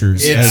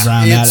creatures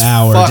around that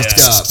hour. Fucked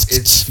Just- up.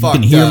 It's you fucked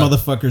can hear up.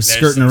 motherfuckers There's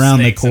skirting some around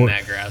the snakes in court.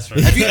 that grass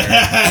right Have you there.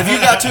 have you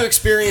got to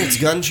experience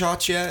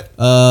gunshots yet?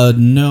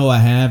 No, I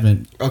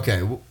haven't.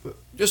 Okay,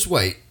 just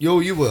wait. You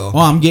will.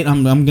 Well, I'm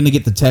gonna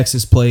get the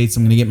Texas plates.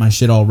 I'm gonna get my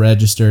shit all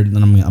registered, and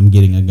then I'm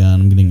getting a gun.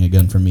 I'm getting a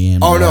gun for me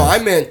and. Oh my no, wife.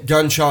 I meant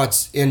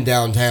gunshots in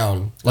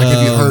downtown. Like,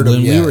 have you heard when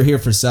them we yet? were here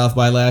for South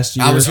by last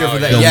year. I was here for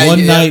that. The Yeah, one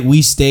yeah. night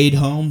we stayed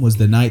home was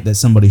the night that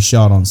somebody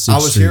shot on 6th I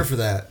was Street. here for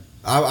that.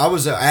 I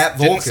was at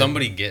Vulcan. Didn't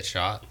somebody get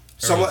shot?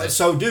 Or was it-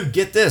 So, dude,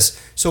 get this.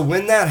 So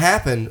when that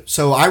happened,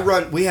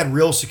 we had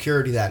real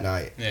security that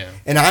night. Yeah.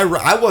 And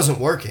I wasn't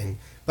working,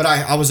 but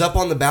I was up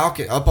on the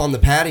balcony, up on the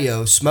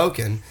patio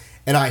smoking,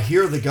 and I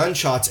hear the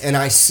gunshots, and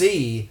I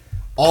see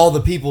all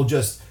the people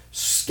just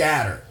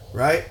scatter,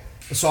 right?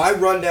 So I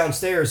run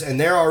downstairs, and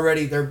they're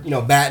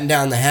batting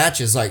down the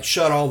hatches, like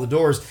shut all the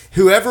doors.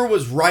 Whoever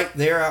was right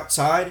there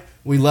outside,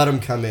 we let them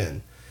come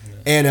in. Yeah.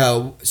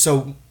 And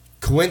so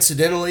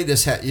coincidentally,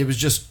 it was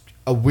just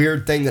a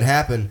weird thing that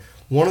happened.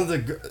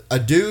 A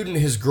dude and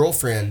his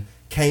girlfriend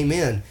came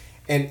in,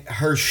 and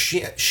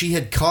she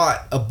had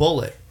caught a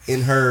bullet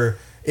in her.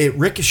 It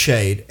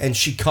ricocheted, and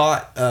she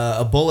caught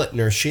a bullet in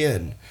her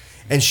shin,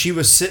 and she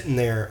was sitting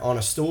there on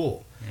a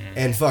stool,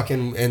 and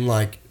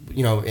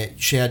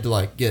she had to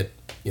like get,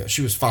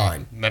 she was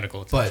fine,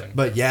 medical attention.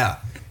 but yeah,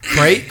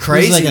 crazy. It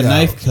was like a though.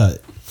 knife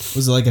cut.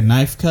 Was it like a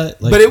knife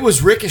cut? Like, But it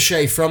was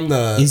ricochet from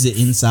the. is it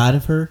inside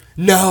of her?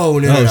 No.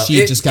 She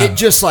it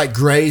just like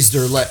grazed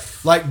her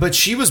but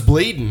she was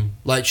bleeding.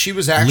 Like she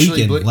was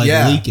actually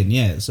leaking.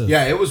 Yeah. So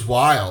Yeah, it was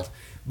wild.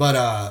 But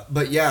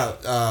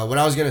yeah, what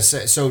I was gonna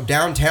say. So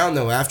downtown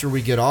though, after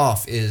we get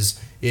off,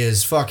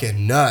 is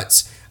fucking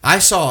nuts. I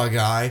saw a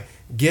guy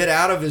get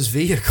out of his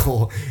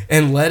vehicle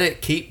and let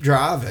it keep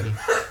driving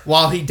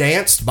while he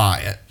danced by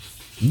it.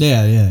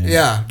 Yeah.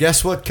 Yeah,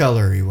 guess what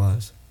color he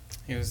was?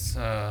 He was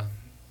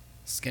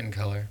skin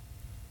color.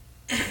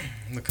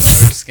 The color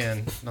of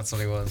skin. That's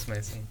what he was,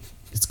 Mason.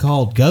 It's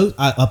called Ghost.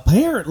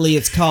 Apparently,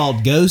 it's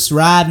called Ghost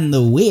Riding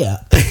the Whip.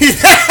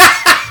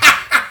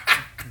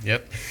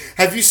 Yep.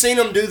 Have you seen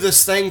him do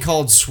this thing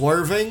called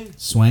swerving?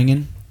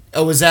 Swinging.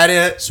 Oh, was that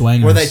it?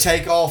 Swangers. Where they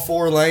take all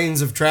 4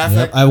 lanes of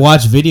traffic? Yep. I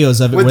watched videos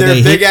of it With where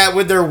their they hit.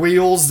 with their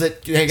wheels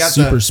that they got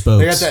Super spokes.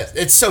 They got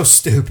that. It's so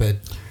stupid.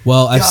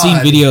 Well, I've seen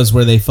God. videos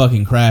where they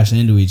fucking crash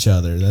into each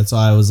other. That's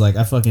why I was like,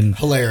 I fucking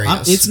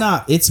Hilarious. It's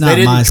not They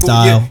didn't my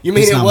style. You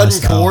mean It's it not my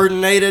wasn't style.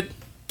 coordinated?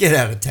 Get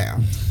out of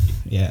town.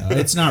 Yeah,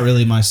 it's not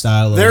really my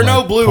style. There are of, no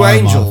like, Blue car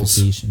Angels.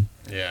 modification.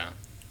 Yeah.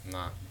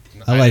 Not.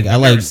 I've I've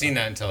like- never seen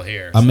that until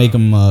here. I make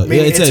them. mean,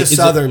 it's a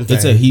Southern It's a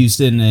thing.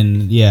 Houston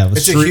and yeah,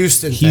 It's a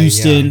Houston thing,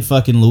 Houston, yeah.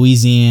 fucking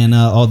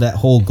Louisiana, all that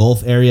whole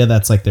Gulf area.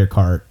 That's like their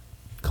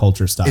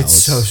culture style. It's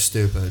so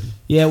stupid.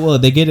 Yeah, well,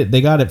 they get it.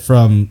 They got it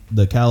from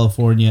the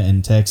California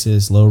and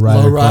Texas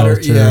lowrider Lowrider,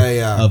 culture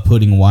yeah. of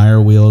putting wire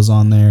wheels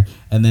on there,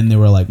 and then they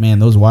were like, "Man,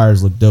 those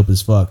wires look dope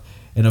as fuck."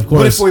 And of What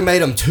course, if we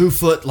made them 2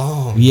 foot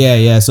long?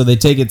 yeah. So they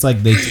take it's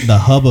like the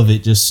hub of it.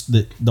 Just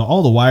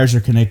all the wires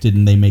are connected,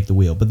 and they make the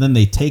wheel. But then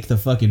they take the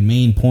fucking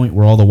main point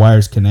where all the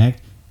wires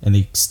connect, and they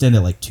extend it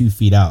like 2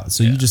 feet out.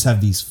 So you just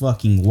have these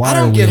fucking wire. I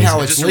don't get wheels. how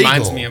It it's just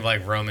reminds legal. me of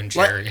like Roman Like,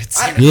 chariots.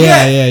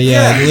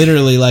 Yeah.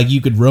 Literally, like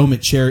you could Roman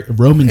chariot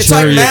It's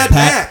like Mad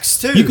pack.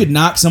 Max, too. You could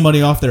knock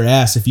somebody off their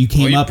ass if you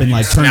came Well, you up and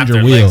like snap turned your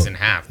their wheel. legs in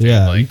half, dude,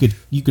 Yeah, like-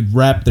 you could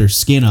wrap their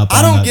skin up. I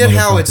on don't that get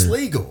how it's motherfucker.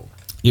 legal.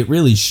 It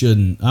really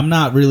shouldn't. I'm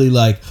not really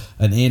like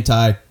an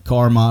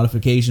anti-car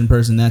modification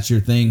person. That's your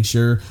thing,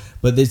 sure,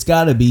 but it's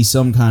got to be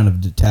some kind of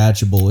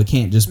detachable. It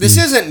can't just be. This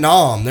isn't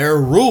Nom. There are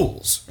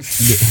rules.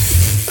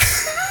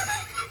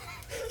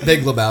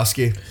 Big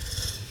Lebowski.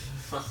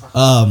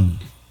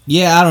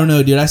 Yeah, I don't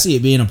know, dude. I see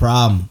it being a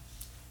problem.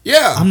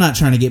 Yeah. I'm not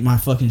trying to get my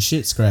fucking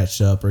shit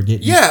scratched up or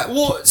get. Yeah,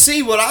 well,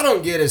 see, what I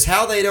don't get is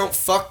how they don't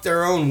fuck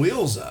their own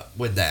wheels up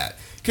with that.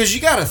 Because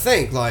you got to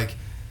think, like,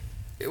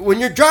 when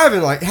you're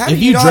driving, like, how do If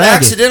you you not drag it-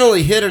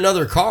 accidentally hit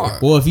another car?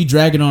 Well, if you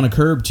drag it on a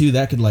curb too,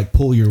 that could like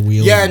pull your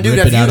wheel. Yeah, and dude,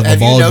 rip it out of a have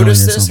you ball joint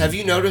noticed or this? something. Have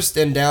you noticed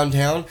in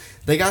downtown,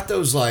 they got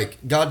those, like,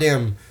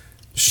 goddamn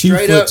 2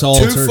 straight foot up tall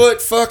 2 turd-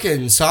 foot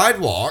fucking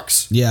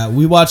sidewalks. Yeah,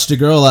 we watched a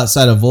girl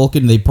outside of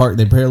Vulcan. They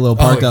parallel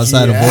parked Oh,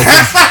 outside yeah. of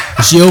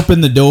Vulcan. She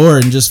opened the door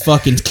and just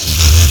fucking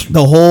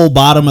the whole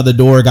bottom of the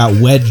door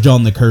got wedged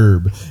on the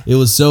curb. It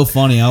was so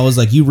funny. I was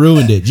like, "You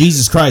ruined it,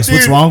 Jesus Christ!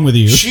 What's Dude, wrong with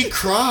you?" She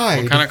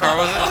cried. What kind of car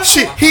was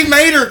it? He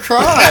made her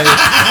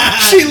cry.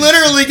 She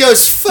literally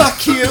goes,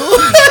 "Fuck you."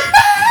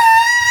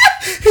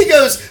 He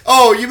goes,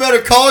 "Oh, you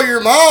better call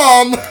your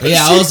mom."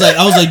 Yeah, I was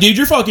like, dude,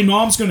 your fucking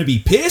mom's gonna be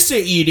pissed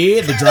at you,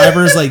 dude. The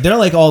driver's like, they're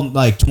like all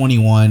like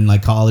 21,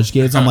 like college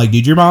kids. I'm like,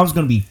 dude, your mom's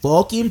gonna be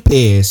fucking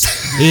pissed.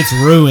 It's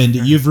ruined.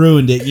 You've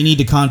ruined it. You need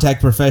to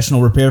contact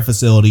professional repair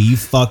facility. You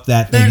fucked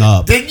that thing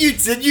up. Did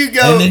you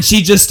go? And then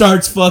she just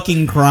starts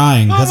fucking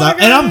crying because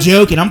and I'm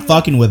joking. I'm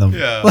fucking with him.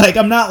 Yeah. Like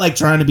I'm not like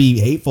trying to be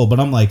hateful, but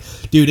I'm like,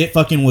 dude, it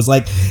fucking was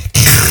like.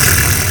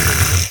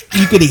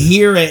 You could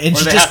hear it, and Or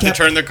she they just have kept.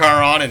 to turn the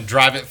car on and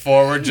drive it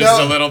forward just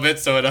No. a little bit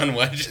so it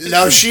unwedges.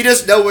 No, she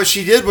just know what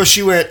she did was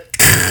she went.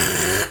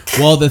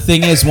 Well, the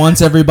thing is,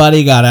 once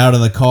everybody got out of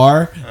the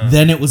car,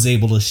 then it was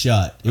able to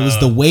shut. It was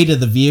the weight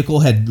of the vehicle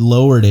had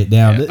lowered it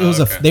down. Yeah, It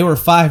was okay. they were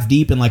 5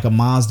 deep in like a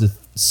Mazda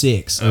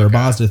 6 or a Okay.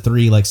 Mazda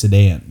 3 like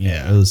sedan. Yeah,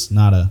 Yeah. it was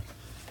not a.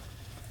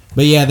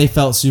 But yeah, they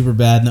felt super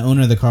bad, and the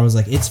owner of the car was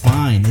like, "It's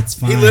fine, it's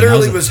fine." He I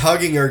literally like, was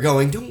hugging her,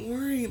 going, "Don't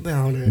worry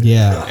about it."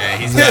 Yeah. Yeah,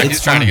 It's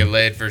he's trying to fine. get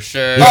laid for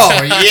sure.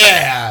 Oh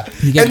yeah.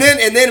 got-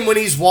 And then when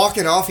he's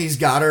walking off, he's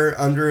got her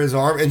under his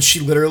arm, and she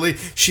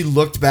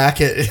looked back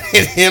at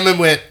him and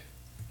went.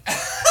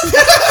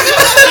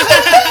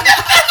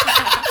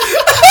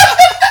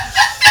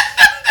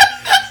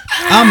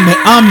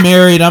 I'm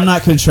married. I'm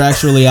not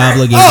contractually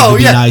obligated to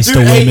be nice dude,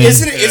 to hey, women.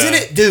 isn't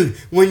it, dude?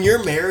 When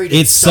you're married,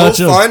 it's It's so such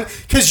a- fun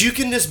because you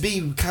can just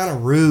be kind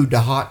of rude to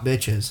hot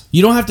bitches.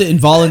 You don't have to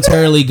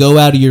involuntarily go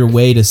out of your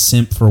way to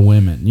simp for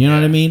women. You know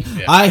what I mean?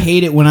 Yeah. I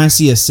hate it when I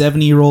see a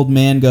 70-year-old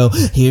man go,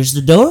 "Here's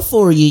the door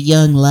for you,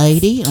 young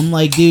lady." I'm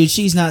like, dude,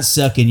 she's not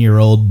sucking your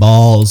old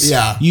balls.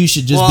 Yeah, You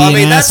should just well, be I an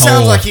mean, that asshole.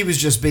 sounds like he was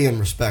just being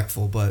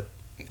respectful, but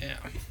Yeah.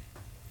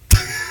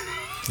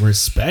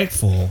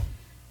 Respectful?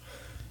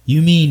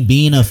 You mean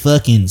being a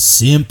fucking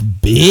simp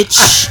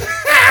bitch?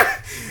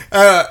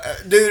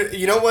 dude,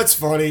 you know what's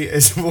funny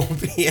is we'll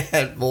be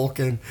at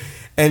Vulcan,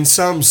 and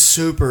some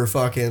super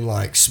fucking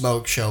like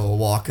smoke show will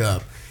walk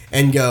up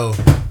and go,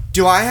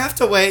 "Do I have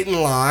to wait in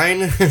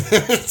line?"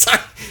 It's like,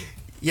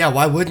 yeah,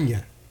 why wouldn't you?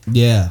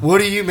 Yeah. What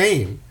do you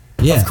mean?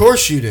 Yeah. Of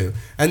course you do.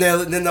 And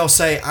then they'll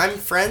say, "I'm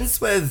friends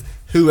with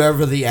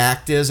whoever the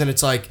act is," and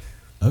it's like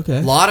Okay.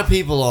 a lot of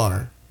people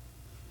are.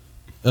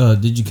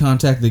 Did you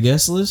contact the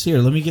guest list? Here,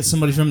 let me get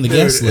somebody from the Dude,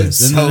 guest list.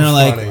 it's And then so they're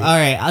like, funny. all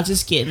right, I'll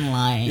just get in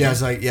line. Yeah,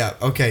 it's like, yeah,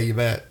 okay, you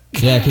bet.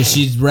 Yeah, because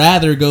she'd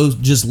rather go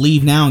just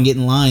leave now and get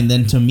in line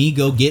than to me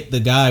go get the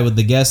guy with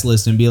the guest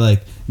list and be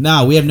like,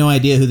 nah, we have no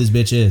idea who this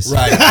bitch is.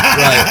 Right.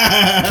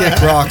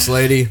 Kick rocks,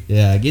 lady.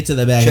 Yeah, get to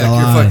the back Check of the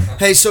your line.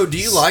 Hey, so do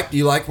you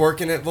like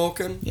working at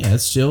Vulcan? Yeah,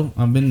 it's chill.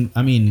 Dude,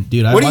 What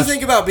do you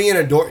think about being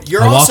a door?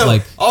 You're I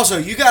walk also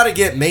you got to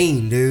get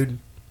mean, dude.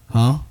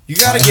 Huh? You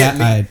got to get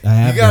mean. I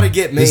have you got to been.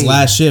 get mean. This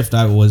last shift,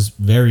 I was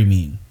very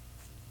mean.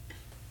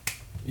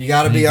 You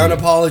got to be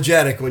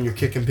unapologetic when you're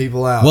kicking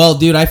people out. Well,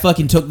 dude, I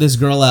fucking took this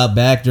girl out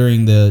back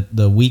during the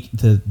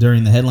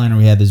during the headliner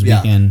we had this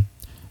weekend,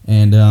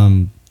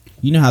 and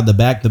you know how the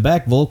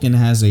back Vulcan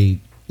has a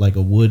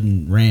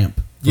wooden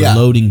ramp for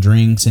loading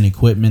drinks and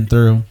equipment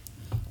through.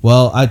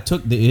 Well, it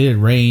had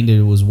rained and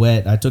it was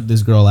wet. I took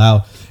this girl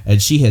out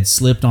and she had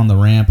slipped on the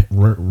ramp,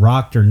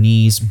 rocked her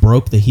knees,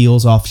 broke the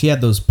heels off. She had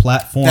those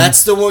platforms.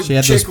 That's the one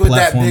chick with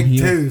that big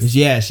tooth.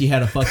 Yeah, she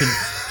had a fucking.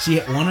 She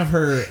had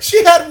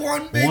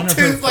one big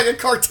tooth like a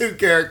cartoon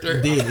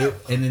character. Dude,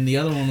 and then the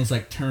other one was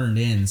like turned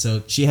in.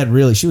 So she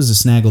was a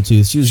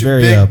snaggletooth. She was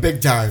very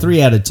big time.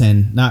 3 out of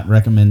 10. Not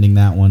recommending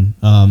that one.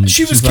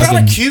 She was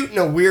kind of cute in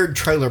a weird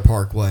trailer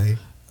park way.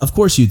 Of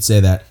course you'd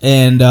say that.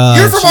 And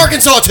you're from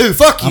Arkansas too.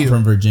 Fuck you. I'm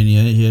from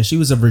Virginia. Yeah, she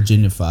was a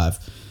Virginia 5,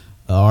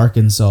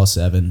 Arkansas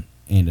 7,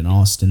 and an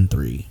Austin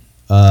 3.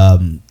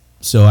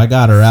 So I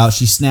got her out.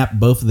 She snapped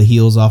both of the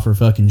heels off her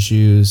fucking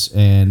shoes.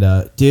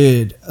 And,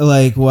 dude,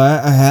 like, what?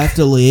 I have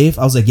to leave?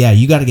 I was like, yeah,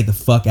 you got to get the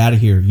fuck out of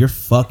here. You're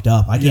fucked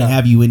up. I can't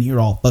have you in here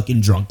all fucking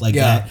drunk like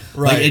that.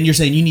 Right. Like, and you're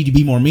saying you need to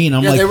be more mean.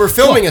 I'm like, they were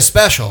filming a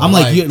special. I'm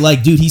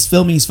like, dude, he's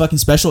filming his fucking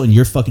special and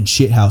you're fucking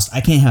shithoused.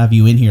 I can't have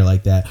you in here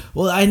like that.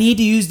 Well, I need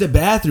to use the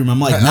bathroom. I'm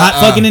like, not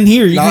fucking in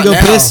here. You can go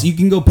piss. You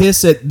can go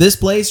piss at this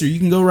place or you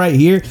can go right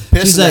here.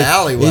 Piss in the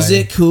alleyway. Is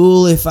it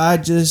cool if I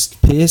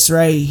just piss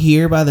right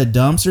here by the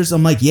dumpsters?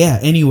 I'm like, yeah,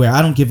 anywhere.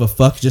 I don't give a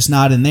fuck, just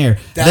not in there.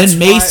 Then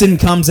Mason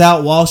comes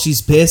out while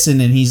she's pissing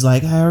and he's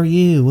like, how are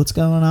you? What's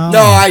going on? No,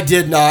 I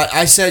did not.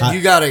 I said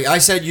I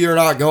said you're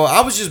not going.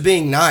 I was just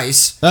being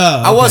nice. Oh,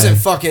 okay. I wasn't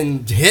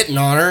fucking hitting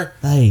on her.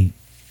 Hey.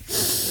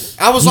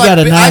 I was you got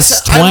a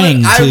nice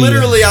twang I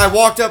literally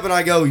walked up and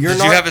I go, Did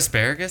you have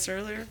asparagus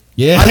earlier?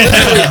 Yeah.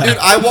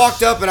 I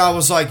walked up and I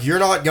was like, you're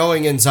not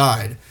going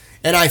inside.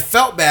 And I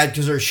felt bad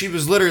because her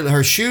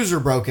shoes were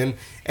broken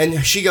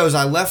and she goes,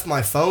 I left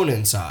my phone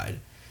inside.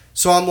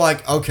 So I'm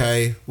like,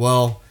 okay,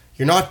 well,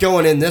 you're not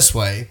going in this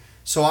way.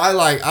 So I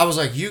was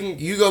like,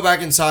 you go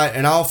back inside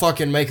and I'll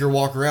fucking make her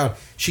walk around.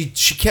 She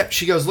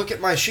goes, look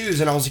at my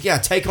shoes, and I was like, yeah,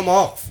 take them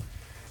off.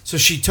 So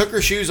she took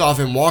her shoes off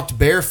and walked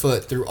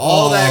barefoot through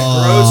all that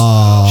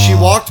gross. She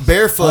walked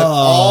barefoot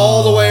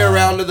all the way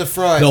around to the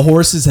front. The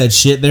horses had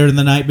shit there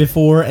the night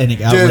before, and it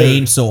got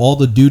rained, so all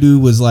the doo doo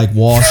was like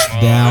washed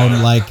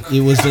down, like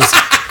it was just.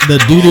 The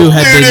doo-doo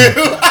had been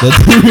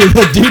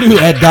the doo-doo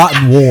had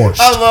gotten washed.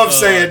 I love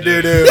saying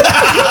doo-doo.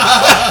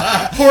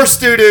 Horse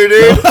doo-doo,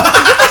 dude.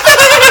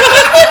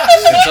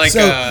 It's like,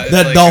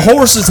 the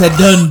horses had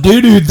done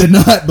doo-doo the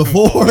night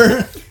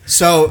before.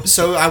 So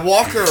I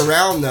walk her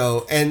around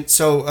though, and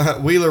so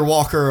Wheeler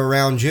walk her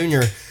around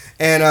Junior,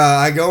 and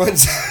I go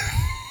inside.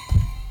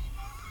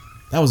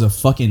 That was a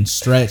fucking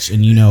stretch,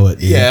 and you know it,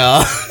 dude.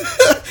 Yeah.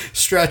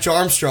 Stretch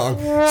Armstrong.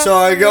 So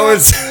I go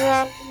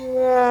inside.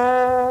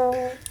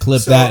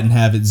 Clip that and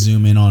have it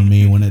zoom in on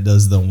me when it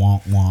does the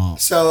womp womp.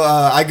 So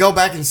I go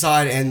back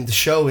inside and the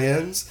show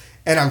ends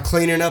and I'm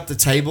cleaning up the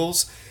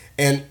tables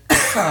and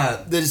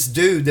this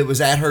dude that was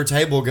at her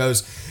table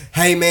goes,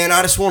 hey man,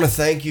 I just want to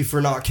thank you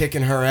for not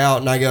kicking her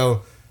out. And I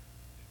go,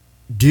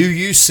 do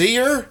you see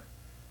her?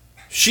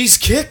 She's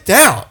kicked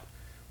out.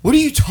 What are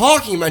you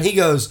talking about? And he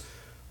goes,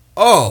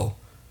 oh,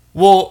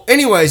 well,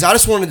 anyways, I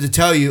just wanted to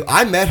tell you,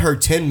 I met her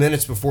 10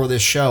 minutes before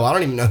this show. I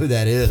don't even know who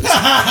that is.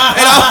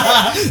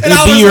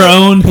 It'd be your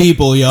own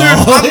people, y'all.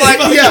 Dude, I'm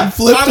like, yeah.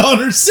 Flipped on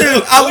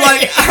herself. Dude,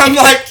 I'm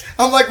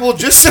like, well,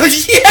 just so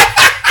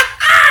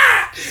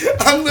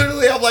I'm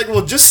like,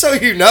 well, just so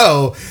you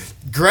know,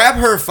 grab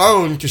her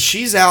phone because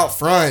she's out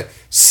front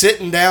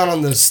sitting down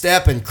on the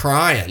step and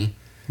crying.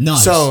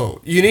 Nice.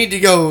 So you need to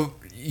go.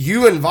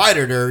 You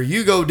invited her.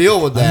 You go deal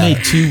with that. I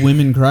made 2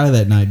 women cry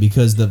that night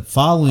because the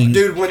following...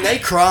 Dude, when they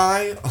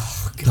cry...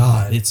 Oh,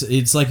 God.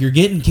 It's like you're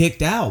getting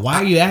kicked out. Why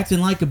are you acting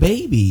like a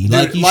baby? Dude,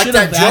 like you like should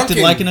have that acted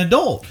like an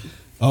adult.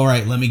 All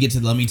right, let me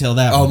tell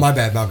that Oh, one. my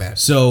bad.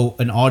 So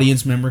an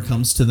audience member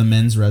comes to the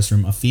men's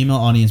restroom. A female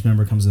audience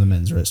member comes to the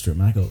men's restroom.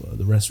 And I go,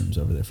 the restroom's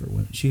over there for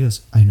women. She goes,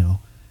 I know,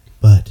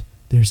 but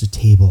there's a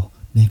table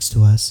next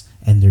to us,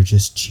 and they're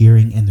just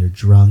cheering, and they're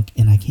drunk,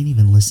 and I can't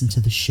even listen to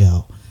the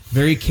show.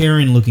 Very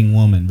Karen looking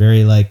woman,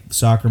 very like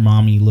soccer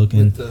mommy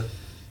looking.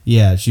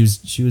 Yeah, she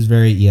was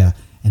very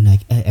and like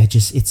I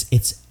just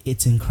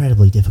it's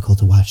incredibly difficult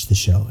to watch the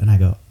show. And I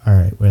go, all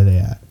right, where are they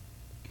at?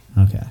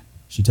 Okay,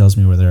 she tells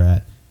me where they're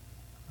at.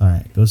 All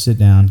right, go sit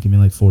down. Give me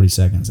like 40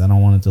 seconds. I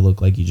don't want it to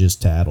look like you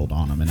just tattled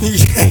on them and I can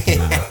take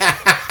them out.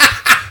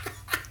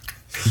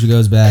 She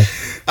goes back.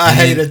 I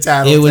hate a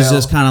tattle. It was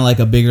just kind of like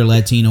a bigger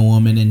Latina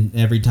woman, and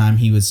every time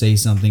he would say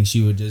something,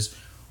 she would just.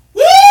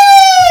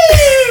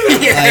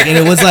 Like, and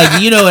it was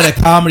like, you know, at a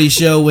comedy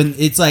show when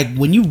it's like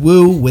when you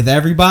woo with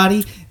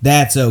everybody,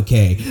 that's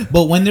okay.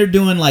 But when they're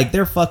doing like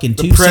they're fucking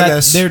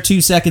they're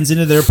 2 seconds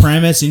into their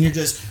premise, and you're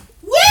just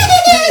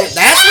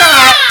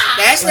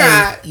That's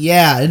right.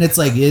 yeah, and it's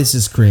like this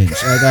is cringe.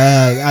 Like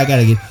I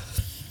gotta get.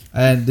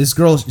 And this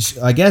girl,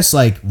 I guess,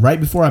 like right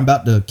before I'm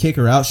about to kick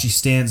her out, she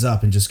stands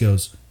up and just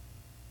goes,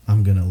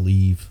 "I'm gonna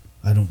leave.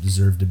 I don't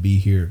deserve to be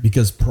here."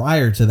 Because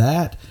prior to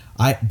that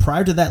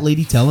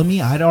lady telling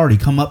me, I'd already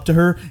come up to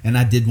her and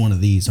I did one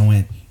of these. I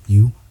went,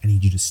 I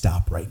need you to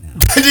stop right now.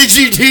 Did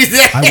you do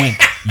that? I went,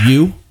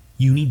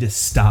 you need to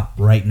stop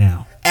right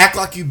now. Act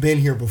like you've been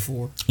here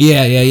before.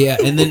 Yeah.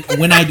 And then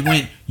when I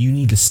went, you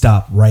need to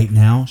stop right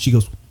now, she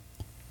goes,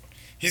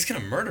 He's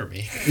gonna murder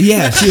me.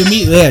 yeah.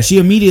 She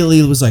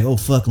immediately was like, oh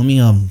fuck, let me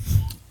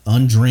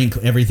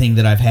undrink everything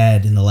that I've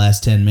had in the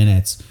last 10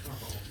 minutes.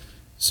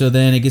 So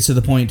then it gets to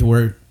the point to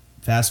where,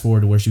 fast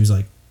forward to where she was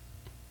like,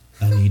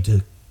 I need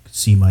to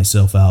see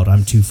myself out.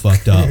 I'm too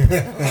fucked up.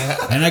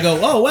 And I go,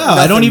 oh wow,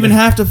 I don't even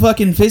have to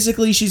fucking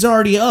physically. She's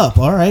already up.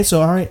 All right,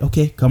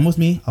 okay, come with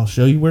me. I'll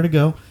show you where to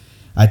go.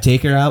 I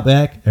take her out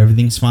back.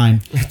 Everything's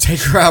fine. I take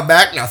her out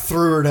back and I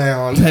threw her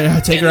down. I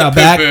take her out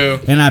back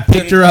and I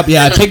picked her up.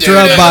 Yeah, I picked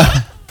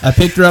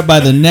her up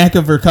by the neck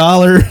of her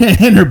collar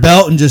and her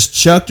belt and just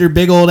chucked her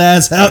big old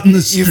ass out in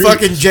the street. You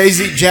fucking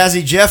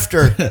Jazzy Jeffed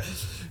her.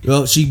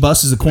 Well, she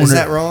busts a corner. Is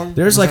that wrong?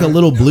 There's like a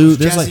little blue.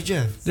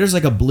 Jazzy There's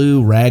like a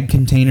blue rag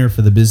container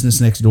for the business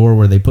next door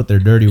where they put their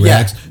dirty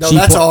rags. No,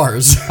 that's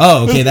ours.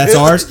 Oh, okay, that's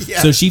ours. Yeah.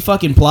 So she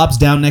fucking plops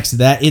down next to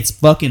that. It's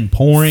fucking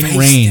pouring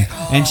rain,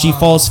 and she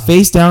falls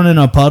face down in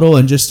a puddle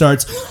and just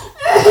starts.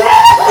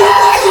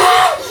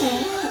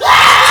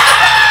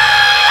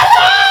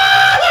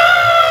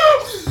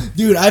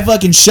 Dude, I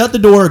fucking shut the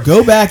door,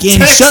 go back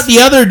in, shut the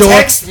other door.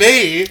 Text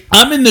me.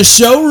 I'm in the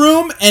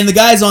showroom, and the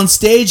guy's on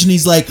stage, and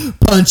he's like,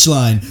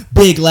 punchline,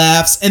 big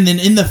laughs, and then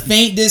in the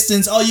faint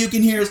distance, all you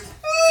can hear is...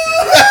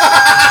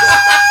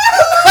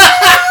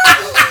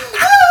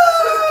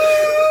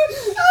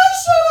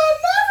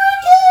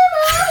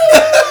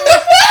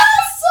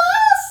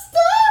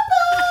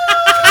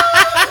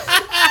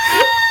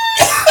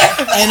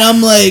 And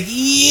I'm like,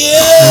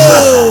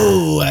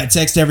 yo! I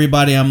text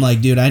everybody. I'm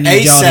like, dude, I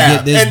need y'all to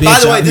get this bitch out here. And by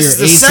the way, this is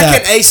the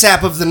second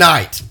ASAP of the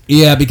night.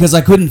 Yeah, because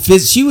I couldn't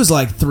fit. She was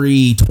like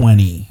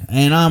 320,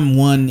 and I'm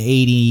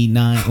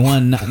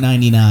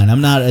 199.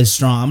 I'm not as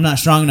strong. I'm not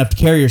strong enough to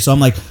carry her. So I'm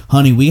like,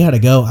 honey, we gotta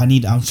go.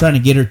 I'm trying to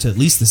get her to at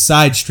least the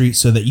side street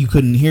so that you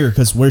couldn't hear her.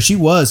 Because where she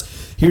was,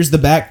 here's the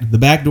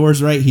back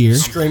door's right here.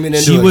 Screaming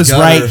into She a was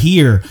gutter. right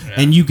here,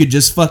 and you could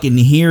just fucking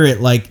hear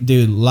it, like,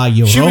 dude, La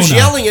Llorona. She was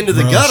yelling into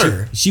the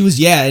gutter. She was,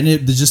 yeah, and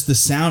just the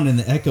sound and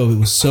the echo. It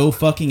was so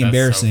fucking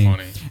embarrassing. So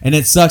funny. And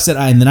it sucks that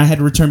and then I had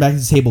to return back to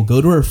the table,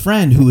 go to her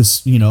friend who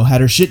was, had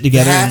her shit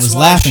together and was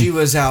laughing. She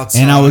was outside.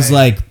 And I was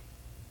like,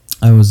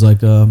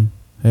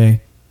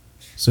 hey,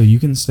 so you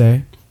can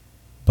stay,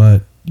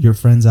 but your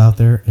friend's out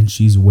there and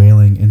she's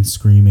wailing and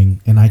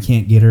screaming and I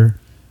can't get her.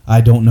 I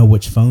don't know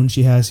which phone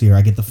she has here.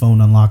 I get the phone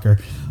unlocker.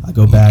 I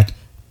go back,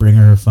 bring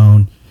her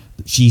phone.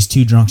 She's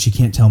too drunk. She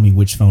can't tell me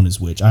which phone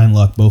is which. I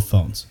unlock both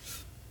phones.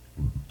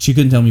 She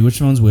couldn't tell me which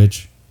phone's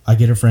which. I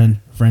get her friend.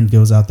 Friend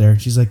goes out there.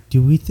 She's like,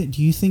 do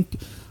you think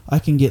I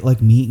can get like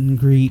meet and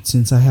greet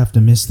since I have to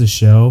miss the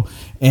show?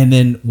 And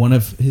then one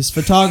of his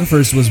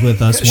photographers was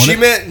with us. She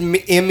meant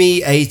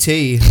MEAT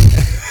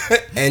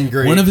and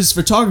greet. One of his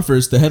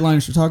photographers, the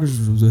headliner's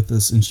photographer, was with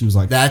us, and she was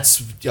like,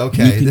 "That's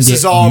okay. This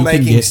is all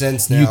making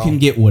sense now. You can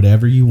get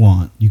whatever you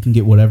want. We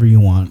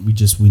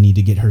need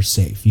to get her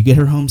safe. You get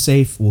her home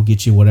safe, we'll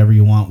get you whatever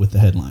you want with the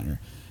headliner."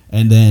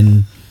 And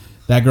then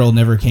that girl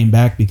never came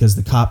back because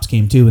the cops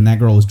came too, and that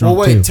girl was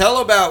drunk too. Tell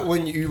about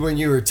when you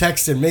were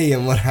texting me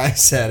and what I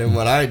said and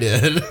what I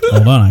did.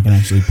 Hold on, I can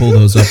actually pull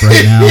those up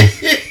right now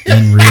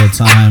in real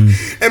time.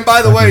 And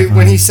by the way,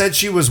 when he said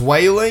she was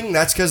wailing,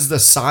 that's because of the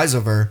size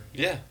of her.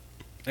 Yeah,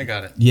 I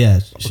got it. Yeah.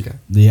 Okay.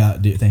 Yeah,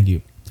 dude, thank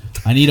you.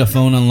 I need a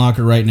phone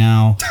unlocker right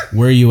now.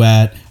 Where are you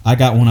at? I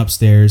got one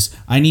upstairs.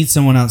 I need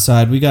someone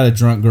outside. We got a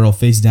drunk girl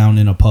face down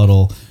in a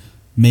puddle.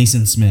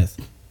 Mason Smith.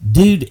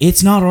 Dude,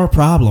 it's not our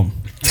problem.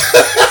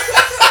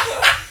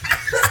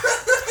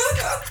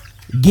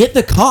 Get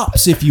the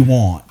cops if you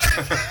want.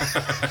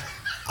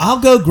 I'll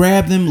go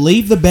grab them,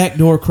 leave the back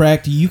door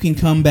cracked, you can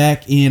come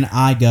back in,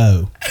 I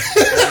go.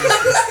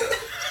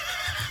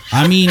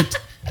 I mean,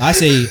 I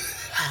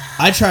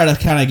try to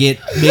kind of get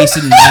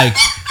Mason, like,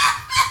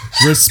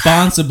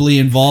 responsibly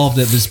involved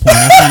at this point.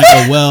 I kind of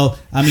go, well,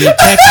 I mean,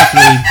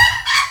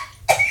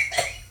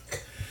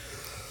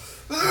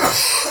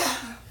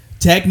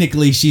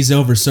 technically she's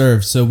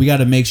overserved, so we got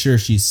to make sure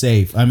she's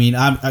safe. I mean,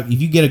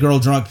 if you get a girl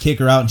drunk, kick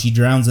her out, and she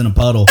drowns in a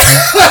puddle,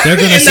 they're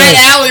gonna say,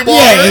 that alley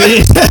water.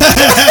 Yeah,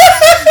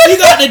 you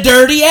got the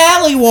dirty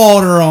alley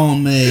water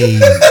on me.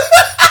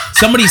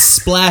 Somebody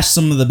splashed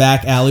some of the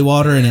back alley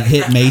water, and it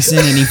hit Mason,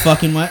 and he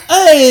fucking went,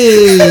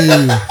 "Hey,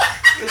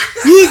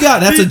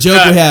 that's a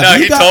joke we have." No,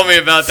 he told me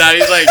about that.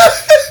 He's like,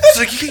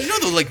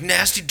 the like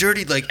nasty,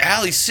 dirty like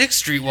alley 6th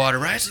Street water,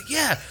 right? I was like,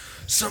 yeah.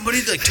 somebody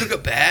like took a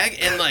bag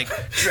and like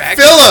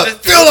dragged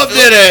Philip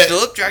did it.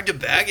 Philip dragged a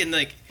bag and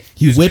like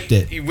He whipped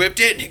it. he whipped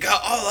it and it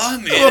got all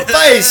on me. My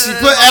face. He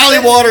put alley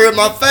water in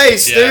my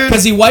face, Yeah. dude.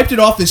 Because he wiped it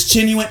off his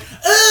chin. He went,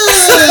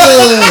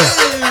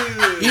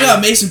 ugh. You know how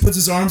Mason puts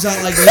his arms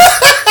out like this?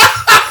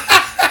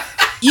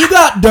 You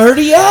got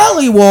dirty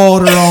alley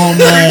water on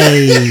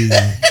me.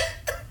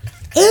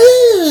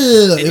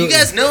 Ew. And you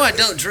guys know I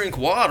don't drink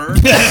water.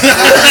 Ew,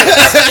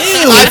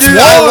 it's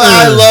water.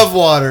 I love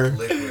water.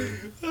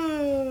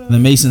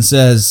 Then Mason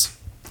says,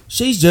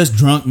 she's just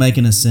drunk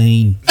making a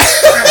scene.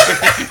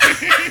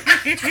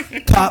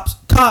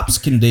 Cops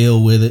can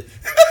deal with it.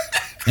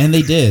 And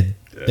they did.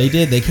 They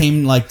did. They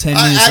came like 10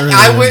 minutes earlier.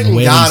 I went and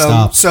the got waiting him.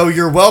 stopped. So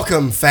you're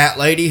welcome, fat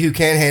lady who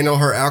can't handle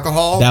her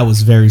alcohol. That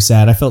was very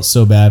sad. I felt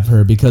so bad for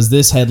her because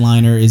this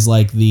headliner is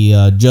like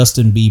the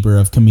Justin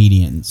Bieber of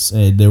comedians.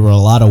 There were a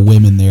lot of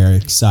women there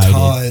excited.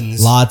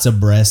 Tons. Lots of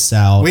breasts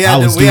out. We had I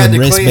was to- we had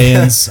doing to clean-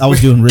 wristbands. I was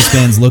doing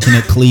wristbands looking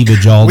at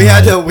cleavage all we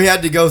night.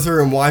 had to go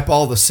through and wipe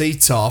all the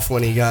seats off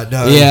when he got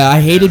done. Yeah,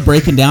 I hated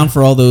breaking down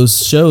for all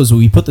those shows.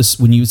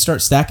 When you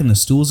start stacking the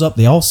stools up,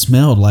 they all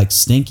smelled like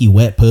stinky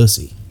wet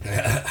pussy.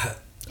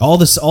 All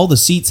the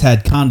seats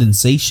had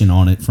condensation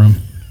on it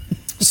from.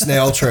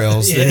 Snail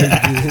trails. dude.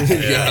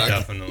 Yeah,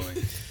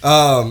 definitely.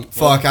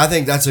 Fuck. I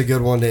think that's a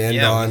good one to end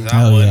Yeah, on. with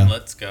that Oh, one, yeah.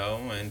 let's go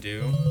and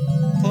do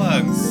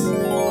plugs.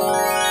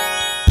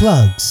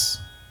 Plugs.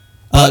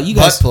 You Butt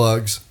guys,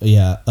 plugs.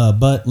 yeah.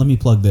 But let me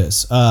plug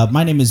this.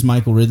 My name is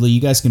Michael Ridley.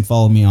 You guys can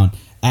follow me on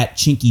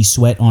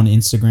 @ChinkySweat on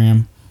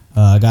Instagram.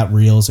 I got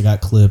reels. I got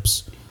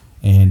clips.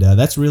 And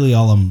that's really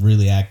all I'm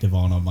really active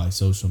on my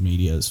social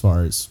media as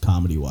far as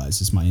comedy wise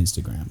is my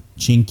Instagram.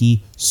 Chinky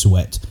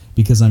Sweat.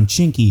 Because I'm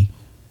chinky,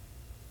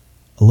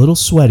 a little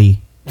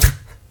sweaty,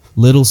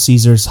 Little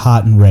Caesars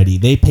hot and ready.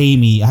 They pay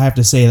me. I have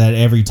to say that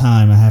every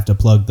time I have to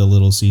plug the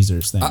Little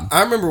Caesars thing.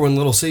 I remember when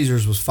Little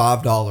Caesars was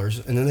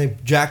 $5, and then they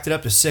jacked it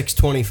up to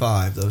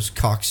 $6.25. Those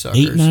cocksuckers.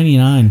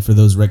 $8.99 for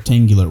those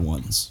rectangular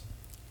ones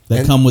that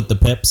And- come with the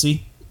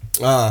Pepsi.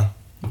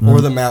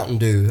 Or the Mountain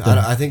Dew.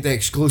 I think they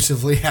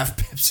exclusively have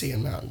Pepsi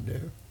and Mountain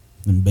Dew.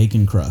 And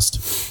bacon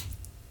crust.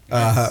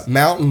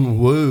 Mountain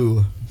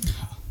Woo.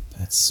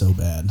 That's so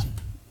bad.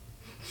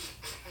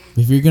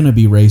 If you're gonna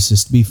be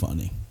racist, be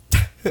funny.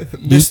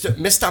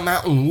 Mr.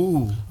 Mountain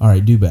Woo. All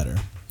right, do better.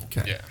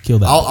 Okay. Yeah. Kill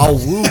that. I'll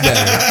woo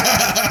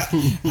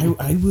better.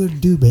 I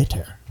would do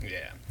better.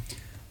 Yeah.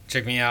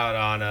 Check me out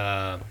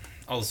on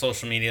all the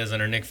social medias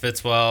under Nick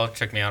Fitzwell.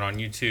 Check me out on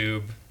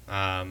YouTube.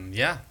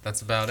 Yeah,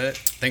 that's about it.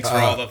 Thanks for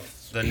all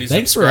the new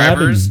Thanks for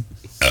having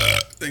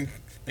subscribers. me.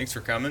 Thanks for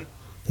coming.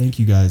 Thank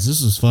you guys.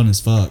 This was fun as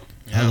fuck.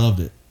 I Yeah.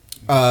 loved it.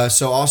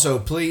 So also,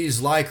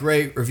 please like,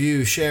 rate,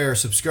 review, share,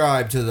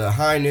 subscribe to the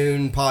High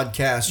Noon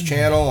Podcast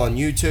channel on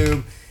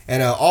YouTube.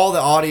 And all the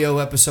audio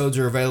episodes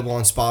are available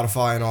on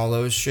Spotify and all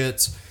those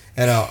shits.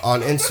 And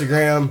on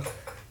Instagram,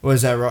 what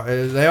is that?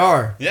 They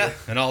are. Yeah,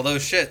 and all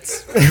those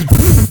shits.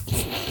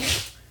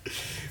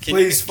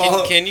 Please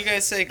follow. Can you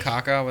guys say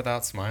caca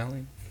without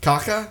smiling?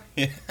 Caca?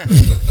 Yeah.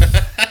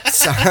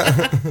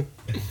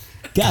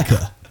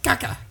 Gaka.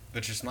 Caca.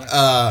 But you're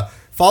smiling.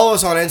 Follow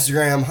us on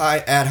Instagram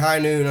at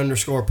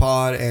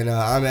highnoon_pod, and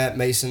I'm at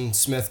Mason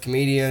Smith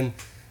Comedian.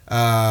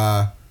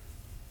 Also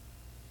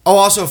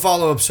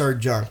follow Absurd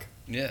Junk,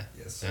 Yeah.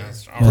 Yes, sir.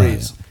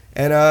 please.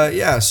 And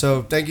yeah,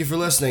 so thank you for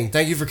listening.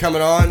 Thank you for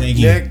coming on, Thank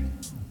you. Nick.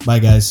 Bye,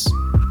 guys.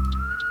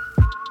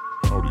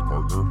 Howdy,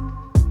 partner.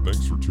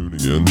 Thanks for tuning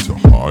in to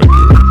High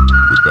Noon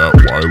with that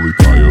wily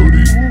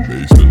coyote,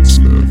 Mason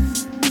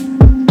Smith.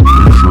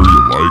 Make sure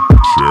you like,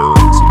 share,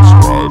 and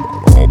subscribe on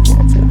all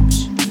platforms.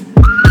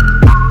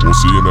 We'll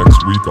see you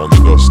next week on the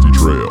Dusty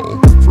Trail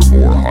for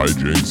more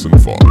hijinks and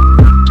fun.